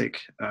basic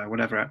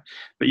whatever app.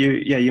 But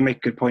you make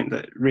a good point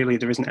that really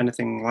there isn't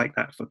anything like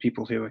that for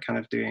people who are kind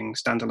of doing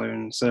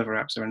standalone server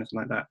apps or anything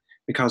like that,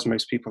 because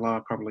most people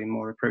are probably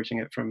more approaching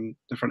it from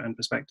the front end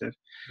perspective.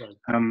 Right.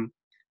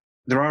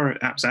 There are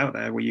apps out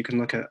there where you can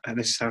look at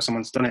this is how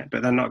someone's done it,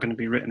 but they're not going to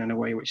be written in a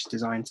way which is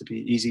designed to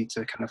be easy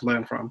to kind of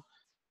learn from,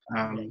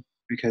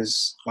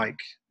 because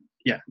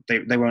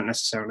they won't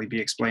necessarily be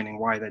explaining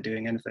why they're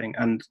doing anything,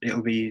 and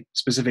it'll be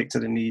specific to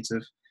the needs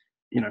of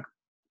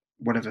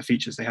whatever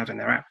features they have in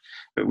their app.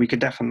 But we could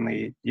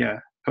definitely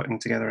putting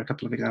together a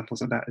couple of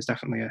examples of that is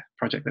definitely a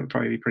project that would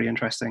probably be pretty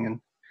interesting and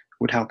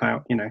would help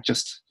out.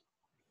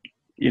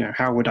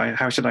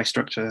 How should I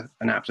structure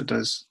an app that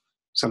does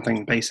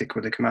something basic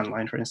with a command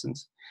line, for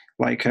instance?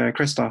 Like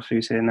Christoph,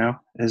 who's here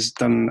now, has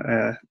done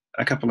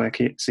a couple of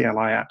CLI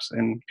apps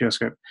in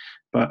PureScript,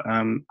 but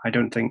I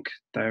don't think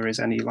there is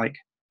any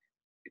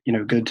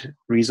good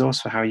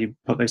resource for how you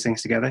put those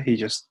things together. He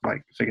just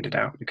figured it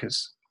out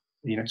because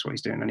he knows what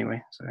he's doing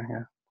anyway. So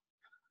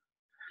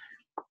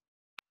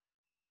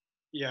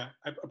Yeah,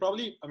 I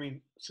probably,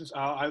 since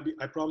I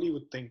probably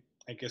would think,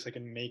 I guess I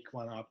can make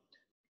one up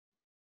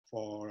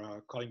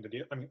for calling the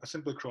data. A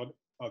simple CRUD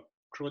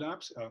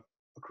apps.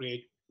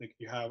 Create,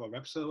 you have a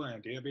web server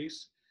and a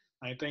database.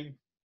 I think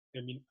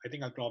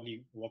I'll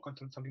probably work on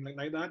something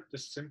like that.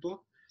 Just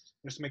simple,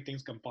 just make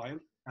things compile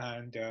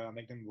and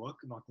make them work.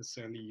 Not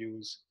necessarily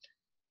use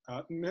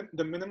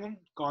the minimum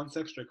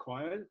concepts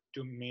required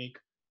to make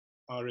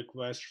a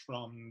request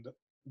from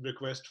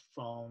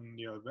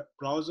your web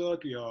browser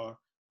to your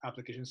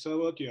application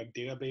server to your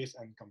database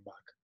and come back.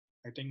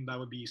 I think that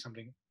would be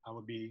something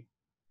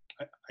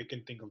I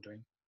can think of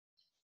doing.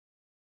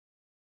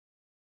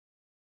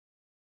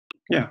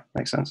 Yeah,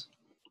 makes sense.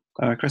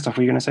 Christoph,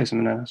 were you going to say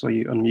something there? I saw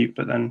you unmute,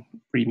 but then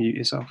remute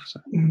yourself. So.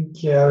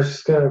 Yeah, I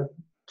was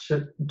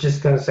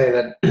just gonna say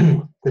that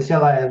the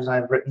CLI apps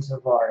I've written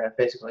so far have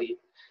basically,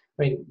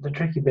 the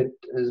tricky bit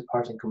is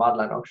parsing command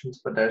line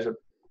options, but there's a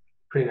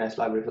pretty nice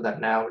library for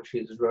that now, which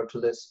uses row to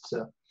list, so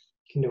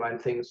you can define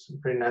things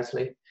pretty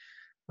nicely.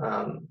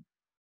 And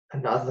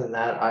other than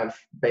that, I've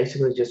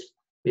basically just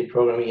been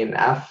programming in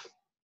F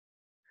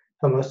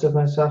for most of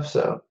my stuff.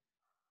 So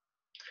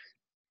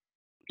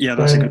yeah,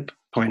 that's a good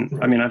point.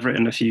 I've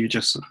written a few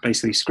just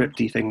basically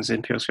scripty things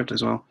in PureScript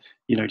as well.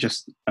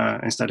 Just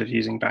instead of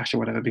using Bash or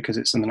whatever, because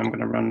it's something I'm going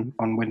to run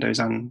on Windows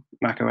and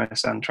Mac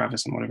OS and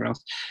Travis and whatever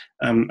else.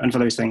 And for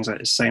those things,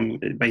 it's the same.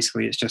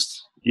 Basically, it's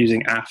just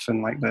using AF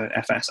and the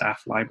FS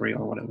AF library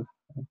or whatever.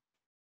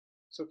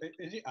 So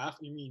is it AF?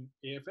 You mean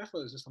AFF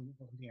or is this something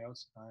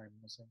else I'm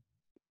missing?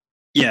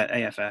 Yeah,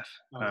 AFF.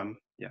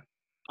 Yeah.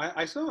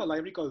 I saw a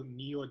library called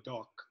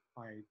NeoDoc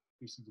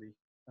recently.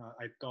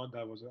 I thought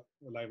that was a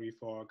library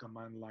for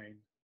command line,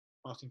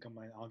 passing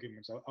command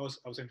arguments. I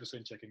was interested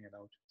in checking it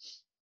out.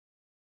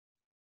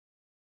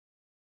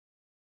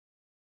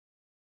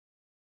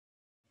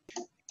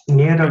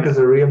 NeoDoc is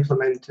a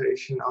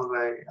re-implementation of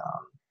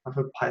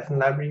a Python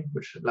library,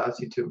 which allows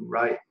you to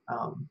write.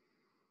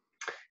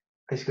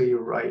 Basically, you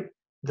write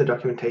the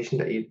documentation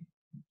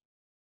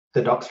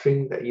the doc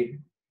string that you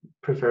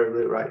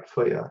preferably write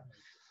for your,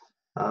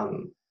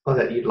 or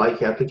that you'd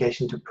like your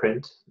application to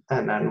print.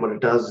 And then what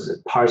it does is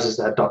it parses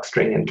that doc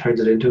string and turns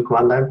it into a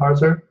command line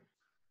parser.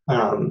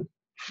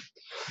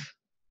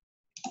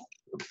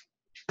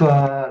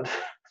 But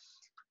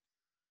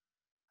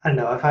I don't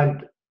know, I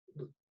find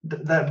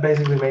that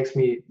basically makes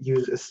me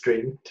use a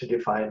string to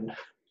define.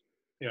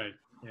 Yeah.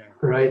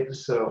 Right.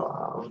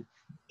 So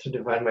to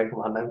define my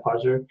command line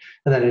parser,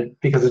 and then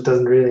because it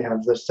doesn't really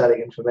have the static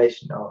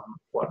information on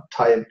what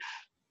type,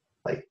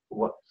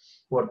 what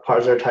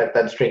parser type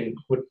that string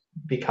would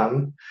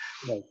become,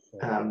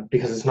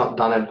 because it's not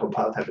done in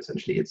compile type.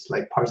 Essentially, it's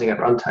parsing at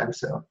runtime.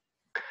 So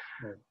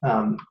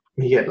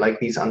you get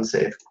these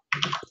unsafe.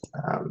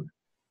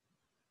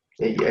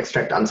 You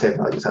extract unsafe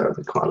values out of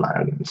the command line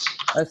arguments.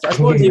 I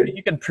suppose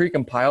you can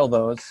pre-compile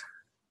those,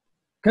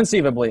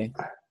 conceivably.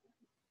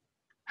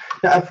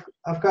 Yeah,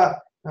 I've got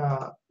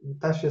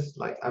that's just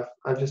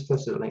I've just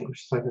posted a link,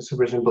 which is a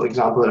super simple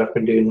example that I've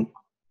been doing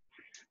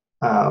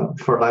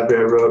for a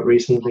library I wrote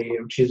recently,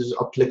 which uses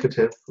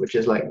Uplicative, which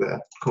is the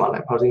command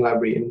line parsing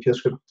library in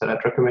PureScript that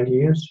I'd recommend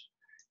you use.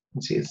 You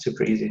can see it's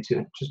super easy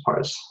to just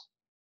parse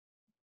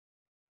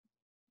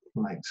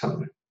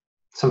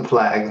some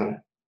flags, and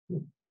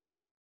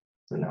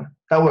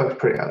that works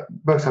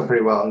out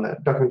pretty well, and the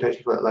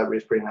documentation for that library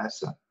is pretty nice.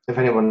 So if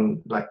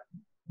anyone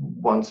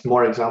wants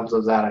more examples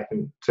of that, I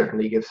can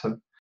certainly give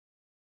some.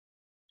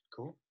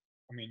 Cool.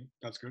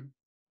 That's good.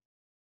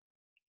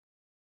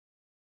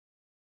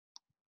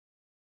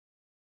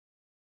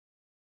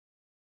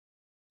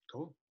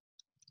 Cool.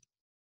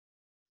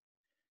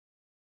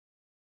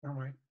 All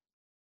right.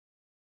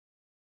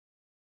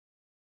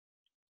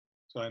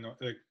 So I know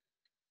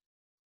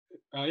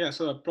Yeah,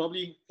 so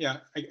probably, yeah,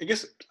 I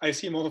guess I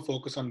see more of a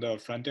focus on the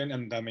front end,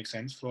 and that makes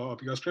sense for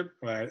PureScript,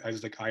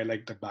 whereas like I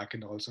like the back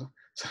end also.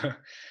 So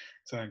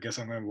I guess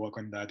I'm going to work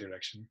on that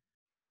direction.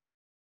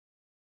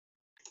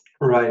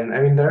 Right, and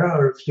I mean there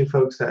are a few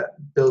folks that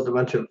build a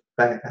bunch of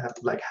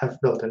have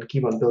built and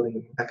keep on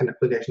building backend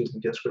applications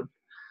in PureScript,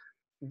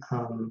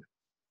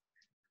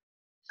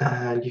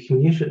 and you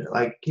can usually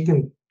you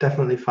can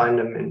definitely find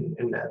them in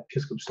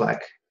PureScript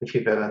Slack if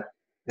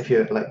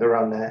you're like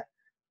around there.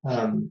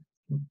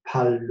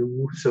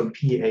 Palu, so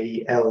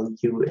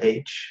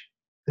Paluh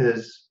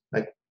is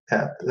like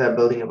they're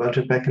building a bunch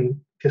of backend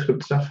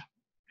PureScript stuff.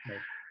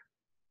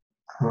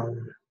 Right.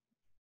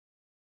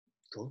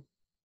 Cool.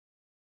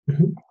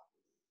 Mm-hmm.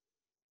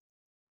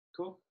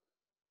 Cool.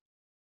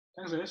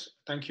 Thanks, Dennis.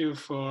 Thank you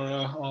for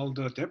all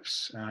the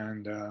tips,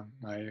 and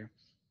I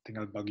think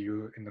I'll bug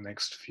you in the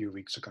next few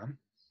weeks to come.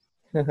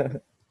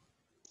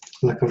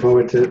 Looking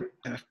forward to it.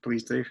 Yeah,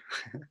 please do.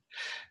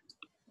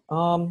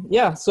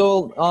 Yeah,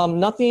 so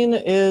nothing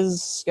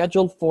is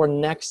scheduled for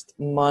next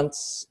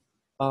month's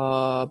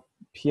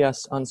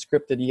PS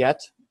Unscripted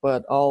yet,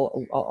 but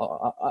I'll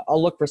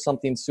look for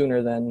something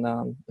sooner than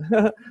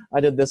I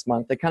did this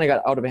month. They kind of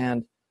got out of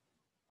hand.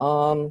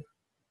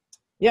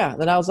 Yeah,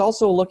 then I was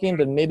also looking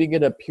to maybe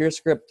get a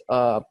PureScript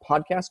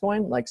podcast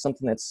going, like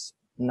something that's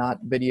not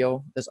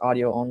video, just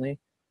audio only.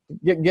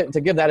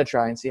 To give that a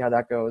try and see how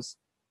that goes.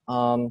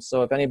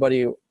 So if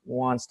anybody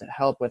wants to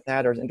help with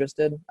that or is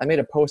interested, I made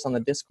a post on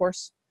the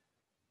discourse.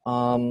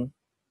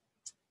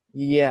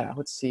 Yeah,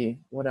 let's see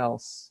what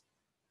else.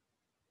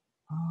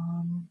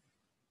 I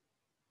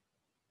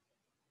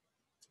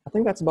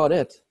think that's about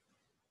it.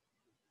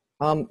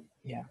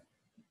 Yeah.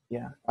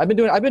 I've been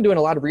doing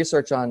a lot of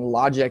research on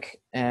logic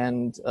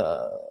and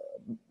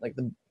like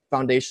the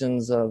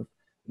foundations of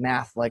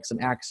math, like some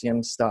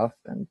axiom stuff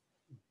and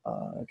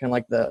kind of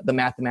like the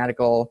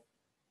mathematical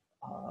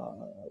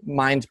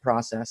mind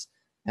process.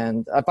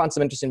 And I found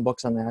some interesting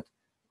books on that.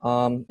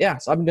 Yeah,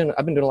 so I've been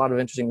doing a lot of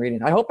interesting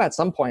reading. I hope at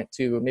some point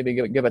to maybe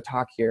give a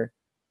talk here,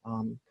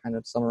 kind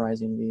of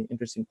summarizing the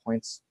interesting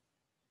points.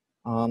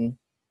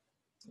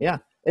 Yeah,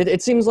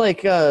 it seems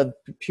like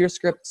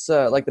PureScript's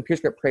like the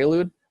PureScript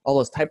Prelude, all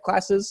those type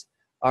classes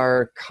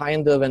are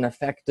kind of an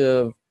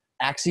effective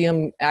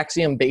axiom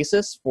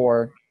basis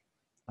for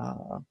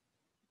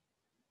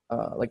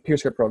like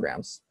PureScript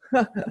programs.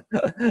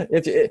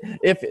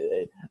 if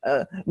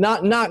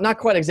not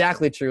quite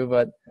exactly true,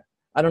 but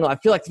I don't know. I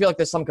feel like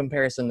there's some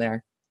comparison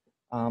there.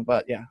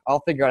 But yeah,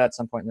 I'll figure out at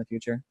some point in the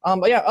future.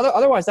 But yeah,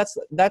 otherwise that's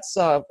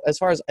as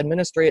far as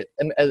administrative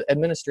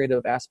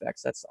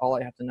aspects. That's all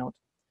I have to note.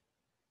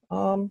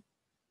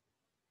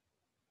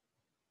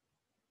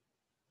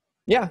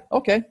 Yeah.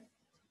 Okay.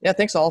 Yeah.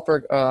 Thanks all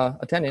for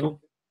attending. Cool.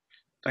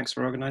 Thanks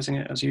for organizing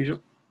it as usual.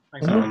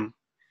 Thanks.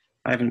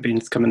 I haven't been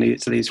coming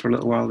to these for a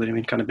little while. They've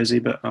been kind of busy,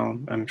 but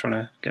I'm trying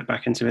to get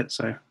back into it.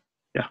 So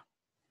yeah.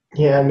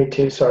 Yeah, me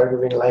too. Sorry for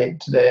being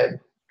late today. I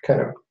kind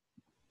of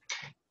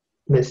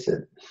missed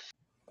it.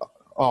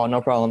 Oh,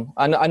 no problem.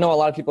 I know a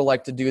lot of people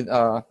like to do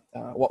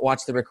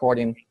watch the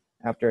recording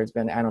after it's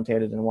been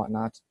annotated and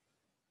whatnot.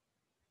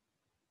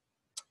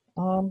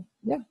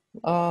 Yeah.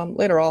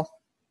 Later all.